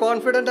நமக்கு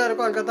கான்ஃபிடெண்ட்டாக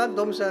இருக்கும் அங்கே தான்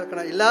தோம்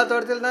சேர்க்கணும். இல்லாத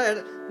இடத்துலனா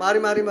மாறி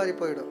மாறி மாறி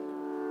போயிடும்.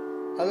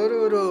 அது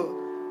ஒரு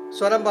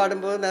ஸ்வரம்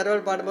பாடும்போது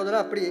நிறவல்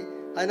பாடும்போதுலாம் அப்படி.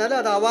 அதனால்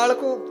அது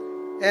அவளுக்கும்.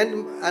 அண்ட்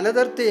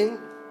அனதர் திங்,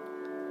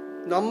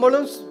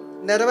 நம்மளும்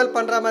நிறவல்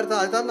பண்ணுற மாதிரி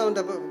தான். அதுதான் நம்ம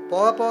இந்த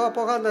போக போக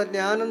போக அந்த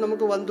ஞானம்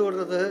நமக்கு வந்து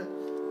விடுறது.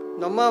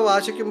 நம்ம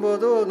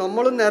வாசிக்கும்போது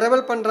நம்மளும்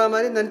நிறவல் பண்ணுற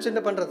மாதிரி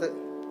நினச்சிட்டு பண்ணுறது.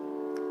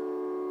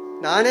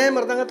 நானே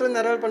மிருதங்கத்தில்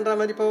நிறவல் பண்ணுற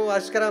மாதிரி இப்போ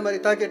வாசிக்கிற மாதிரி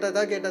தாக்கிட்ட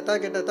தாக்கிட்ட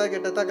தாக்கிட்ட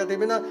தாக்கிட்ட தாக்க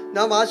திரும்பினா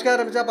நான் வாசிக்க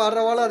ஆரம்பித்தா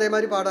பாடுறவாளும் அதே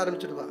மாதிரி பாட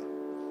ஆரம்பிச்சுடுவான்.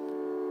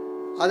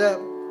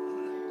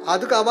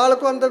 அதுக்கு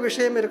அவளுக்கும் அந்த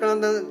விஷயம் இருக்கணும்,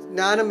 அந்த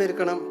ஞானம்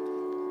இருக்கணும்.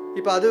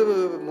 இப்போ அது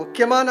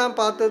முக்கியமாக நான்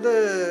பார்த்தது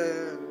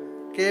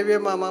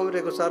கேவிஎம் மாமாவும்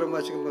ரெகு சாரும்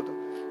வாசிக்கும்போது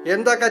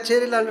எந்த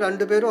கச்சேரியில்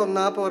ரெண்டு பேரும்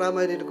ஒன்றா போகிற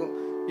மாதிரி இருக்கும்.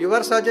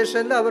 இவர்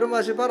சஜஷனில் அவரும்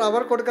வாசிப்பார்,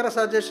 அவர் கொடுக்குற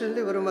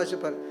சஜஷனில் இவரும்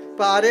வாசிப்பார்.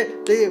 இப்போ ஆரே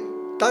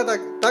தக்க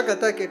தக்க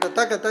தக்கிட்ட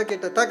தக்க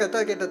தக்கிட்ட தக்க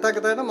தக்கிட்ட தக்க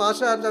தக்கிட்ட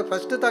மாஸ்டர் அந்த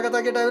ஃபஸ்ட்டு தக்க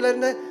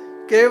தக்கிட்டவிலேருந்து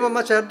கேவி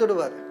அம்மா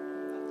சேர்த்துடுவார்.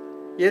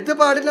 எது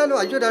பாடினாலும்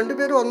ஐயோ ரெண்டு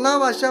பேரும் ஒன்றா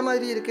வாசிச்சா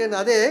மாதிரி இருக்கேன்னு.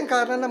 அதே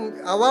காரணம்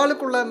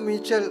அவளுக்குள்ள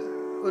மியூச்சுவல்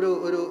ஒரு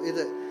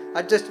இது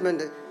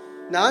அட்ஜஸ்ட்மெண்ட்டு.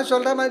 நான்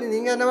சொல்கிற மாதிரி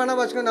நீங்கள் என்ன வேணால்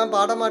வாசிக்கணும், நான்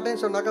பாட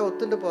மாட்டேன்னு சொன்னாக்கா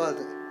ஒத்துட்டு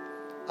போகாது.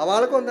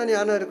 அவளுக்கும் அந்த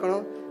ஞானம்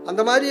இருக்கணும்.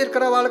 அந்த மாதிரி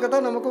இருக்கிற வாழ்க்கை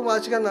தான் நமக்கும்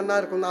வாசிக்க நல்லா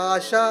இருக்கும்,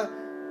 ஆஷா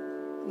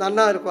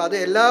நல்லா இருக்கும். அது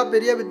எல்லா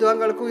பெரிய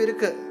வித்வான்களுக்கும்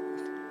இருக்குது.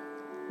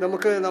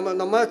 நமக்கு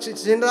நம்ம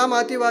சின்னதாக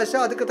மாற்றி வாசிச்சா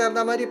அதுக்கு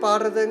தகுந்த மாதிரி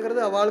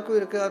பாடுறதுங்கிறது அவளுக்கும்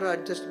இருக்குது ஒரு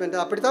அட்ஜஸ்ட்மெண்ட்.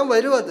 அப்படி தான்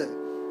வரும்.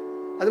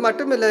 அது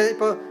மட்டும் இல்லை,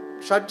 இப்போ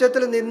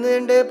ஷட்ஜத்தில்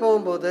நின்றுண்டே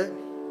போகும்போது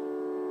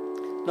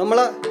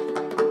நம்மளை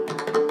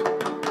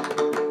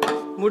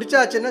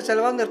முடிச்சாச்சுன்னா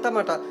சிலவாக நிறுத்த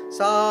மாட்டான்,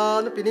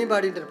 சான்னு பின்னியும்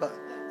பாடிட்டு இருப்பாள்.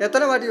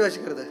 எத்தனை வாட்டி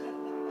வாசிக்கிறது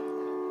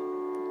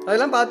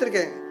அதெல்லாம்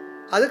பார்த்துருக்கேன்.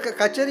 அது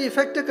கச்சேரி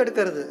இஃபெக்ட்டுக்கு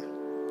எடுக்கிறது.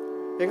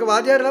 எங்கள்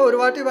வாத்தியாரெலாம் ஒரு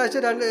வாட்டி வாசிச்சு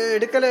ரெண்டு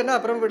எடுக்கலைன்னா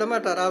அப்புறம் விட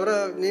மாட்டார். அவரை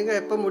நீங்கள்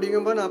எப்போ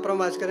முடியும்போது நான்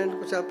அப்புறம்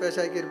வாசிக்கிறேன்னு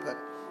பேசாக்கி இருப்பார்.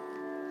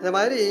 இந்த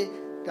மாதிரி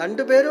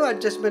ரெண்டு பேரும்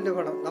அட்ஜஸ்ட்மெண்ட்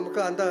வேணும்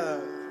நமக்கு. அந்த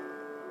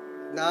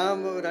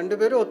நாம் ரெண்டு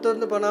பேரும்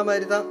ஒத்துருந்து போன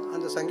மாதிரி தான்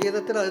அந்த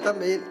சங்கீதத்தில்.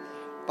 அதுதான் மெயின்.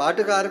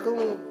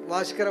 பாட்டுக்காருக்கும்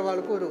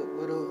வாசிக்கிறவாளுக்கும்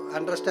ஒரு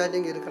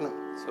அண்டர்ஸ்டாண்டிங் இருக்கணும்.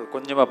 ஸோ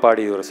கொஞ்சமாக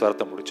பாடி ஒரு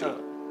ஸ்வரத்தை முடிச்சோம்.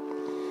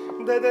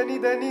 ததனி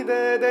தனி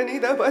தனி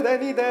த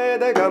பதனி த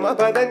கம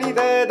பதனி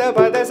த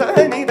பத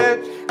சனி த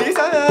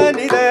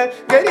ரிசனி த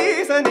கரி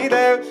சனி த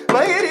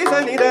மகரி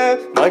சனி த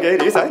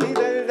மகரி சனி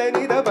த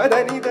தனி த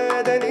பதனி த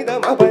தனி த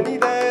மபனி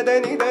த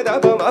தனி த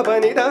த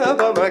மபனி த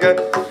மக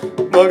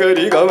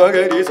மகரி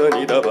கமகரி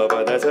சனி த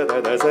பத ச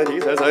த சரி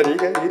ச சரி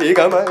கரி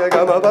கம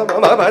கம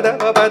பம பத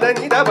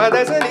பதனி த பத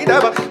சனி த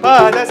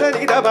பத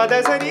சனி த பத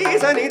சரி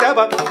சனி த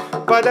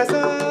பத ச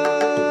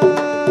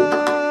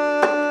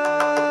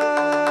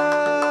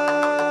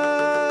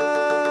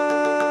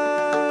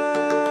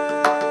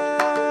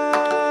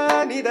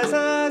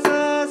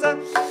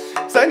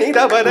சனி த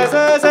பத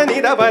சனி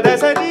த பத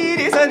சரி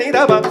சனி த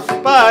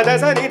பத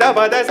சனி த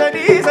பத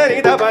சரி சனி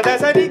த பத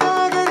சரி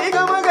கரி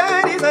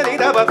கமகரி சனி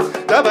த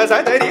ப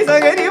சரி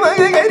சகரி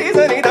மகரி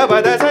சனி த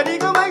பத சரி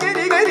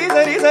கமகரி கரி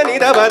sari sani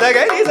da ba da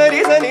gari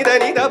sari sani da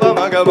ni da ba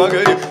ma ga ma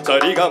gari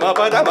sari ga ma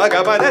pa da ma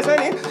ga pa da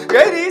sani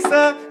gari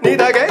sa ni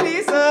da gari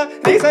sa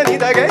ni sa ni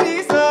da gari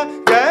sa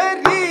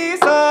gari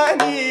sa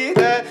ni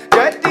da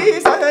gari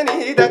sa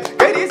ni da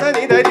gari sa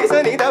ni da ri sa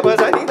ni da ba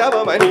sa ni da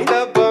ba ma ni da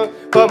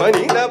pa ma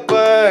ni da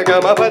pa ga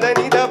ma pa da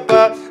ni da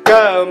pa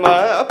ga ma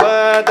pa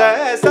da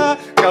sa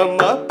ga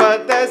ma pa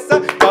da sa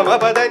ga ma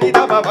pa da ni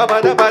da pa ma pa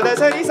da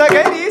sa ni sa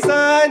gari sa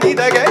ni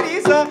da gari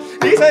sa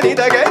ri sa ni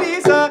da gari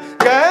sa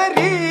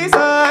gari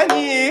sa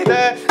ni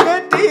da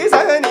gari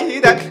sa ni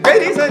da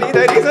gari sa ni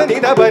da ri sa ni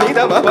da pa ni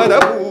da ma pa da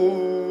pu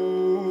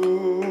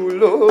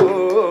lo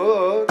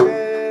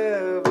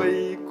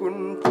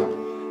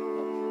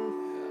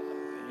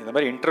இந்த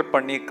மாதிரி interrupt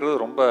பண்ணிக்கிறது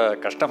ரொம்ப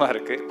கஷ்டமாக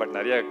இருக்குது. But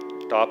நிறைய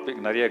topic,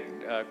 நிறைய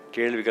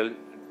கேள்விகள்,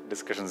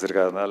 discussions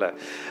இருக்குது. அதனால்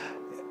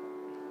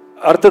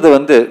அடுத்தது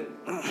வந்து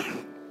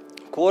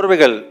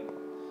கோர்வைகள்,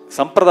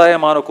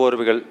 சம்பிரதாயமான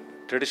கோர்வைகள்,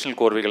 ட்ரெடிஷ்னல்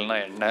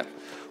கோர்வைகள்னால் என்ன,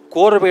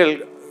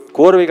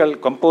 கோர்வைகள்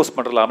கம்போஸ்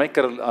பண்ணுறதுல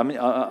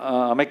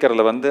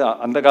அமைக்கிறதுல வந்து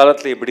அந்த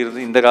காலத்தில் எப்படி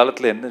இருந்து இந்த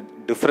காலத்தில் என்ன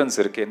டிஃப்ரென்ஸ்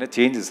இருக்குது, என்ன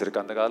சேஞ்சஸ்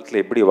இருக்குது, அந்த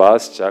காலத்தில் எப்படி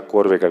வாசிச்சா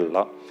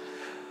கோர்வைகள்லாம்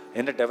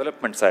என்ன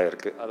டெவலப்மெண்ட்ஸ்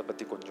ஆகிருக்கு, அதை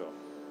பற்றி கொஞ்சம்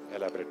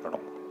எலாபரேட்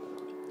பண்ணுவோம்.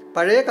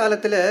 பழைய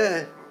காலத்தில்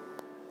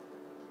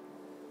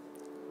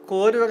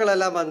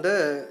கோர்வைகளெல்லாம் வந்து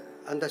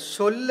அந்த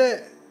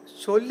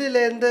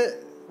சொல்லிலேருந்து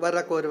வர்ற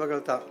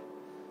கோர்வைகள் தான்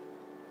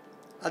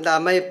அந்த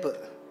அமைப்பு.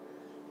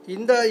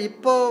 இந்த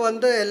இப்போ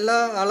வந்து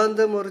எல்லாம்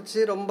அளந்து முறித்து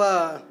ரொம்ப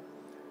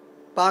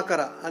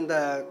பார்க்குறா அந்த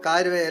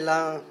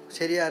கார்வையெல்லாம்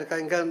சரியாக இருக்கா.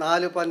 இங்கே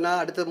 4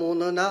 பண்ணால் அடுத்து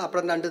 3ன்னா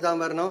அப்புறம் 2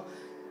 தான் வரணும்,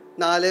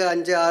 4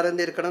 5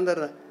 6 இருக்கணும்.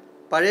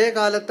 பழைய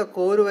காலத்து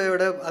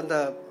கோர்வையோட அந்த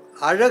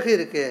அழகு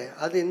இருக்கே,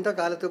 அது இந்த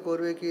காலத்து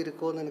கோர்வைக்கு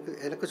இருக்கும்னு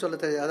எனக்கு சொல்ல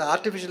தெரியாது. அது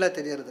ஆர்டிஃபிஷியலாக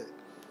தெரியறது.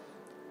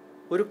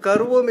 ஒரு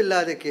கருவும்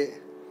இல்லாதக்கு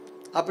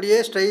அப்படியே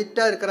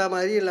ஸ்ட்ரைட்டாக இருக்கிற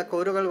மாதிரி இல்லை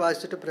கோர்வைகள்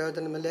வாசிச்சுட்டு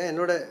பிரயோஜனம் இல்லை.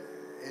 என்னோட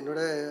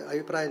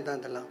அபிப்பிராயம் தான்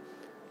இதெல்லாம்.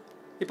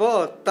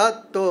 இப்போது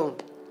தத்தோம்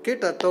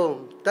கிட்டத்தோம்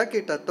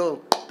தக்கிட்டத்தோம்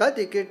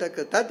தத்தி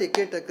கிட்டக்கு தத்தி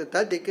கிட்டக்கு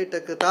தத்தி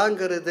கிட்டக்கு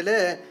தாங்கிறதுல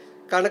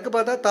கணக்கு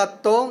பார்த்தா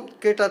தத்தோம்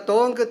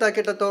கிட்டத்தோங்கு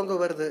தக்கிட்டத்தோங்கு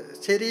வருது,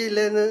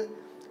 சரியில்லைன்னு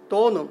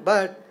தோணும்.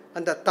 பட்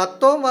அந்த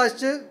தத்தோம்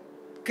வாசித்து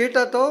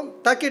கிட்டத்தோம்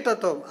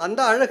தக்கிட்டத்தோம் அந்த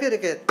அழகு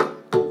இருக்கே,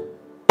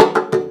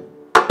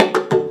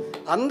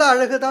 அந்த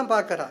அழகு தான்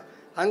பார்க்குறா.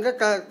 அங்கே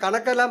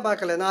கணக்கெல்லாம்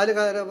பார்க்கல, 4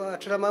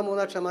 அக்ஷரமா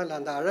 3 அக்ஷரமா இல்லை,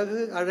 அந்த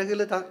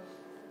அழகுல தான்.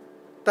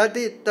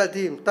 ததி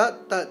ததீம்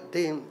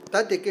தீம்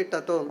ததி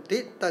கிட்டத்தோம் தி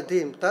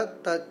ததீம்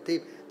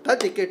தீம்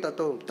ததி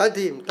கிட்டத்தோம்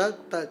ததீம்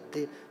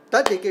தீம்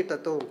ததி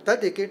கிட்டத்தோம்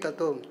ததி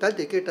கிட்டத்தோம்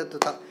ததி கிட்டத்து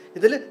தான்.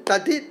 இதில்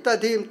ததி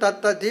ததீம்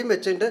தீம்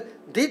வச்சுட்டு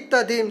தி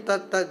ததீம்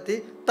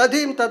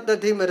ததீம்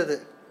தீம் வருது.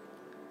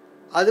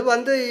 அது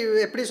வந்து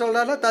எப்படி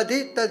சொல்கிறான்னா ததி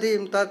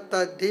ததீம்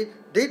தீம்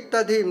தி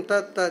ததீம்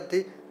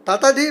தீம்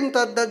ததீம்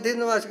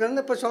தீம்னு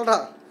வாசிக்கணும்னு இப்போ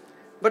சொல்கிறான்.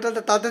 பட்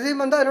அந்த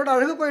ததீம் வந்து அதனோட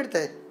அழகு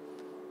போயிடுது.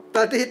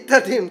 ததி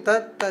ததீம்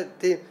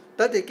தீம்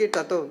ததி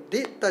கிட்டத்தோம் தி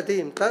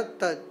ததீம்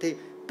தீம்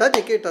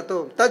ததி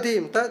கிட்டத்தோம்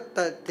ததீம்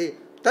தீம்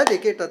ததி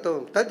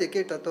கிட்டத்தோம் ததி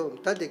கிட்டத்தோம்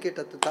ததி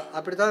கிட்டத்து தான்.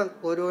 அப்படி தான்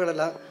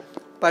கோர்வைகளெல்லாம்.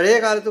 பழைய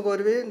காலத்து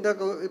கோர்வை இந்த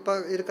இப்போ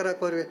இருக்கிற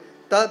கோர்வை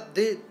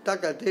தத்தி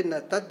தக தின்ன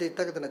தத்தி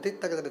தகதின தி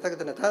தகதின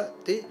தகதின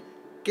தி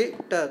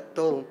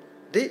கிட்டத்தோம்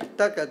தி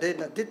தக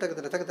தின்ன தி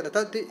தகதின தகதின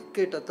தி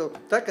கிட்டத்தோம்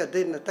தக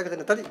தின்ன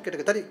தகதின ததி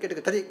கிட்டக்கு ததி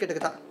கிட்டக்கு ததி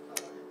கிட்டக்கு தான்.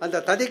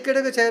 அந்த ததி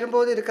கிடக்கு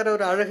சேரும்போது இருக்கிற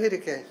ஒரு அழகு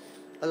இருக்கே,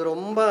 அது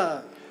ரொம்ப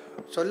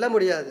சொல்ல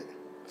முடியாது.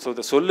 ஸோ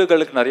இந்த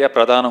சொல்லுகளுக்கு நிறையா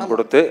பிரதானம்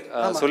கொடுத்து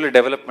சொல்லு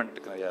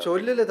டெவலப்மெண்ட்டுக்கு நிறையா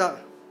சொல்லில் தான்.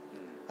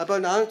 அப்போ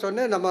நான்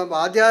சொன்னேன் நம்ம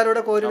வாத்தியாரோட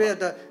கோர்வை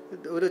அந்த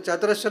ஒரு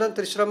சதுரஸ்வரம்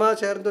திரிஸ்வரமாக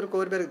சேர்ந்து ஒரு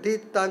கோர்வை இருக்குது.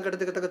 தீ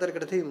தாங்கிட்டதுக்கு தக்க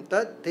தரிக்கிட்ட தீம்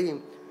தீம்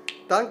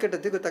தாங்கிட்ட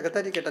திகு தக்க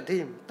தரிக்கிட்ட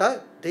தீம்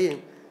தீம்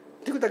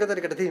திகு தக்க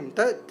தரிக்கிட்ட தீம்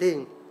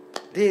தீம்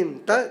தீம்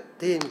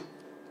தீம்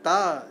தா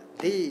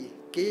தி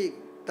கி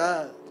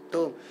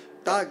தோம்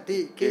தாக் தி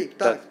கி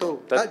தோம்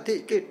ததி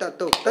கிட்ட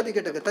தோம் ததி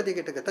கிட்டக்கு ததி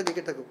கிட்டக்கு ததி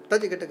கிட்டக்கு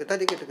ததி கிட்டக்கு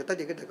ததி கிட்டக்கு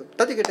ததி கிட்டக்கு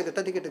ததி கிட்டக்கு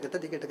ததி கிட்டக்கு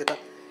ததி கிட்டக்கு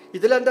தான்.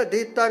 இதில் அந்த தீ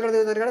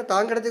தாங்கிறது தரிக்கடா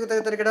தாங்கிறதுக்கு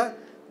தக்க தரிக்கடா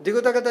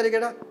திகுதக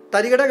தரிக்கடா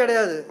தரிக்கடா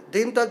கிடையாது,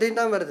 தீம்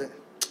தான் வருது.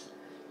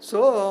 ஸோ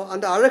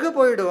அந்த அழகு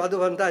போயிடும். அது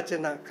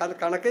வந்தாச்சுன்னா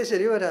கணக்கே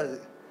சரி வராது.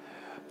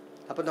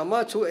 அப்போ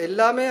நம்ம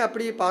எல்லாமே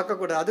அப்படி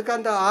பார்க்கக்கூடாது. அதுக்கு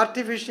அந்த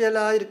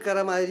ஆர்டிஃபிஷியலாக இருக்கிற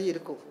மாதிரி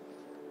இருக்கும்.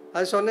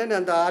 அது சொன்னேன்,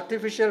 அந்த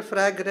ஆர்டிஃபிஷியல்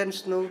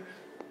ஃப்ராக்ரன்ஸ்னும்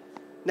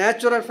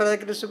நேச்சுரல்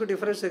ஃப்ராக்ரன்ஸுக்கும்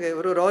டிஃப்ரென்ஸ் இருக்குது.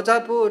 ஒரு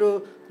ரோஜாப்பூ ஒரு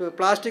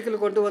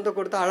பிளாஸ்டிக்கில் கொண்டு வந்து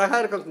கொடுத்தா அழகாக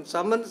இருக்கும்,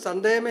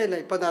 சந்தேகமே இல்லை.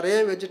 இப்போ நிறைய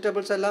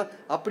வெஜிடபிள்ஸ் எல்லாம்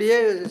அப்படியே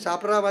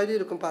சாப்பிட்ற மாதிரி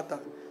இருக்கும் பார்த்தா.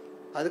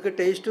 அதுக்கு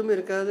டேஸ்ட்டும்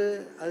இருக்காது,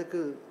 அதுக்கு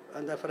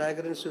அந்த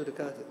ஃப்ராக்ரன்ஸும்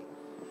இருக்காது.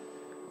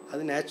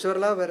 அது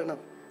நேச்சுரலாக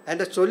வரணும்.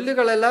 அந்த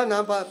சொல்லுகளெல்லாம்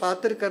நான்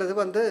பார்த்துருக்கிறது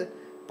வந்து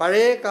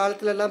பழைய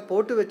காலத்துலலாம்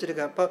போட்டு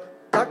வச்சுருக்கேன்.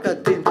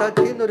 இப்போ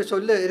தீன்னு ஒரு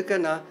சொல்லு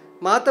இருக்குன்னா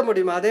மாற்ற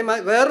முடியுமா? அதே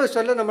மாதிரி வேறொரு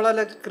சொல்லை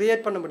நம்மளால்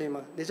க்ரியேட் பண்ண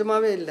முடியுமா?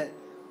 நிஜமாகவே இல்லை.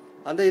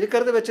 அந்த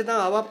இருக்கிறத வச்சு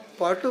தான் அவள்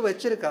பாட்டு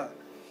வச்சுருக்கா.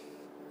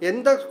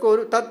 எந்த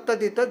கோரு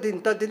தத்தி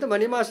தத்தின்னு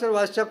மணி மாஸ்டர்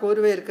வாசிச்சா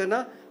கோர்வை இருக்குன்னா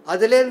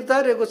அதுலேருந்து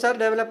தான் ரெகுசார்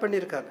டெவலப்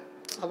பண்ணியிருக்காரு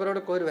அவரோட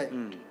கோர்வை.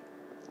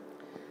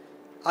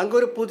 அங்கே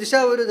ஒரு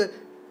புதுசாக ஒரு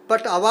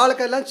பட்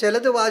அவளுக்கெல்லாம்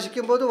சிலது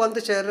வாசிக்கும் போது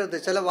வந்து சேர்றது,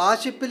 சில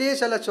வாசிப்பிலேயே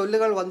சில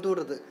சொல்லுகள் வந்து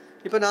விடுறது.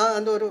 இப்போ நான்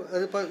அந்த ஒரு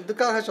இப்போ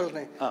இதுக்காக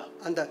சொல்கிறேன்,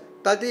 அந்த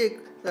ததி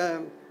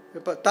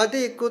இப்போ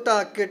ததி குதா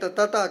கிட்ட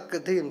ததாக்கு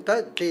தீம் த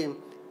தீம்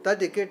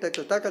ததி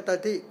கிட்டக்கு தக்க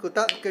ததி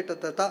குதா கிட்ட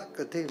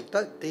ததாக்கு தீம்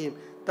த தீம்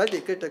ததி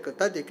கிட்டக்கு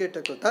ததி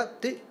கிட்டக்கு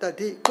ததி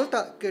ததி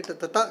குதா கிட்ட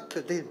ததாக்கு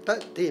தீம் த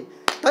தீம்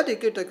ததி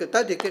கிட்டக்கு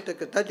ததி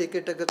கிட்டக்கு ததி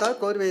கிட்டக்கு தான்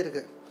கோர்வே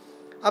இருக்குது.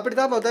 அப்படி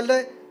தான் முதல்ல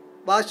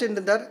வாசிட்டு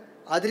இருந்தார்.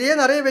 அதுலேயே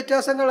நிறைய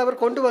வித்தியாசங்கள்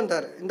அவர் கொண்டு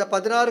வந்தார். இந்த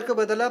 16க்கு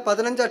பதிலாக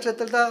 15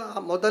 அட்சத்தில் தான்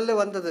முதல்ல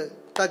வந்தது.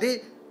 ததி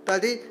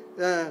ததி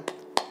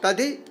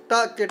ததி தா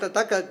கிட்ட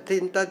தக்க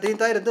தீன் த தீன்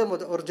தான்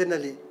இருந்தது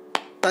ஒரிஜினலி.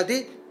 ததி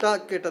தா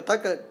கிட்ட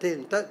தக்க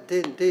தீன் த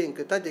தீன்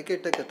தீங்கு ததி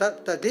கிட்டக்கு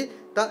ததி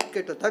தா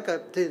கிட்ட தக்க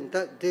தீன்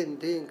த தீன்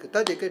தீங்கு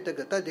ததி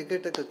கிட்டக்கு ததி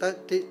கிட்டக்கு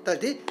ததி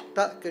ததி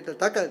தா கிட்ட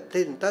தக்க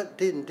தீன் த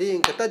தீன்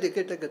தீங்கு ததி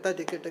கிட்டக்கு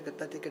ததி கிட்டக்கு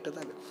ததி கிட்ட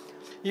தக்க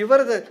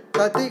இவரது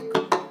ததி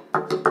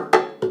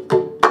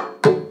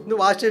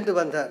வாசிட்டு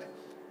வந்தார்.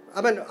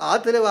 அவன்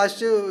ஆற்றுல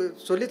வாசிச்சு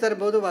சொல்லி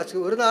தரும்போது வாசி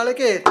ஒரு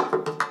நாளைக்கு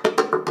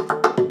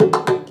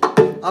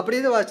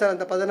அப்படின்னு வாசிச்சார்.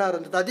 அந்த 16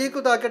 அந்த ததிக்கு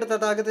தாக்கிட்ட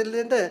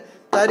தாக்கத்திலேருந்து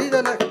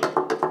தரிதன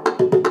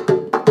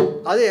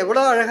அது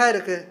எவ்வளோ அழகாக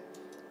இருக்குது.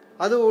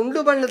 அது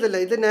உண்டு பண்ணதில்லை,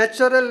 இது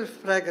நேச்சுரல்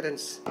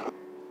ஃப்ராக்ரன்ஸ்.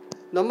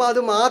 நம்ம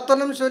அது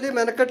மாற்றணும்னு சொல்லி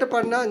மெனக்கட்டு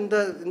பண்ணால் இந்த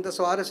இந்த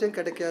சுவாரஸ்யம்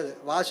கிடைக்காது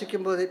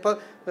வாசிக்கும் போது. இப்போ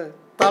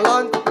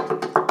தலாங்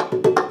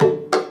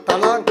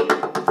தலாங்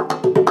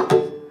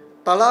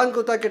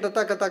தலாங்குதா கிட்ட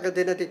தக்க தக்க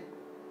தினதி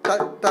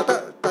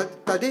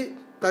ததி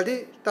ததி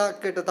தா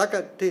கிட்ட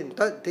தக்க தீம்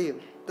த தீம்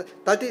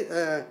ததி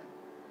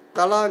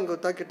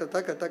தலாங்குதா கிட்ட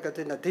தக்க தக்க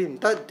தின தீம்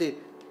ததி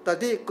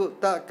ததி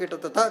குத்தா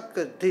கிட்ட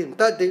தக்க தீம்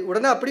ததி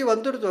உடனே அப்படி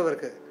வந்துடுது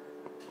அவருக்கு.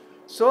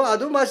 ஸோ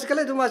அதுவும்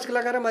வாசிக்கலாம் இதுவும்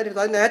வாசிக்கலாங்கிற மாதிரி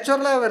இருக்குது. அது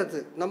நேச்சுரலாக வருது,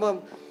 நம்ம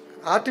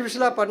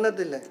ஆர்டிஃபிஷியலாக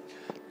பண்ணதில்லை.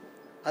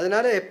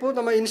 அதனால எப்போது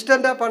நம்ம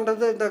இன்ஸ்டண்ட்டாக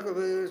பண்ணுறது, இந்த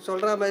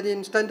சொல்கிற மாதிரி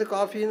இன்ஸ்டன்ட்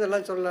காஃபின்னு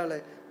எல்லாம் சொல்லலாம்ல,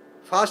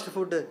 ஃபாஸ்ட்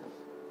ஃபுட்டு,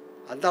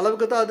 அந்த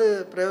அளவுக்கு தான் அது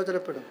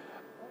பிரயோஜனப்படும்.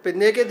 இப்போ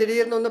இன்றைக்கே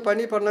திடீர்னு ஒன்று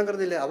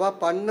பண்ணங்கிறது இல்லை. அவள்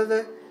பண்ணது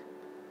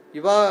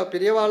இவா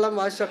பெரியவாளாம்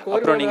வாசிச்சா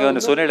கோர். நீங்கள்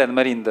வந்து சொன்னீங்க அந்த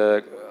மாதிரி இந்த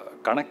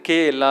கணக்கே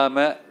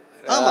இல்லாமல்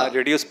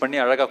ரெடியூஸ் பண்ணி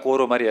அழகாக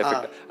கோர மாதிரி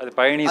எஃபெக்ட் அது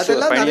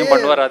பயணியும்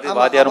பண்ணுவார், அது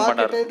வாத்தியாரும்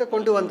பண்ணார்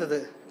கொண்டு வந்தது.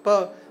 இப்போ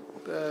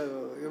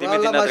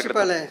இவாளெல்லாம்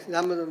வாசிப்பாளே,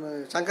 நம்ம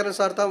சங்கரன்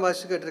சார் தான்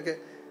வாசிக்கிட்டு இருக்கு.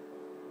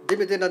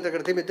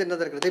 திமித்தினதற்கட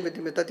திமித்தினதற்கட திமி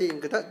திமி ததி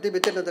இங்குதா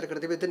திமித்தினதற்கட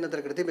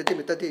திமித்தினதற்கட திமி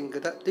திமி ததி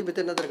இங்குதா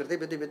திமித்தினதற்கட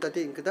திமி திமி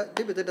ததி இங்குதா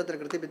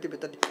திமித்தினதற்கட திமி திமி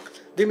ததி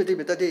திமி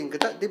திமி ததி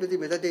இங்குதா திமி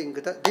திமி ததி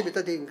இங்குதா திமி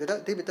ததி இங்குதா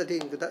திமி ததி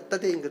இங்குதா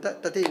ததி இங்குதா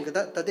ததி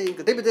இங்குதா ததி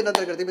இங்கு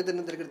திமித்தினதற்கட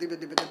திமித்தினதற்கட திமி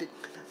திமி ததி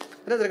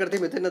நதற்கட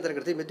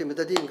திமித்தினதற்கட திமி திமி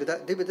ததி இங்குதா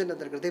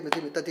திமித்தினதற்கட திமி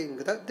திமி ததி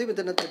இங்குதா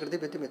திமித்தினதற்கட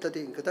திமி திமி ததி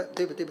இங்குதா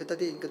திமி திமி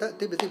ததி இங்குதா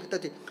திமி திமி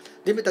ததி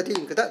திமி ததி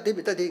இங்குதா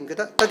திமி ததி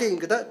இங்குதா ததி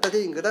இங்குதா ததி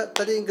இங்குதா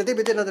ததி இங்கு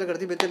திமித்தினதற்கட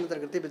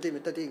திமித்தினதற்கட திமி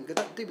திமி ததி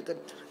இங்குதா திமி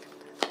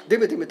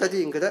திமி திமி ததி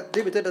இங்குதா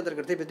திமி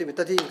தினதற்கட திமி திமி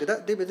ததி இங்குதா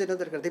திமி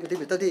தினதற்கட திமி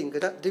திமி ததி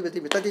இங்குதா திமி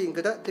திமி ததி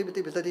இங்குதா திமி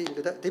திமி ததி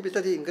இங்குதா திமி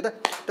ததி இங்குதா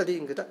ததி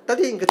இங்குதா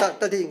ததி இங்குதா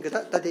ததி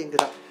இங்குதா ததி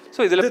இங்குதா.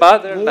 ஸோ இதில்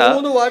பார்த்தா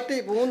 3 வாட்டி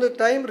 3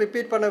 டைம்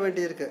ரிப்பீட் பண்ண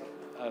வேண்டியிருக்கு.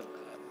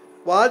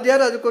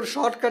 வாத்தியார் அதுக்கு ஒரு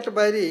ஷார்ட்கட்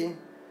மாதிரி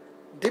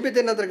திமி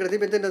தினதற்கட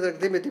திமி தினதற்கட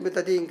திமி திமி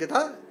ததி இங்குதா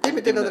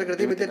திமி தினதற்கட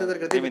திமி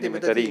தினதற்கட திமி திமி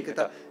ததி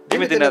இங்குதா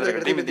திமி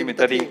தினதற்கட திமி திமி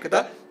ததி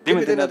இங்குதா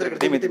திமி தினதற்கட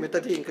திமி திமி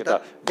ததி இங்குதா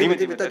திமி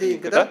திமி ததி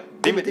இங்குதா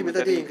திமி திமி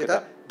ததி இங்குதா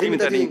திமி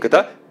ததி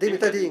இங்குதா திமி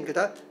ததி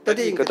இங்குதா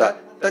ததி இங்குதா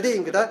ததி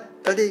இங்குதா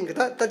ததி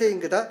இங்குதா ததி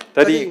இங்குதா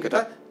ததி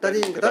இங்குதா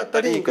ததி இங்குதா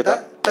ததி இங்குதா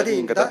ததி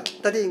இங்குதா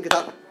ததி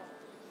இங்குதா.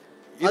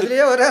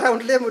 அதுலயே ஒரே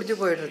ரவுண்ட்லயே முடிஞ்சு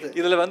போயிடுறது.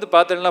 இதுல வந்து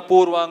பார்த்தீங்கன்னா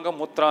பூர்வாங்கம்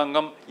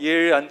முத்ராங்கம்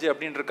 7 5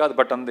 அப்படின்னு இருக்காது.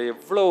 பட் அந்த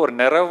எவ்வளோ ஒரு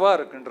நிறைவா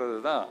இருக்குன்றது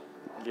தான்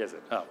இல்லையா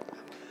சார்?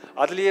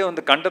 அதுலயே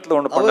வந்து கண்டத்துல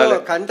ஒன்று பண்ணால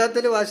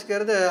கண்டத்தில்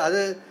வாசிக்கிறது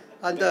அது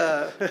அந்த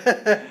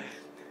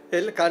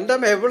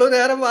கண்டம் எவ்வளோ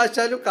நேரம்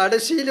வாசிச்சாலும்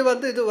கடைசியில்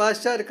வந்து இது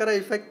வாசிச்சா இருக்கிற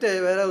எஃபெக்ட்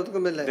வேற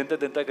ஒதுக்கும் இல்லை.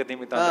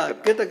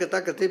 கித்தக்கு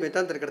தக்க தீபி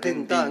தந்திருக்கிற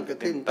தின்தாங்க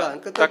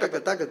தின்தாங்க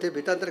தக்க தக்க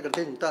தீபி தந்திருக்கிற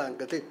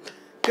தின்தாங்க தின்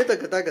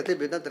கித்தக்கு தக்க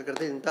தீபி தந்திருக்கிற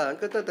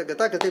தின்தாங்க தக்க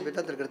தக்க தீபி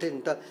தந்திருக்கிற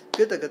தின்தா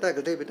கித்தக்கு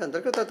தக்க தீபி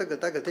தந்திருக்கிற தக்க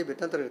தக்க தீபி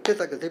தந்திருக்கிற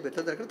கித்தக்கு தீபி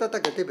தந்திருக்கிற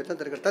தக்க தீபி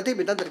தந்திருக்கிற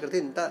தீபி தந்திருக்கிற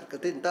தின்தாங்க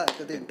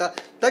தின்தாங்க தின்தா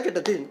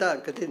தக்கிட்ட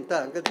தின்தாங்க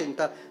தின்தாங்க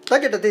தின்தா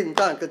தக்கிட்ட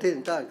தின்தாங்க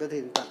தின்தாங்க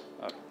தின்தா.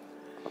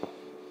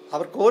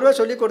 அவர் கோர்வை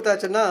சொல்லி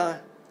கொடுத்தாச்சுன்னா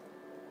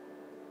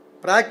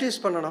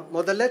ப்ராக்டிஸ் பண்ணணும்.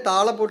 முதல்ல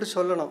தாளம் போட்டு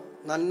சொல்லணும்,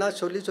 நன்னா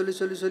சொல்லி சொல்லி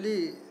சொல்லி சொல்லி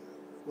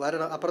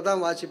வரணும். அப்புறம்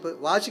தான் வாசிப்பு.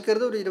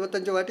 வாசிக்கிறது ஒரு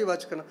 25 வாட்டி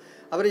வாசிக்கணும்.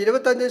 அவர்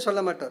 25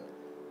 சொல்ல மாட்டார்,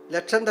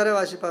 லட்சம் தர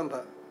வாசிப்பான்பா.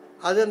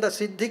 அது அந்த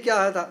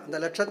சித்திக்காக தான். அந்த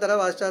லட்சம் தர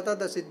வாசித்தா தான்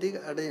அந்த சித்தி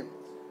அடையும்.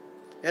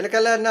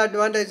 எனக்கெல்லாம் என்ன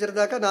அட்வான்டேஜ்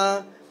இருந்தாக்கா, நான்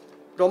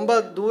ரொம்ப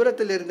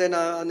தூரத்தில் இருந்தேன்.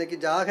 நான் அன்றைக்கி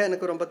ஜாக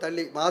எனக்கு ரொம்ப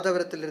தள்ளி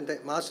மாதவரத்தில்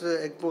இருந்தேன்,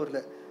 மாஸ்டர்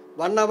எக்மூரில்.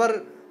 1 hour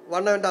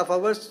 1.5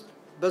 hours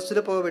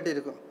பஸ்ஸில் போக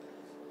வேண்டியிருக்கும்.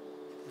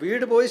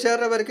 வீடு போய்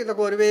சேர்ற வரைக்கும் இந்த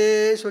ஒருவே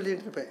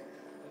சொல்லிட்டு இருப்பேன்.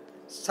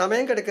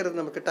 சமயம்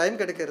கிடைக்கிறது, நமக்கு டைம்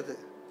கிடைக்கிறது.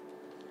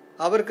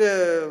 அவருக்கு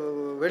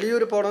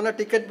வெளியூர் போனோன்னா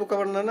டிக்கெட் புக்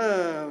பண்ணோன்னா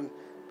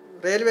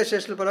ரயில்வே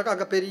ஸ்டேஷனில் போனாக்கா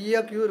அங்கே பெரிய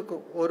க்யூ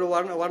இருக்கும். ஒரு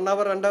 1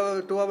 hour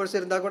 2 hours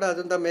இருந்தால் கூட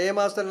அது இந்த மே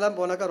மாதத்துலலாம்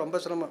போனாக்கா ரொம்ப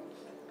சிரமம்.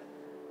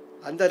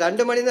 அந்த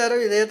 2 மணி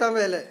நேரம் இதே தான்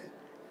வேலை.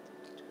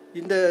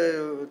 இந்த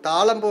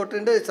தாளம்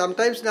போட்டுட்டு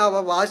சம்டைம்ஸ் நான்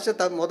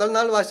வாசித்த முதல்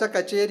நாள் வாசித்தா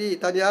கச்சேரி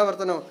தனியாக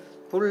வரத்தணும்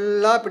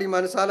ஃபுல்லாக இப்படி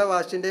மனசால்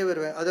வாசிச்சுட்டே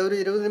வருவேன். அது ஒரு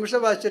 20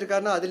 நிமிஷம்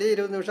வாசிச்சிருக்காருன்னா அதுலேயே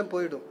 20 நிமிஷம்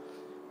போயிடும்.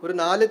 ஒரு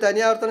 4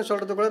 தனியாக வரத்தனம்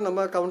சொல்கிறது கூட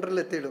நம்ம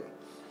கவுண்டரில் எத்திடும்.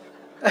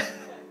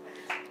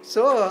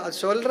 ஸோ அது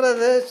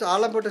சொல்கிறது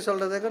தாளம் போட்டு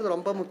சொல்கிறதுங்கிறது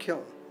ரொம்ப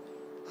முக்கியம்.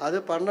 அது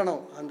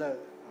பண்ணணும். அந்த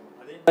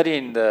அதே மாதிரி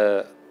இந்த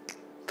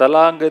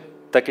தலாங்கு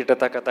தக்கிட்ட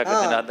தக்க தக்க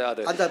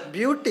அந்த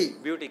பியூட்டி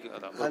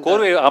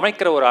கோர்வை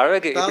அமைக்கிற ஒரு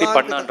அழகு எப்படி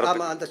பண்ணான்றது.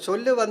 ஆமா, அந்த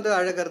சொல்லு வந்து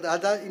அழகிறது.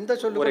 அதான் இந்த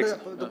சொல்லு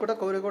இது கூட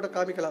கோர்வை கூட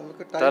காமிக்கலாம்.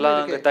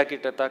 தலாங்கு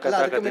தக்கிட்ட தக்க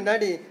அதுக்கு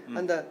முன்னாடி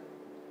அந்த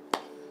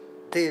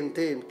தீம்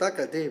தீம்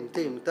தக்க தீம்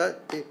தீம்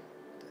தீம்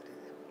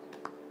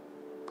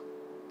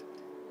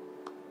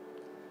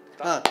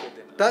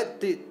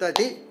தி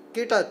தடி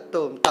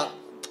கிட்டத்தோம் தா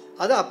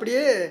அது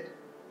அப்படியே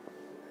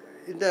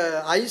இந்த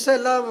ஐஸ்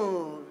எல்லாம்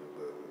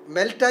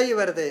மெல்ட் ஆகி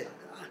வருது.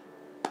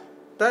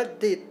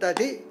 தத்தி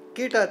ததி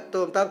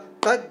கீட்டத்தோம் தா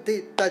தத்தி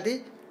ததி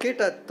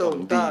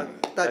கீட்டத்தோம் தாக்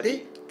ததி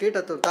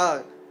கீட்டத்தோம்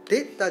தாக் தி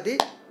ததி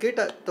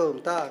கீட்டத்தோம்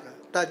தாக்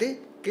ததி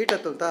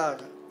கீட்டத்தோம்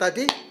தாக்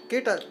ததி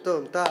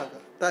கீட்டத்தோம் தாக்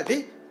ததி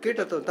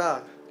கீட்டத்தோம்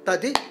தாக்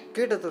ததி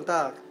கீட்டத்தோம்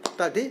தாக்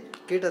ததி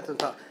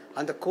கீட்டத்தோம் தாக்.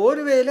 அந்த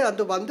கோர்வையில்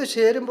அந்த வந்து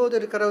சேரும்போது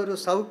இருக்கிற ஒரு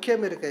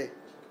சௌக்கியம் இருக்கு.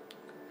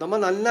 நம்ம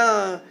நல்லா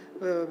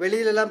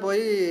வெளியிலலாம்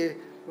போய்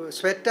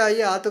ஸ்வெட் ஆகி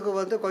ஆற்றுக்கு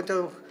வந்து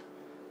கொஞ்சம்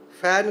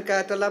ஃபேன்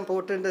கேட்டெல்லாம்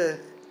போட்டுட்டு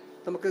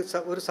நமக்கு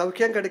ஒரு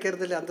சௌக்கியம்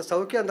கிடைக்கிறது இல்லை. அந்த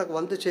சௌக்கியம் அந்த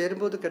வந்து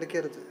சேரும்போது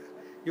கிடைக்கிறது.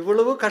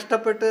 இவ்வளவு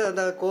கஷ்டப்பட்டு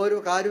அந்த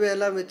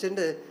கார்வையெல்லாம்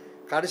வச்சுட்டு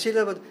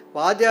கடைசியில் வந்து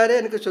வாத்தியாரே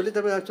எனக்கு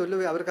சொல்லித்தர நான்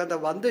சொல்லுவேன். அவருக்கு அந்த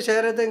வந்து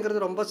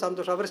சேரதுங்கிறது ரொம்ப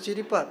சந்தோஷம். அவர்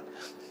சிரிப்பார்.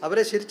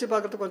 அவரே சிரித்து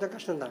பார்க்குறது கொஞ்சம்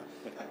கஷ்டம்தான்.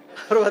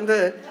 அவர் வந்து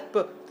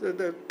இப்போ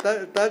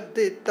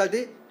ததி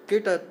ததி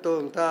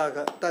கீட்டத்தோம்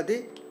தாக ததி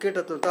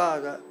கீட்டத்தோம்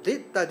தாக தி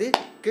ததி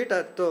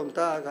கீட்டத்தோம்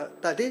தாக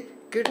ததி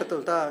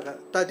கீட்டத்தோம் தாக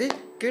ததி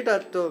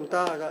கீட்டத்தோம்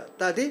தாக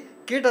ததி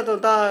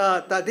கீட்டத்தோம் தாக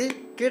ததி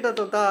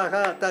கீட்டத்தோம் தாக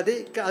ததி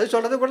அது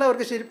சொல்கிறதுக்குள்ள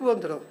அவருக்கு சிரிப்பு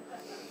வந்துடும்.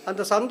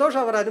 அந்த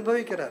சந்தோஷம் அவர்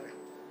அனுபவிக்கிறார்.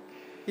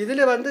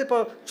 இதில் வந்து இப்போ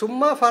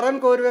சும்மா ஃபரன்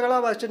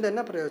கோர்வைகளாக வச்சுட்டு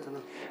என்ன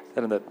பிரயோஜனம்?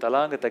 இந்த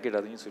தலாங்கு தக்கிட்ட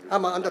அதையும் சொல்லி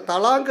ஆமாம், அந்த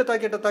தலாங்கு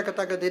தக்கிட்ட தக்க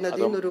தக்க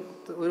தினதின்னு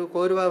ஒரு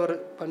கோர்வா அவர்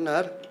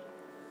பண்ணார்.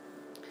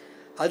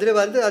 அதில்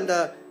வந்து அந்த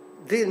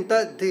தீம்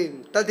தீம்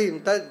ததீம்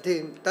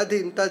தீம்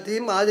ததீம்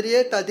ததீம் மாதிரியே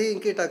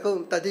ததீம்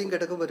கிட்டக்கும் ததீம்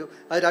கிட்டக்கும் வரும்.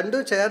 அது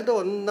ரெண்டும் சேர்ந்து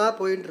ஒன்றா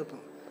போயின்னு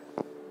இருக்கும்.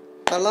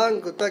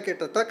 தலாங்கு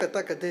தக்கிட்ட தக்க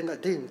தக்க தின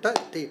தீம்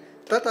தீம்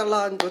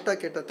தலாங்கு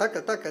தக்கிட்ட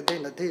தக்க தக்க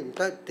தின தீம்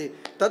தி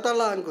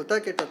தலாங்கு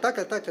தக்கிட்ட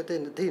தக்க தக்க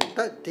தின தீம்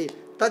தி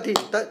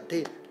ததீம்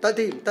தீம்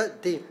ததீம்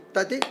தீம்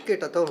ததி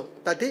கிட்டத்தோ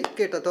ததி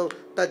கிட்டத்தோ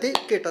ததி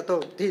கிட்டத்தோ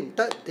தீம்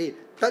தி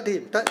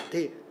ததீம்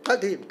தீம்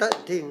ததீம்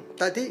தீம்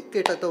ததி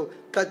கிட்டத்தோ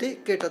ததி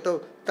கிட்டத்தோ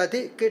ததி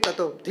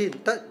கிட்டத்தோ தீம்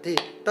தி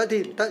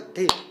ததீம்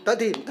தீம்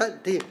ததீம்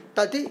தீம்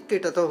ததி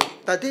கிட்டத்தோ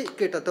ததி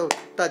கிட்டத்தோ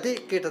ததி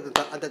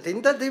கிட்டத்தோ அந்த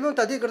திந்த தீபம்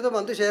ததி கிட்டத்தோ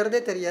வந்து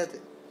சேரதே தெரியாது.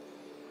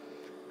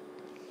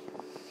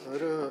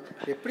 ஒரு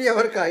எப்படி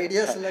அவருக்கு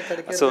ஐடியாஸ் எல்லாம்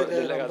கிடைக்கிறது.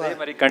 அதே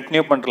மாதிரி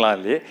கண்டினியூ பண்ணலாம்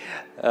இல்லையே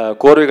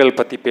கோர்வைகள்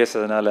பற்றி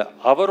பேசுறதுனால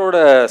அவரோட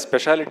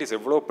ஸ்பெஷாலிட்டிஸ்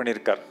எவ்வளோ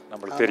பண்ணியிருக்கார்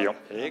நம்மளுக்கு தெரியும்.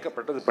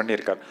 ஏகப்பட்டது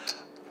பண்ணியிருக்கார்.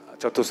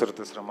 சத்துஸ்வர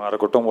திஸ்ரமாக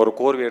இருக்கட்டும், ஒரு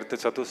கோர்வை எடுத்து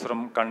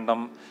சத்துஸ்வரம்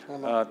கண்டம்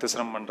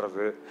திஸ்ரம்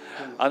பண்ணுறது,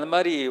 அந்த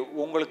மாதிரி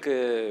உங்களுக்கு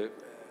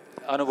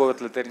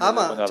அனுபவத்தில் தெரியும்.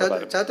 ஆமாம்,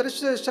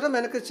 சதுரஸ்வரம்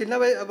எனக்கு சின்ன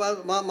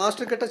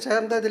மாஸ்டர் கிட்ட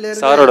சேர்ந்ததுல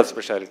சாரோட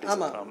ஸ்பெஷாலிட்டி.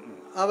 ஆமாம்,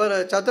 அவர்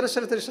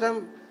சதுரஸ்வர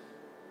திஸ்ரம்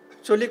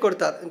சொல்லி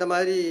கொடுத்தார். இந்த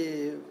மாதிரி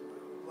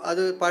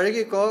அது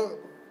பழகிக்கோ,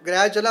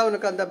 கிராஜுவலாக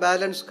உனக்கு அந்த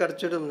பேலன்ஸ்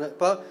கிடச்சிடும்னு.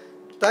 இப்போ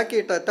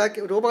தாக்கி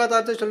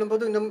ரூபகதாரத்தை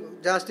சொல்லும்போது இன்னும்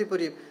ஜாஸ்தி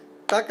புரியும்.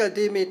 தாக்க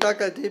தீமி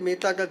தாக்க தீமி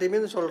தாக்க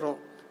தீமின்னு சொல்கிறோம்.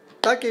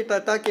 தாக்கிட்ட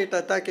தாக்கிட்ட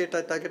தாக்கிட்ட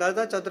தாக்கிட்ட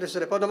அதுதான்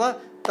சதுரஸ்வரம். இப்போ நம்ம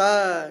த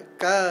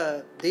க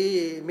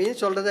தீமின்னு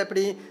சொல்கிறது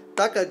எப்படி?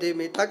 தாக்க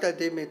தீமி தாக்க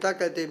தீமி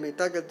தாக்க தீமி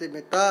தாக்க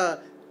தீமி தா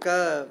க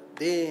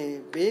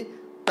தீமி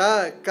த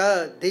க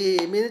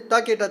தீமி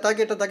தாக்கிட்ட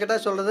தாக்கிட்ட தாக்கிட்டா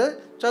சொல்கிறது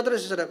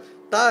சதுரஸ்வரம்.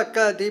 தா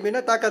க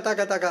தீமின்னா தாக்க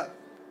தாக்க தாக்க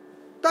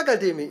தாக்க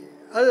தீமி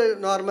அது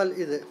நார்மல்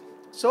இது.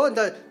 ஸோ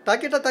இந்த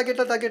தாக்கிட்ட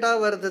தாக்கிட்ட தாக்கிட்டா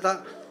வருது தான்.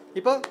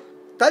 இப்போ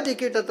ததி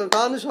கீட்டத்தோம்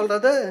தான்னு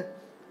சொல்கிறது.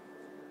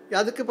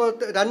 அதுக்கு இப்போ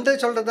ரெண்டு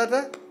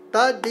சொல்கிறதா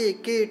த தி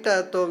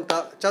கீட்டத்தோம் தா.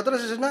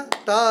 சதுரஸ்வரம்னா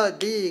த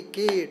தி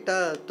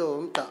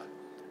கீட்டத்தோம் தா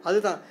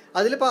அதுதான்.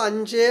 அதில் இப்போ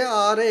 5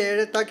 6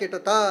 7 தாக்கிட்ட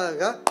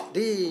தாக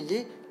தி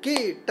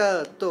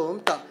கீட்டத்தோம்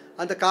தா.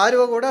 அந்த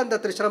காரியம் கூட அந்த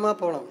திரிசரமாக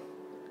போகணும்.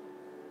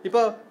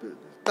 இப்போ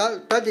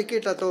ததி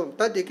கீட்டத்தோம்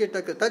ததி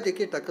கீட்டக்கு ததி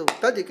கீட்டக்கும்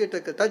ததி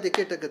கீட்டக்கு ததி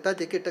கீட்டக்கு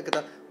ததி கீட்டக்கு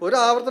தான். ஒரு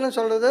ஆவர்த்தனம்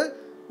சொல்கிறது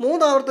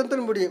 3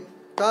 ஆவர்த்தனத்தில் முடியும்.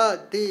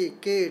 ததி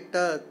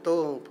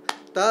கீட்டத்தோம்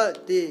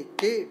ததி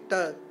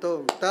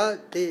கீட்டத்தோம்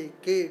ததி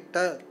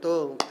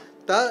கீட்டத்தோம்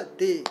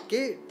ததி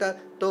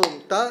கீட்டத்தோம்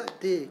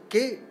ததி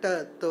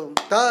கீட்டத்தோம்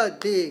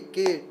ததி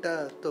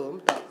கீட்டத்தோம்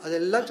தா.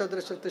 அதெல்லாம்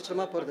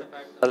சதுரஸ்வரமாக போகிறது.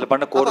 அதில்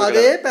பண்ண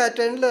அதே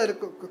பேட்டர்னில்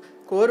இருக்கும்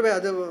கோர்வை.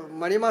 அது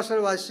மணி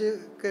மாஸ்டர் வாசி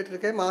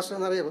கேட்டிருக்கேன்.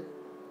 மாஸ்டர் நிறைய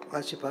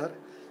வாசிப்பார்.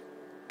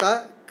 த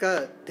க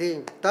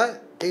தீம் த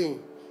தீம்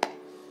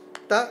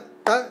த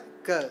த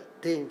க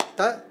தீம்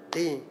த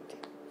தீம்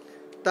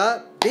த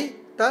தி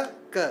த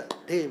க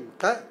தீம்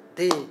த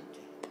தீம்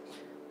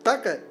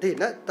தக்க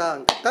தின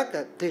தாங்கு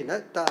தக்க தின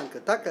தாங்கு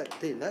தக்க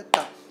தின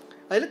தாங்கு.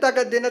 அதில் தக்க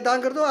தின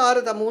தாங்கிறதும்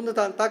 6 தான், 3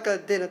 தான். தக்க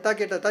தின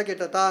தக்கிட்ட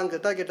தக்கிட்ட தாங்கு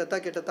தக்கிட்ட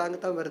தக்கிட்ட தாங்கு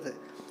தான் வருது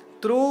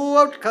த்ரூ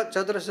அவுட்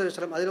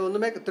சதுரஸ்வரம். அதில்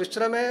ஒன்றுமே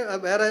திரிஸ்வரமே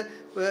வேறு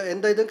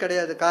எந்த இதுவும்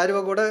கிடையாது. காரிவ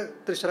கூட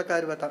திரிஸ்வர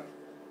காரிவ தான்.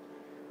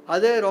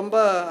 அது ரொம்ப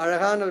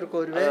அழகான ஒரு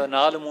கோர்வை.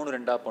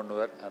 4-3-2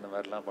 பண்ணுவார் அந்த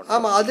மாதிரிலாம் பண்ணுவார்.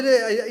 ஆமாம்.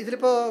 இதில்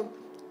இப்போ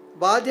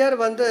வாத்தியார்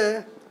வந்து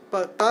இப்போ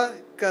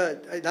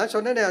நான்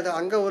சொன்னேனே அது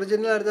அங்கே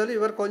ஒரிஜினலாக இருந்தாலும்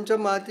இவர்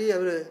கொஞ்சம் மாற்றி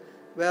அவர்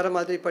வேறு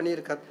மாதிரி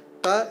பண்ணியிருக்கார்.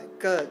 த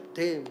க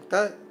தீம் த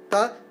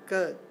த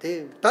க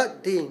தீம் த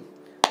தீம்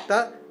த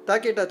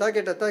தக்கிட்ட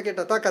தக்கிட்ட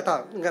தக்கிட்ட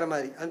தக்கதாங்கிற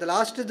மாதிரி. அந்த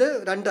லாஸ்ட் இது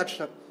 2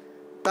 அக்ஷரம்.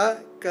 த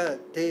க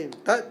தீம்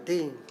த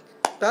தீம்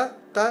த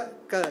த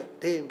க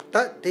தீம் த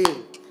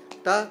தீம்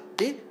த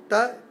தி த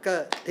க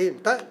தீம்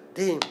த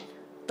தீம்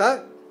த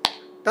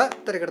த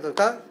திரைக்கடுத்து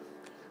த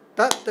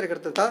த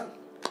திரைக்கடுத்து த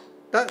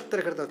த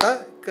திரைக்கடுத்து த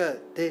க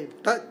தீம்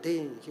த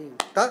தீம்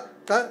த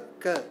த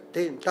க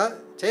தீம் த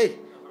ஜெய்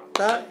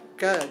த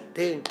க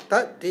தீம்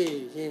த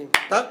தீம்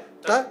த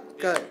த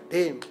க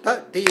தீம் த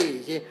தீம்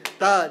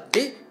த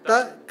தி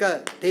த க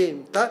தீம்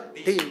த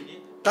தீம்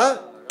த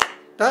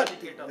த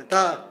த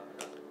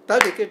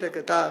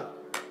தடிக்கிட்டக்கு தா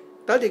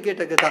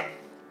தடிக்கிட்டக்கு தா.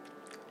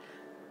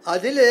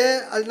 அதில்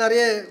அது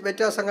நிறைய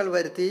வித்தியாசங்கள்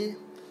வருத்தி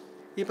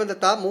இப்போ இந்த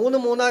 3-3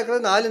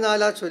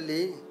 4-4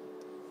 சொல்லி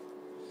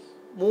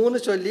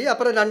 3 சொல்லி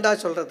அப்புறம் 2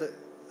 சொல்கிறது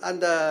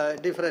அந்த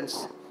டிஃப்ரென்ஸ்.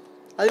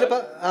 அதில்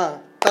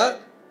the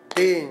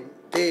theme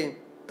theme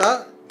the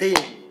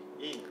theme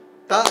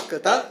தாக்கு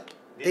the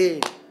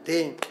theme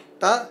theme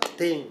the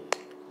theme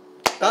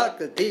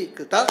தாக்கு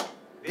தீக்கு the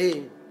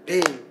theme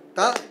theme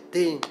the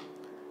theme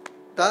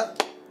த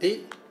தி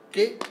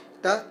கி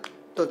த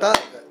து த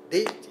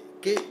தி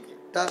கி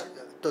த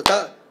து த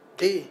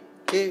தி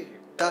கி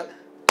த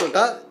து the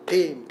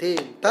theme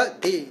theme the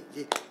the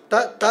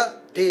the the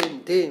theme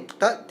theme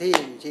the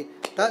theme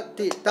the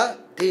the the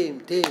theme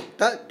theme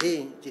the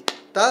theme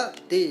த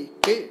தி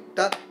கி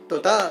த து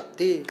த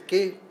தி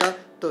கி த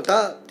து த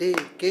தி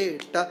கி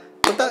த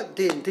து the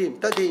theme theme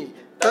the theme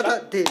the the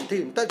theme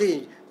theme the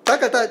theme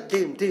தக the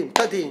theme theme the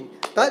theme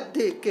த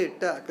தி கி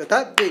ட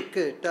த தி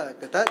கி ட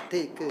த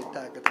தி கி ட.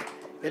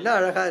 என்ன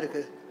அழகாக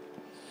இருக்குது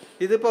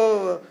இது.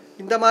 இப்போது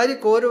இந்த மாதிரி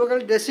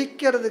கோர்வுகள்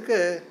ரசிக்கிறதுக்கு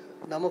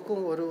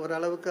நமக்கும்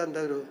ஓரளவுக்கு அந்த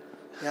ஒரு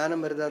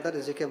ஞானம் இருந்தால் தான்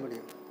ரசிக்க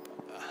முடியும்.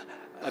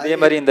 அதே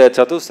மாதிரி இந்த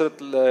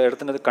சதுஸ்வரத்தில்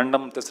எடுத்துனது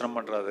கண்டம் திஸ்ரம்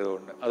பண்ணுறது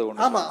ஒன்று அது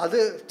ஒன்று. ஆமாம், அது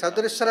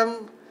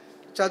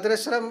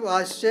சதுரஸ்வரம்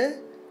வாசித்து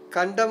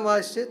கண்டம்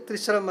வாசித்து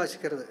திரிஸ்வரம்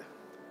வாசிக்கிறது.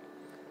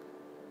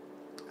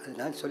 அது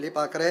நான் சொல்லி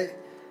பார்க்குறேன்.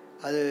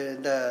 அது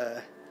இந்த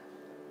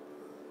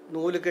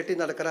நூலு கட்டி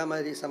நடக்கிற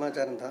மாதிரி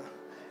சமாச்சாரம் தான்.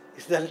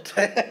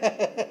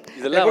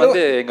 இதெல்லாம்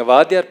வந்து எங்கள்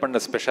வாத்தியார் பண்ண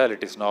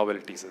ஸ்பெஷாலிட்டிஸ்,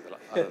 நாவலிட்டிஸ்.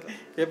 இதெல்லாம்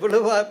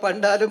எவ்வளவு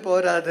பண்ணாலும்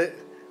போராது.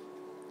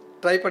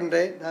 ட்ரை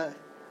பண்ணுறேன்.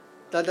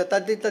 அந்த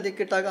தத்தி தத்தி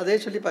கிட்டாக அதே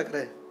சொல்லி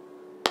பார்க்குறேன்.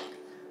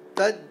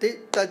 தத்தி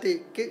தத்தி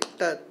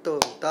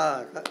கிட்டத்தோம்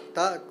தாக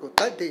தாக்கு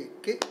தத்தி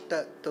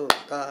கிட்டத்தோம்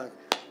தாக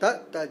த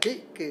ததி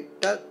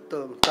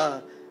கிட்டத்தோம்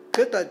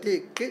தாக்கு ததி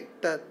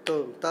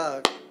கிட்டத்தோம்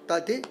தாக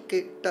ததி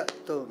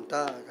கிட்டத்தோம்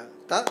தாக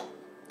த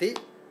தி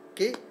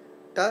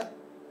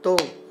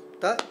கிட்டத்தோம்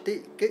ததி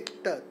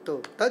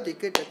கிட்டத்தோம் ததி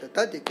கிட்டக்கு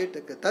ததி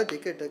கிட்டக்கு ததி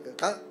கிட்டக்கு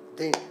த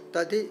தி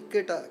ததி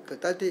கிட்டக்கு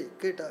ததி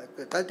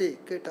கிட்டக்கு ததி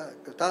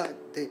கிட்டக்கு த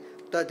தி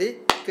ததி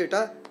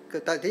கிட்டக்கு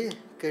ததி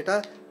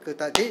கிட்டக்கு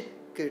ததி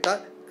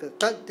கிட்டக்கு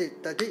ததி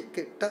ததி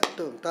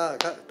கிட்டத்தோம்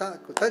தாக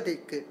தாக்கு ததி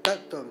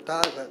கிட்டத்தோம்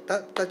தாக த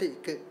ததி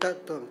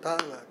கிட்டத்தோம்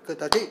தாக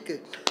ததி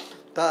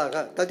தாக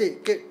ததி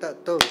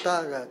கிட்டத்தோம்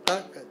தாக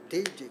தாக்க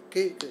தீஜி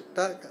கீக்கு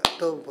தாக்க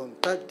தோம்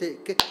ததி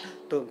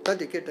கிட்டோம்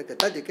ததி கிட்டக்கு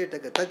ததி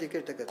கிட்டக்கு ததி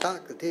கிட்டக்கு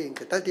தாக்கு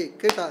தீங்கு ததி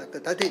கிட்டாக்கு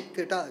ததி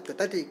கிட்டாக்கு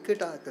ததி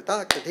கிட்டாக்கு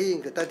தாக்கு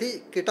தீங்கு ததி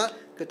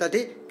கிட்டாக்கு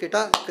ததி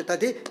கிட்டாக்கு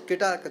ததி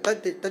கிட்டாக்கு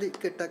ததி ததி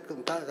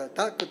கிட்டக்கும் தாக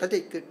தாக்கு ததி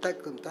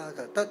கிட்டக்கும்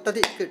தாக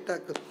ததி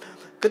கிட்டக்கும்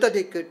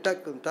ததி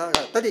கிட்டக்கும் தாக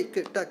ததி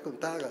கிட்டக்கும்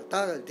தாக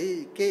தாக தி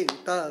கே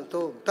தா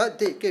தோம்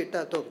ததி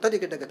கிட்டத்தோம் ததி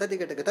கிட்டக்கு ததி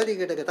கிட்டக்கு ததி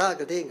கிட்டக்கு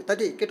தாக்கு தீங்கு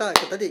ததி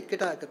கிட்டாக்கு ததி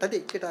கிட்டாக்கு ததி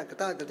கிட்டாக்கு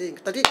தாக்கு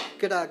தீங்கு ததி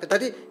கிட்டாக்கு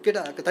ததி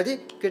கிட்டாக்கு ததி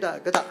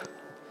கிட்டாக்கு தா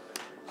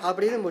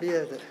அப்படின்னு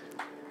முடியாது.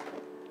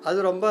 அது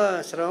ரொம்ப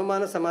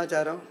சிரமமான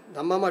சமாச்சாரம்.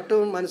 நம்ம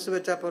மட்டும் மனசு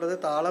வச்சா போகிறது.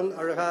 தாளம்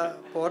அழகாக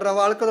போடுற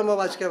வாழ்க்கை நம்ம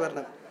வாசிக்க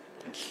வரணும்.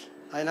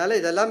 அதனால்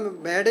இதெல்லாம்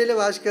மேடையில்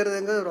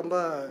வாசிக்கிறதுங்க ரொம்ப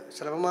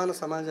சிரமமான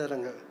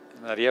சமாச்சாரங்கள்.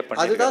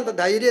 அதுதான் அந்த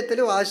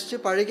தைரியத்தில் வாசித்து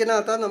பழகினா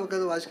தான் நமக்கு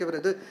அது வாசிக்க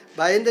வராது.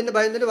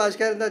 பயந்துட்டு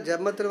வாசிக்க இருந்தால்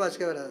ஜென்மத்தில்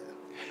வாசிக்க வராது.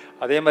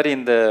 அதே மாதிரி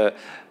இந்த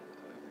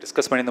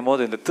டிஸ்கஸ் பண்ணியிருந்த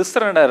போது இந்த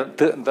திஸ்ரன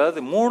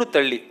அதாவது 3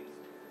 தள்ளி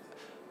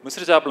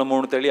மிஸ்ர சாப்பில்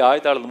 3 தள்ளி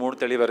ஆயத்தாளத்தில் 3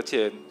 தள்ளி வரைச்சி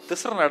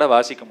திஸ்ர நட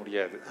வாசிக்க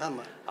முடியாது.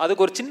 ஆமாம்,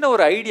 அதுக்கு ஒரு சின்ன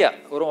ஒரு ஐடியா,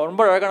 ஒரு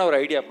ரொம்ப அழகான ஒரு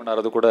ஐடியா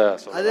பண்ணார். அது கூட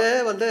அதே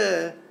வந்து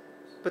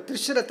இப்போ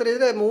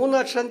திரிசுரத்தில்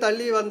 3 அக்ஷரம்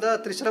தள்ளி வந்தால்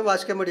திரிசுரம்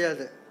வாசிக்க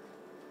முடியாது.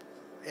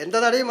 எந்த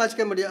நடையும்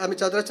வாசிக்க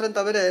முடியாது. சதுரஸ்வரம்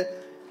தவிர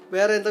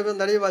வேறு எந்த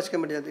நடையும் வாசிக்க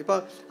முடியாது. இப்போ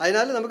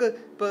அதனால நமக்கு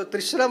இப்போ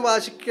திரிசுரம்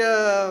வாசிக்க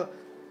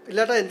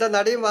இல்லாட்டா எந்த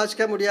நடையும்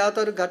வாசிக்க முடியாத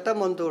ஒரு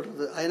கட்டம் வந்து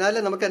விடுறது.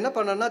 அதனால நமக்கு என்ன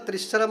பண்ணோன்னா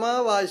திரிசுரமாக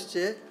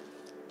வாசித்து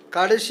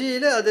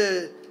கடைசியில் அது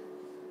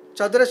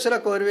சதுரஸ்வர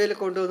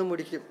கோர்வையில் கொண்டு வந்து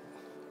முடிக்கும்.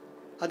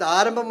 அது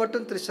ஆரம்பம்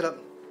மட்டும் திரிசரம்.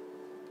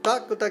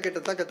 தாக்கு தக்கிட்ட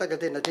தக்க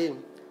தக்கத்தை நதீம்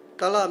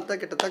தலாம்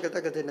தக்கிட்ட தக்க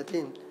தக்கத்தை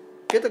நதீம்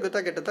கிட்ட குத்த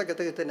கிட்ட தக்க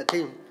தக்கத்தை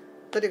நதீம்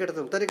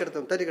தரிகடத்தும்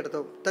தரிகடத்தும்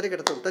தரிகடத்தும்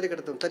தரிகடத்தும்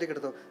தரிகடத்தும்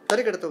தரிகடத்தும்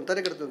தரிகடத்தும்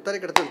தரிகடத்தும்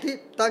தரிகடத்தும் தீ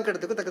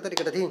தாங்கடத்துக்கு தக்க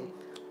தரிகடதீம்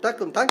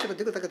தாக்கும்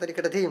தாங்கடத்துக்கு தக்க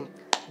தரிகடதீம்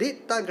தீ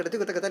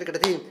தாங்கடத்துக்கு தக்க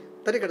தரிகடதீம்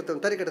தரிகடத்தும்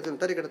தரிகடத்தும்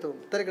தரிகடத்தும்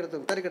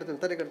தரிகடத்தும் தரிகடத்தும்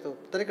தரிகடத்தும்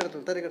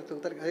தரிகடத்தும்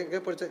தரிகடத்தும் தரிகடத்தும்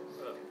எங்கே போச்சு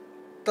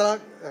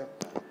தாக்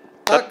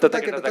தாக்கு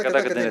தக்கிட்ட தக்க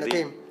தக்கத்தை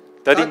நதீம்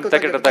ததீம்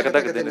தக்கிட்ட தக்க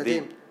தக்கத்தை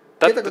நதீம்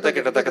தக்கு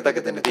தக்கிட்ட தக்க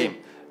தக்கத்தை நதீம்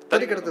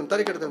தரிகடத்தும்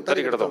தரிகடத்தும்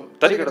தரிகடத்தும்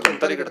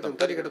தரிகடத்தும்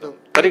தரிகடத்தும்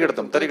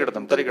தரிகடத்தும்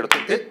தரிகடத்தும் தரிகடத்தும்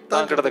தரிகடத்தும் தித்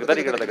தாங்கடத்துக்கு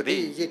தரிகடத்துக்கு தீ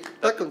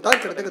தக்கும்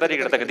தாங்கடத்துக்கு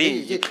தரிகடத்துக்கு தீ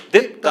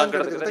தித்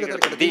தாங்கடத்துக்கு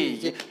தரிகடத்துக்கு தீ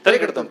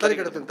தரிகடத்தும்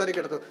தரிகடத்தும்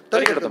தரிகடத்தும்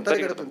தரிகடத்தும்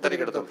தரிகடத்தும்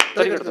தரிகடத்தும்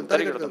தரிகடத்தும்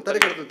தரிகடத்தும்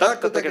தரிகடத்தும்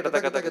தாக்கு தக்கிட்ட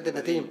தக்க தக்கத்தை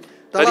நதீம்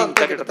தலாம்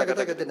தக்கிட்ட தக்க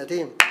தக்கத்தை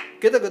நதீம்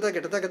கித குத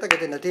கிட்ட தக்க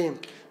தக்கத்தை நதீம்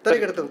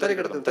தரிகடத்தும்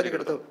தரிகடத்தும்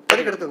தரிகடத்தும்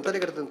தரிகடத்தும்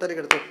தரிகடத்தும்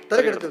தரிகடத்தும்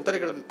தரிகடத்தும்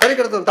தரிகடத்தும்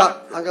தரிகடத்தும் தா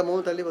அங்க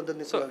 3 தள்ளி வந்து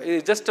இது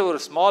ஜஸ்ட் ஒரு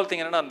ஸ்மால்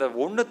திங். என்னன்னா அந்த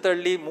 1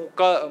 தள்ளி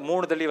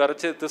 3 தள்ளி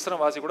வரைச்சு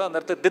திசுரம் வாசி கூட அந்த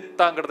இடத்துல தித்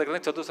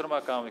தாங்கிறதுக்கு சதுசுரமா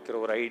காமிக்கிற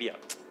ஒரு ஐடியா.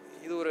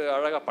 இது ஒரு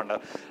அழகா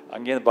பண்ணார்.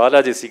 அங்கேருந்து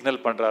பாலாஜி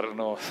சிக்னல் பண்றாரு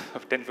இன்னும்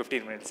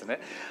 10-15 மினிட்ஸ்னு.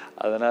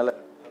 அதனால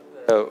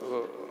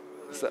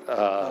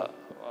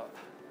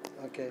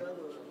ஓகே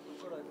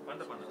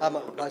ஆமா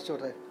பாஸ்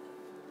சொல்றேன்.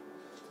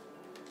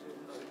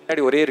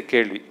 முன்னாடி ஒரே ஒரு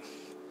கேள்வி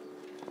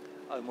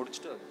அது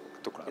முடிச்சுட்டு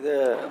இது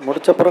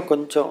முடிச்சப்புறம்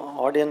கொஞ்சம்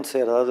ஆடியன்ஸ்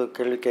ஏதாவது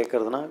கேள்வி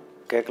கேட்குறதுனா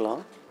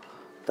கேட்கலாம்.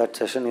 That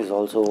session is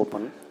also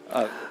open.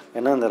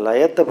 ஏன்னா இந்த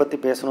லயத்தை பற்றி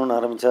பேசணும்னு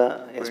ஆரம்பித்தா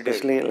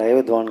எஸ்பெஷலி லய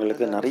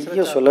வித்வான்களுக்கு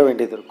நிறைய சொல்ல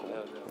வேண்டியது இருக்கும்.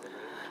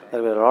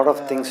 there will be a lot of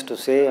things to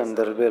say and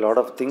there will be a lot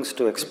of things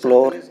to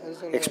explore,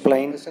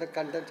 explain.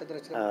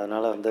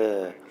 அதனால் வந்து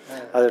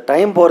அது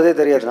டைம் போகிறதே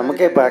தெரியாது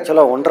நமக்கே. இப்போ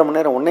ஆக்சுவலாக 1.5 மணி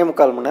நேரம்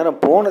 1.25 மணி நேரம்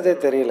போனதே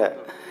தெரியல.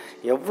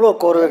 எவ்வளோ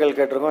கோர்வைகள்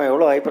கேட்டிருக்கோம்,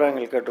 எவ்வளோ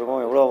அபிப்பிராயங்கள்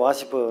கேட்டிருக்கோம், எவ்வளோ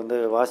வாசிப்பு வந்து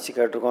வாசித்து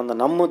கேட்டிருக்கோம். அந்த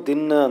நம்ம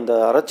தின்னு அந்த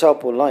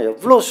அரைச்சாப்புலாம்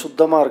எவ்வளோ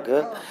சுத்தமாக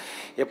இருக்குது,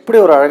 எப்படி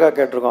ஒரு அழகாக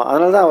கேட்டிருக்கோம்.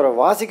 அதனால தான் அவரை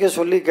வாசிக்க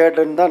சொல்லி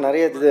கேட்டுன்னு தான்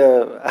நிறைய இது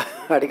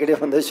அடிக்கடி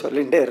வந்து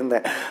சொல்லிகிட்டே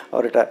இருந்தேன்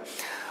அவர்கிட்ட.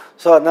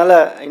 ஸோ அதனால்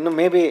இன்னும்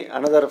மேபி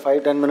another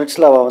 5-10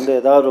 மினிட்ஸில் அவள் வந்து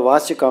ஏதாவது ஒரு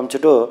வாசி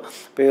காமிச்சிட்டு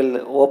we will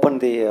open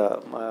the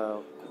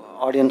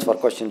audience for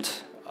questions.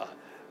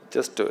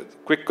 Just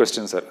quick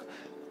question sir.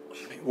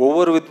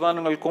 ஒவ்வொரு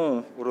வித்வான்களுக்கும்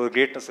ஒரு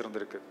கிரேட்னஸ்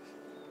இருந்திருக்கு.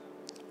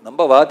 நம்ம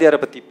வாத்தியாரை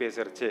பற்றி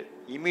பேசுகிறச்சு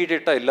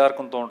இமீடியட்டாக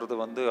எல்லாருக்கும் தோன்றது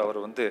வந்து அவர்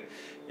வந்து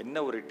என்ன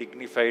ஒரு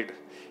டிக்னிஃபைடு,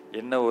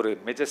 என்ன ஒரு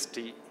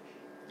மெஜஸ்டி,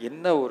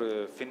 என்ன ஒரு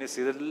ஃபினிஷ்,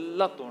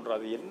 இதெல்லாம்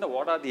தோன்றாது. என்ன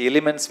what are the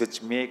elements which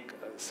make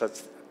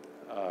such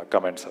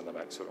comments அந்த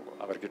மாதிரி சொல்லுங்க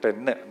அவர்கிட்ட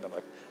என்ன அந்த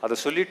மாதிரி அதை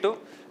சொல்லிட்டு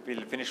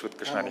will finish with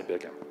Krishnani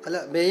Begum. அல்ல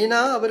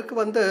மெயினாக அவருக்கு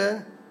வந்து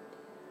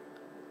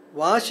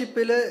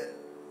வாசிப்பில்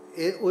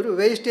ஒரு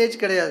வேஸ்டேஜ்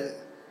கிடையாது.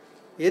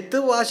 எது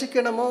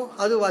வாசிக்கணுமோ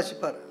அது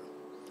வாசிப்பார்.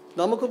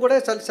 நமக்கு கூட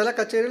சில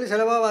கச்சேரிகள்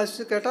சிலவாக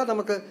வாசித்து கேட்டால்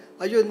நமக்கு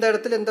ஐயோ இந்த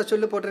இடத்துல இந்த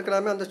சொல்லு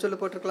போட்டிருக்கலாமே அந்த சொல்லு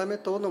போட்டிருக்கலாமே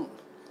தோணும்.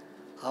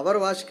 அவர்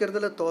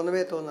வாசிக்கிறதுல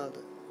தோணவே தோணாது.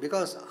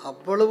 பிகாஸ்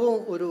அவ்வளவும்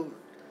ஒரு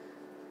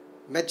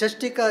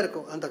மெஜஸ்டிக்காக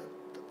இருக்கும். அந்த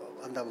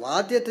அந்த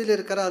வாத்தியத்தில்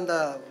இருக்கிற அந்த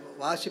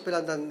வாசிப்பில்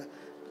அந்த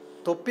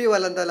தொப்பி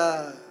வளர்ந்தல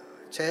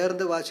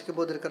சேர்ந்து வாசிக்கும்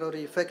போது இருக்கிற ஒரு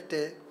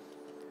இஃபெக்டு,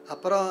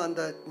 அப்புறம்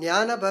அந்த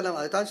ஞான பலம்,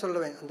 அதுதான்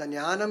சொல்லுவேன். அந்த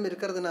ஞானம்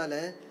இருக்கிறதுனால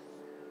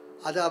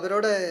அது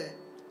அவரோட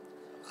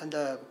அந்த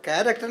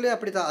கேரக்டர்லேயும்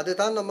அப்படி தான்,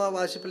 அதுதான் நம்ம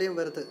வாசிப்புலேயும்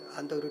வருது.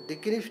 அந்த ஒரு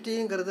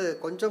டிக்னிஃபிட்டிங்கிறது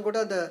கொஞ்சம் கூட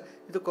அந்த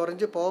இது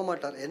குறைஞ்சி போக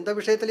மாட்டார். எந்த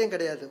விஷயத்துலேயும்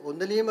கிடையாது.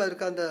 ஒன்றுலேயும்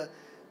அவருக்கு அந்த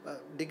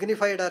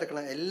டிக்னிஃபைடாக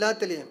இருக்கலாம்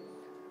எல்லாத்துலேயும்.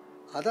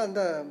 அது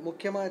அந்த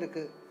முக்கியமாக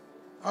இருக்குது.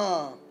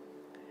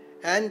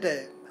 அண்டு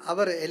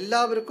அவர்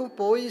எல்லாருக்கும்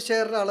போய்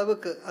சேர்ற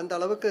அளவுக்கு அந்த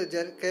அளவுக்கு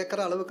கேட்குற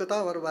அளவுக்கு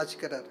தான் அவர்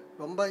வாசிக்கிறார்.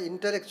 ரொம்ப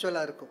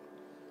இன்டலெக்சுவலாக இருக்கும்.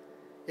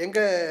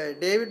 எங்கள்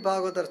டேவிட்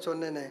பாகவதர்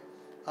சொன்னேனே,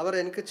 அவர்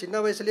எனக்கு சின்ன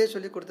வயசுலேயே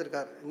சொல்லி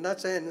கொடுத்துருக்கார். என்ன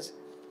சென்ஸ்,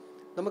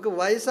 நமக்கு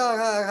வயசாக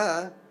ஆக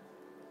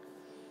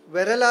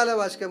விரலால்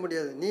வாசிக்க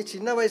முடியாது. நீ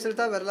சின்ன வயசில்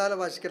தான்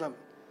விரலால் வாசிக்கலாம்.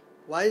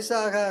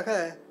 வயசாக ஆக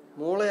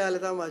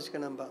மூளையால் தான்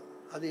வாசிக்கணும்பா.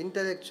 அது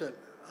இன்டலெக்சுவல்,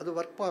 அது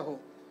ஒர்க்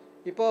ஆகும்.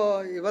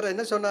 இப்போது இவர்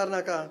என்ன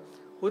சொன்னார்னாக்கா,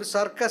 ஒரு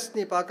சர்க்கஸ்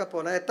நீ பார்க்க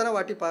போனால் எத்தனை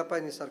வாட்டி பார்ப்பா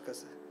நீ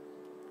சர்க்கஸ்?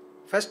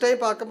 ஃபஸ்ட் டைம்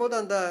பார்க்கும்போது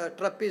அந்த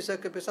ட்ரப்பீஸு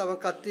கிப்பீஸு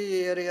அவன் கத்தி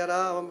ஏறியறா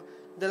அவன்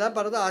இதெல்லாம்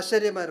பண்ணுறது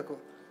ஆச்சரியமாக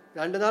இருக்கும்.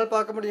 2 நாள்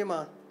பார்க்க முடியுமா,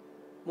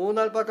 3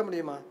 நாள் பார்க்க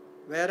முடியுமா?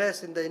 வேற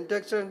இந்த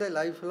இன்டெலெக்சுவல் இந்த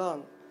லைஃப்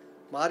லாங்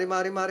மாறி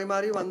மாறி மாறி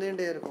மாறி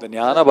வந்துட்டே இருக்கும்.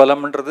 ஞான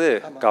பலம்ன்றது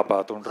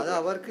காப்பாற்றும், அது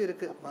அவருக்கு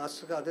இருக்கு.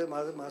 மாஸ்டருக்கு அது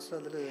மாஸ்டர்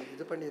அதில்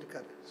இது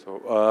பண்ணியிருக்காரு. So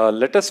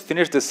let us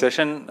finish this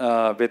session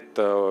with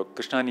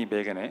Krishnani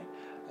பேகனே.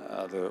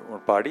 அது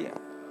பாடி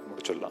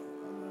முடிச்சிடலாம்.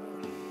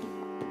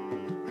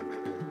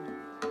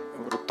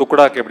 ஒரு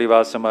துக்குடாக்கு எப்படி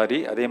வாசிச்ச மாதிரி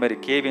அதே மாதிரி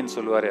கேவின்னு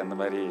சொல்லுவாரு, அந்த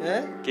மாதிரி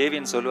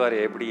கேவின்னு சொல்லுவாரு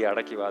எப்படி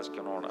அடக்கி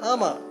வாசிக்கணும்னு.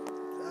 ஆமாம்,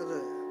 அது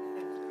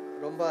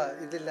ரொம்ப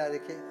இது இல்லை.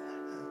 அதுக்கு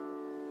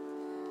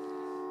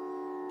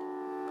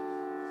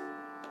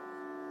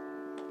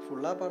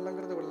ஃபுல்லாக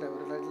பண்ணங்கிறது இல்லை,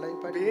 ஒரு லைன்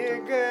பாடி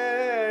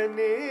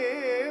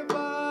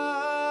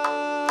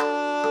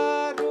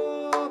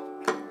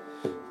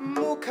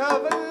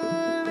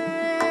முகவல்லே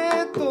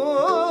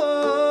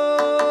தோரோ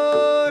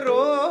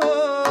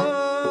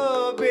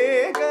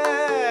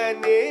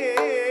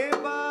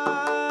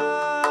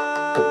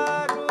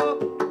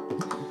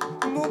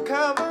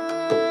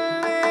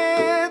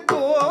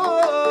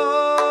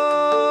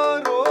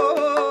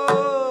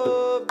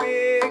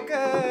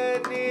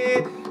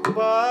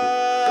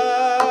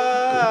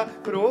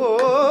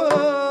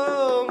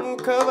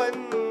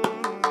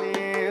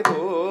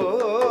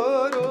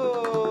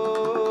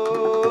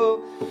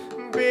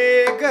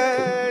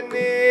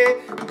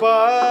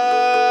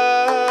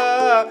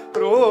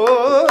ಬಾರೋ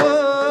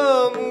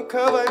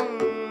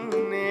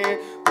ಮುಖವನ್ನೇ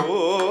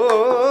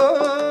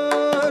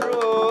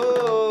ತೋರೋ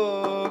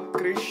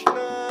ಕೃಷ್ಣ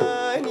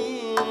ನೀ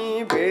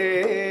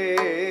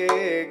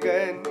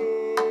ಬೇಗನೆ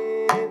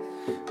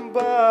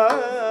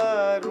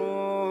ಬಾರೋ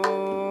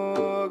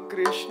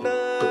ಕೃಷ್ಣ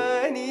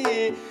ನೀ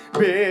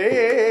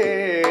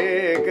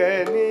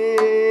ಬೇಗನೆ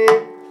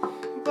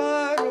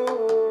ಬಾರೋ.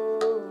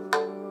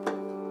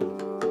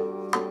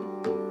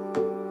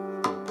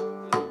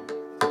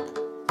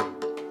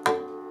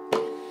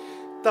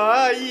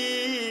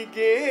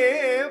 ತಾಯಿಗೆ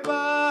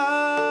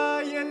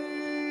ಬಾಯಲ್ಲಿ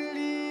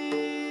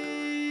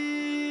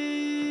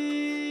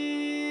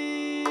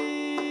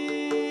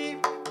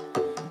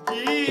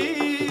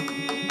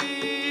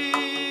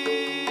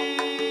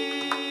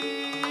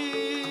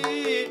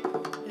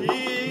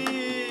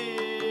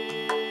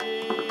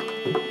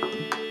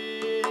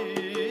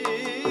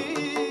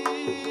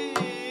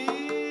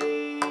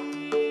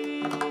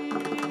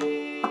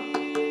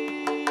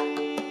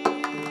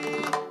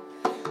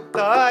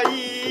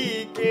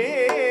ತಾಯಿಗೆ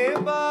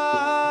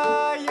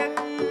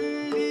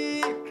ಬಾಯಲ್ಲಿ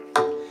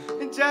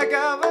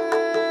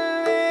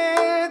ಜಗವನ್ನೇ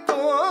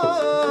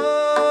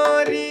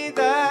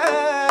ತೋರಿದ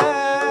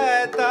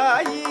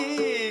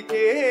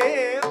ತಾಯಿಗೆ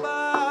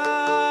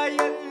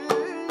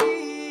ಬಾಯಲ್ಲಿ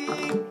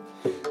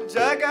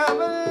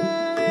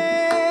ಜಗವನ್ನೇ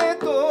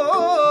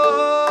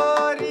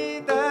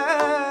ತೋರಿದ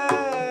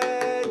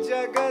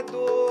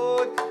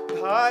ಜಗದೋದ್ಧಾರಕ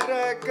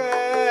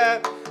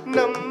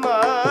ನಮ್ಮ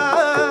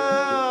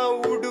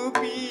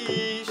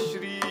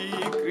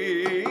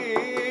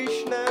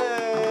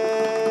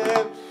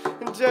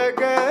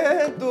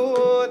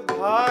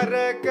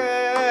ಜಗದೋದ್ಧಾರಕ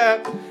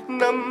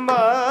ನಮ್ಮ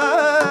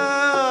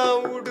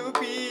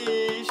ಉಡುಪಿ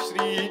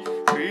ಶ್ರೀ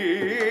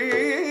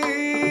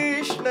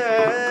ಕೃಷ್ಣ.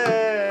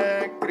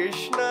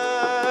 ಕೃಷ್ಣ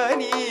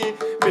ನೀ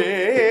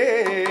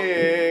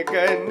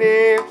ಬೇಗನೆ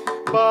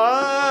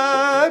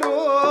ಬಾರೋ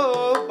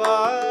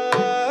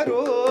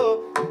ಬಾರೋ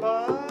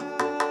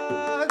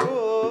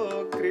ಬಾರೋ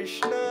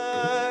ಕೃಷ್ಣ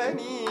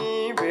ನೀ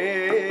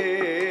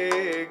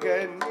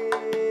ಬೇಗನೆ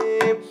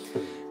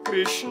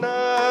ಕೃಷ್ಣ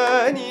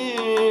ನೀ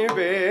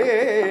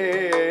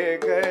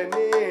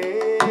ಬೇಗನೆ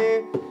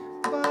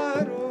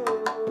ಬಾರೋ.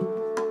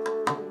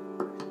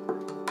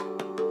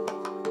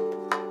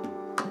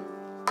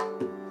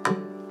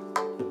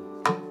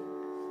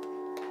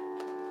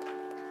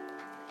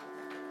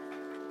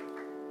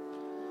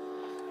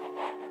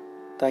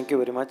 Thank you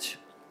very much.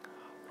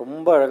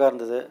 ரொம்ப அழகாக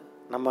இருந்தது.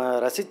 நம்ம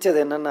ரசித்தது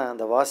என்னென்னா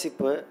அந்த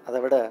வாசிப்பு, அதை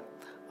விட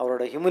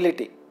அவரோட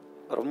ஹியூமிலிட்டி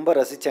ரொம்ப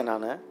ரசித்தேன்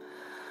நான்.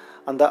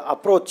 அந்த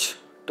அப்ரோச்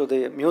டு தி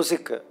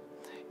மியூசிக்கு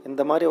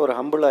இந்த மாதிரி ஒரு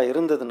ஹம்பிளாக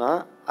இருந்ததுன்னா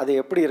அது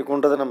எப்படி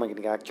இருக்குன்றதை நம்ம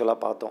இன்றைக்கி ஆக்சுவலாக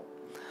பார்த்தோம்.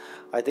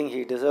 I think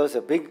he deserves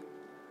a big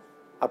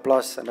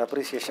applause and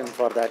appreciation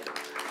for that.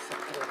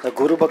 இந்த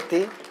குரு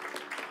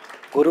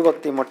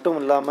பக்தி மட்டும்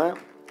இல்லாமல்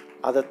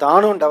அதை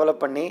தானும்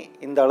டெவலப் பண்ணி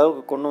இந்த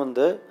அளவுக்கு கொண்டு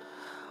வந்து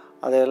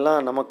அதையெல்லாம்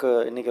நமக்கு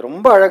இன்றைக்கி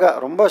ரொம்ப அழகாக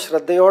ரொம்ப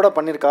ஸ்ரத்தையோடு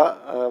பண்ணியிருக்கா.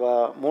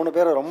 3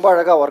 பேர் ரொம்ப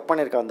அழகாக ஒர்க்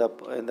பண்ணியிருக்கா.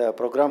 இந்த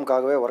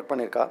ப்ரோக்ராமுக்காகவே ஒர்க்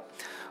பண்ணியிருக்கா.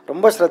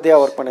 ரொம்ப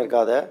ஸ்ரத்தையாக ஒர்க்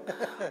பண்ணியிருக்கா.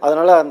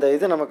 அதனால் அந்த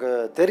இது நமக்கு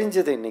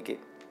தெரிஞ்சுது இன்றைக்கி.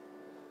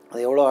 அது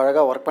எவ்வளோ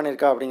அழகாக ஒர்க்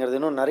பண்ணியிருக்கா அப்படிங்கிறது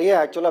இன்னும் நிறைய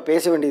ஆக்சுவலாக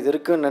பேச வேண்டியது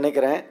இருக்குதுன்னு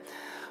நினைக்கிறேன்.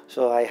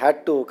 So I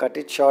had to cut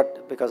it short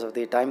because of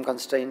the time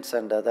constraints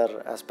and other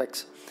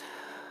aspects.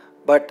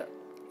 But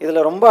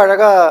இதில் ரொம்ப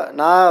அழகாக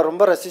நான்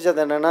ரொம்ப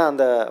ரசித்தது என்னென்னா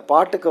அந்த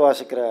பாட்டுக்கு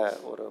வாசிக்கிற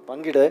ஒரு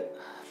பங்கீடு.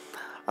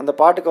 அந்த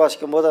பாட்டுக்கு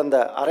வாசிக்கும்போது அந்த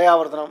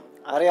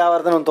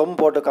அரையாவர்தனம் தொம்பு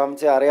போட்டு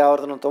காமிச்சு,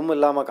 அரையாவர்தனம் தொம்பு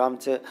இல்லாமல்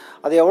காமிச்சு,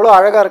 அது எவ்வளோ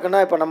அழகாக இருக்குன்னா,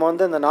 இப்போ நம்ம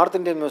வந்து இந்த நார்த்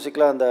இந்தியன்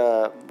மியூசிக்கில் அந்த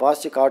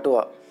வாசித்து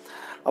காட்டுவா.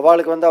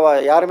 அவளுக்கு வந்து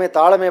அவள் யாருமே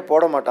தாளமே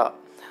போட மாட்டாள்.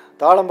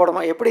 தாளம்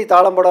போடாமல் எப்படி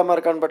தாளம் போடாமல்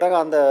இருக்கான்னு பார்த்தாங்க,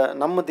 அந்த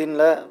நம்ம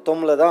தின்ல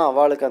தொம்பில் தான்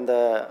அவளுக்கு அந்த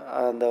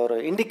அந்த ஒரு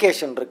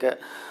இண்டிகேஷன் இருக்குது.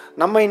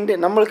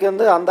 நம்மளுக்கு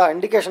வந்து அந்த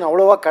இண்டிகேஷன்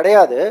அவ்வளோவா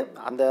கிடையாது.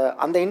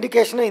 அந்த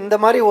இண்டிகேஷனை இந்த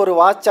மாதிரி ஒரு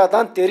வாட்சா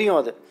தான்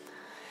தெரியும். அது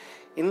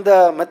இந்த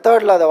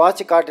மெத்தடில் அதை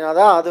வாட்சி காட்டினா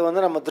தான் அது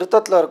வந்து நம்ம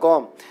திருத்தத்தில்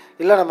இருக்கோம்,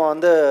 இல்லை நம்ம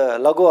வந்து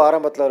லகு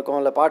ஆரம்பத்தில் இருக்கோம்,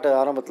 இல்லை பாட்டு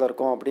ஆரம்பத்தில்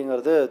இருக்கோம்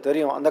அப்படிங்கிறது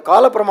தெரியும். அந்த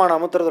காலப்பிரமாணம்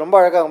அமுத்துறது ரொம்ப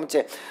அழகாக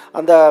அமைச்சேன்.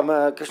 அந்த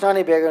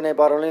கிருஷ்ணானி பேகனை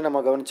பார்வையிலையும்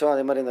நம்ம கவனித்தோம்.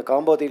 அதே மாதிரி இந்த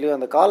காம்போதிலையும்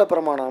அந்த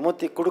காலப்பிரமாணம்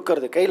அமுத்தி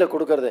கொடுக்கறது, கையில்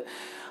கொடுக்கறது.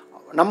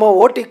 நம்ம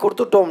ஓட்டி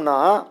கொடுத்துட்டோம்னா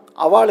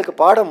அவளுக்கு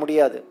பாட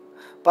முடியாது.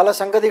 பல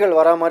சங்கதிகள்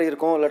வரா மாதிரி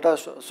இருக்கும். இல்லாட்டா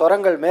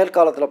ஸ்வரங்கள்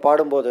மேற்காலத்தில்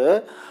பாடும்போது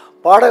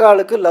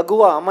பாடகாலுக்கு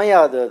லகுவாக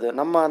அமையாது. அது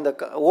நம்ம அந்த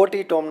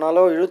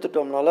ஓட்டிட்டோம்னாலோ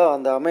இழுத்துட்டோம்னாலோ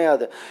அந்த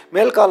அமையாது.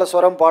 மேல்கால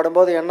ஸ்வரம்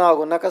பாடும்போது என்ன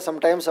ஆகும்னாக்கா,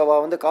 சம்டைம்ஸ்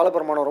அவள் வந்து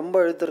காலப்பிரமாணம் ரொம்ப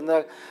இழுத்துருந்தா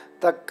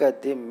தக்க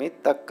திம்மி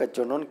தக்க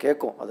சொன்னு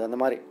கேட்கும். அது அந்த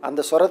மாதிரி அந்த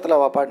ஸ்வரத்தில்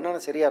அவள் பாடினா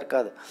சரியாக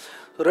இருக்காது.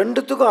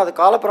 ரெண்டுத்துக்கும் அது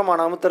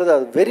காலப்பிரமாணம் அமுத்துறது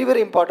அது வெரி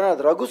வெரி இம்பார்ட்டன்ட்.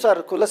 அது ரகு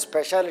சார் ஸ்கூலில்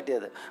ஸ்பெஷாலிட்டி.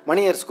 அது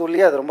மணியர்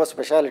ஸ்கூல்லேயே அது ரொம்ப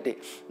ஸ்பெஷாலிட்டி.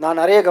 நான்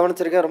நிறைய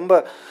கவனிச்சிருக்கேன். ரொம்ப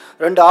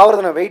 2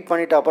 ஆவர்தனை வெயிட்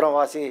பண்ணிவிட்டு அப்புறம்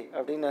வாசி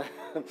அப்படின்னு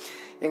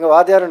எங்கள்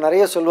வாத்தியார்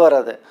நிறைய சொல்லுவார்.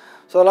 அது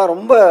ஸோ அதெல்லாம்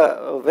ரொம்ப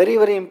வெரி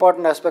வெரி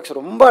இம்பார்ட்டன்ட் ஆஸ்பெக்ட்ஸ்.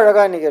 ரொம்ப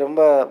அழகாக இன்றைக்கி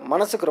ரொம்ப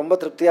மனசுக்கு ரொம்ப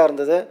திருப்தியாக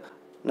இருந்தது.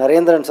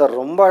 நரேந்திரன் சார்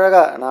ரொம்ப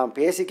அழகாக நான்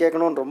பேசி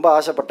கேட்கணுன்னு ரொம்ப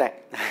ஆசைப்பட்டேன்.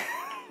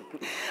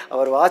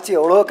 அவர் வாட்சி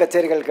எவ்வளோ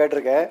கச்சேரிகள்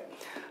கேட்டிருக்கேன்.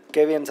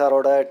 கேவிஎன்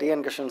சாரோட,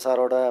 டிஎன் கிருஷ்ணன்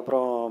சாரோட,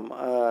 அப்புறம்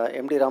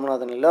எம்டி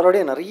ராமநாதன்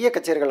எல்லாரோடையும் நிறைய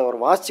கச்சேரிகள் அவர்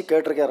வாசித்து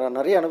கேட்டிருக்காரு,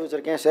 நிறைய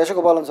அனுபவிச்சிருக்கேன்.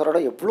 சேஷகோபாலன்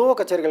சாரோட எவ்வளோ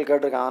கச்சேரிகள்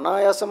கேட்டிருக்கேன்.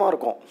 அனாயாசமாக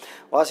இருக்கும்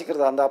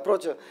வாசிக்கிறது. அந்த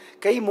அப்ரோச்,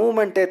 கை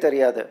மூமெண்ட்டே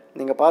தெரியாது.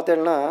 நீங்கள்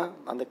பார்த்தீங்கன்னா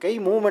அந்த கை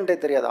மூமெண்ட்டே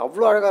தெரியாது,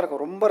 அவ்வளோ அழகாக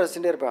இருக்கும். ரொம்ப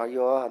ரசிச்சுட்டே இருப்பேன்.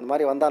 ஐயோ அந்த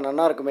மாதிரி வந்தால்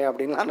நல்லா இருக்குமே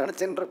அப்படின்லாம்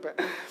நினச்சின்னு இருப்பேன்.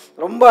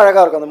 ரொம்ப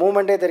அழகாக இருக்கும், அந்த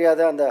மூமெண்ட்டே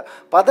தெரியாது. அந்த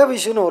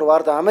பதவிஷுன்னு ஒரு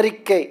வார்த்தை,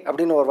 அமெரிக்கை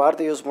அப்படின்னு ஒரு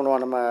வார்த்தை யூஸ்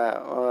பண்ணுவான் நம்ம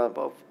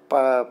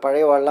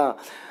பழையவாள்லாம்.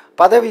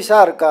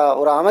 பதவிஷாக இருக்கா,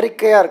 ஒரு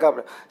அமெரிக்கையாக இருக்கா.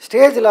 அப்படி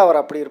ஸ்டேஜில் அவர்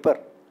அப்படி இருப்பார்,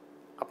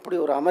 அப்படி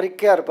ஒரு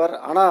அமெரிக்கையாக இருப்பார்.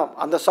 ஆனால்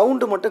அந்த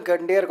சவுண்டு மட்டும்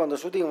கேட்டுகிட்டே இருக்கும், அந்த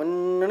ஸ்ருதி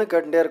ஒன்றுன்னு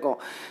கேட்டுகிட்டே இருக்கும்.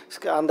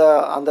 அந்த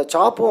அந்த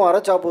சாப்பும்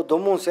அரைச்சாப்பும்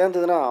தொம்மும்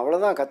சேர்ந்ததுன்னா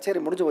அவ்வளோதான்,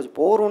 கச்சேரி முடிஞ்சு போச்சு,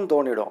 போரும்னு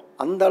தோணிடும்.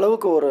 அந்த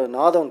அளவுக்கு ஒரு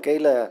நாதம்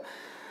கையில்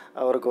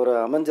அவருக்கு ஒரு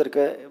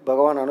அமைஞ்சிருக்கு.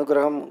 பகவான்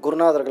அனுகிரகம்,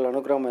 குருநாதர்கள்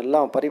அனுகிரகம்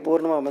எல்லாம்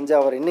பரிபூர்ணமாக அமைஞ்சு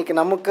அவர் இன்றைக்கி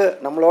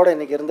நம்மளோட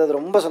இன்றைக்கி இருந்தது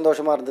ரொம்ப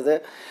சந்தோஷமாக இருந்தது.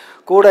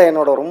 கூட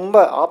என்னோட ரொம்ப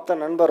ஆப்த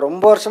நண்பர்,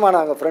 ரொம்ப வருஷமாக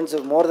நாங்கள் ஃப்ரெண்ட்ஸு,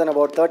 மோர் தென்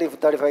அபவுட்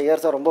 35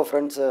 இயர்ஸாக ரொம்ப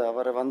ஃப்ரெண்ட்ஸு.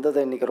 அவர் வந்தது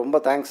இன்றைக்கி ரொம்ப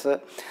தேங்க்ஸு.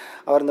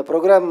 அவர் இந்த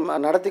ப்ரோக்ராம்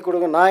நடத்தி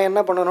கொடுங்க. நான்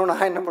என்ன பண்ணணும்,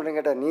 நான் என்ன பண்ணுறேன்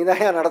கேட்டேன். நீ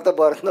தான் ஏன் நடத்த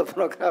போகிற இந்த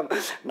ப்ரோக்ராம்,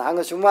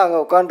 நாங்கள் சும்மா அங்கே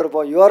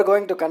உட்காந்துருப்போம். You are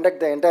going to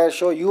conduct the entire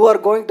show, you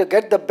are going to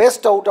get the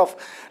best out of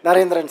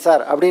Narendran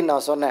sir அப்படின்னு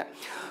நான் சொன்னேன்.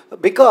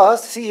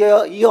 Because see,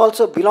 he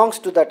also belongs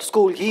to that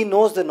school. He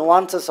knows the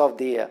nuances of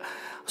the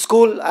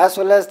school as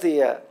well as the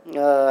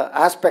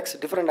aspects,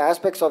 different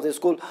aspects of the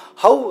school.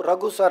 How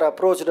Raghu sir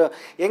approached,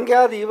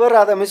 எங்கேயாவது இவர்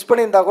அதை miss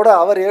பண்ணியிருந்தால் கூட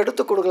அவர்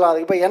எடுத்து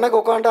கொடுக்கலாம். இப்போ எனக்கு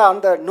உட்காண்டா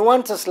அந்த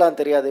nuancesலாம்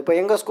தெரியாது, இப்போ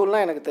எங்கள்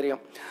ஸ்கூல்னால் எனக்கு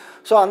தெரியும்.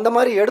 ஸோ அந்த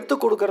மாதிரி எடுத்து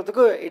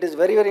கொடுக்கறதுக்கு it is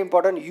very very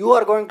important. You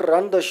are going to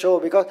run the show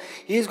because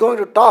he is going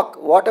to talk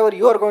what ever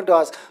you are going to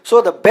ask. So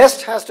the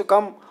best has to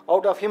come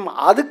out of him.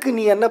 அதுக்கு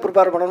நீ என்ன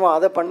prepare பண்ணணுமோ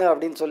அதை பண்ணு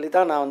அப்படின்னு சொல்லி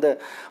தான் நான் வந்து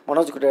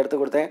மனோஜ் கிட்ட எடுத்து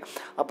கொடுத்தேன்.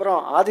 அப்புறம்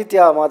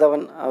ஆதித்யா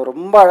மாதவன்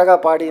ரொம்ப அழகாக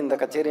பாடி இந்த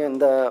கச்சேரி,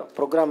 இந்த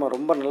ப்ரோக்ராமை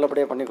ரொம்ப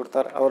நல்லபடியாக பண்ணி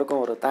கொடுத்தார்.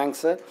 அவருக்கும் ஒரு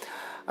thanks.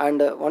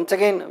 And once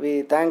again we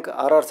thank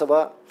R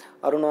Sabha,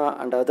 Aruna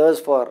and others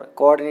for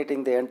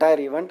coordinating the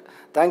entire event.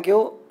 Thank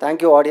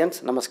you audience.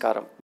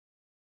 Namaskaram.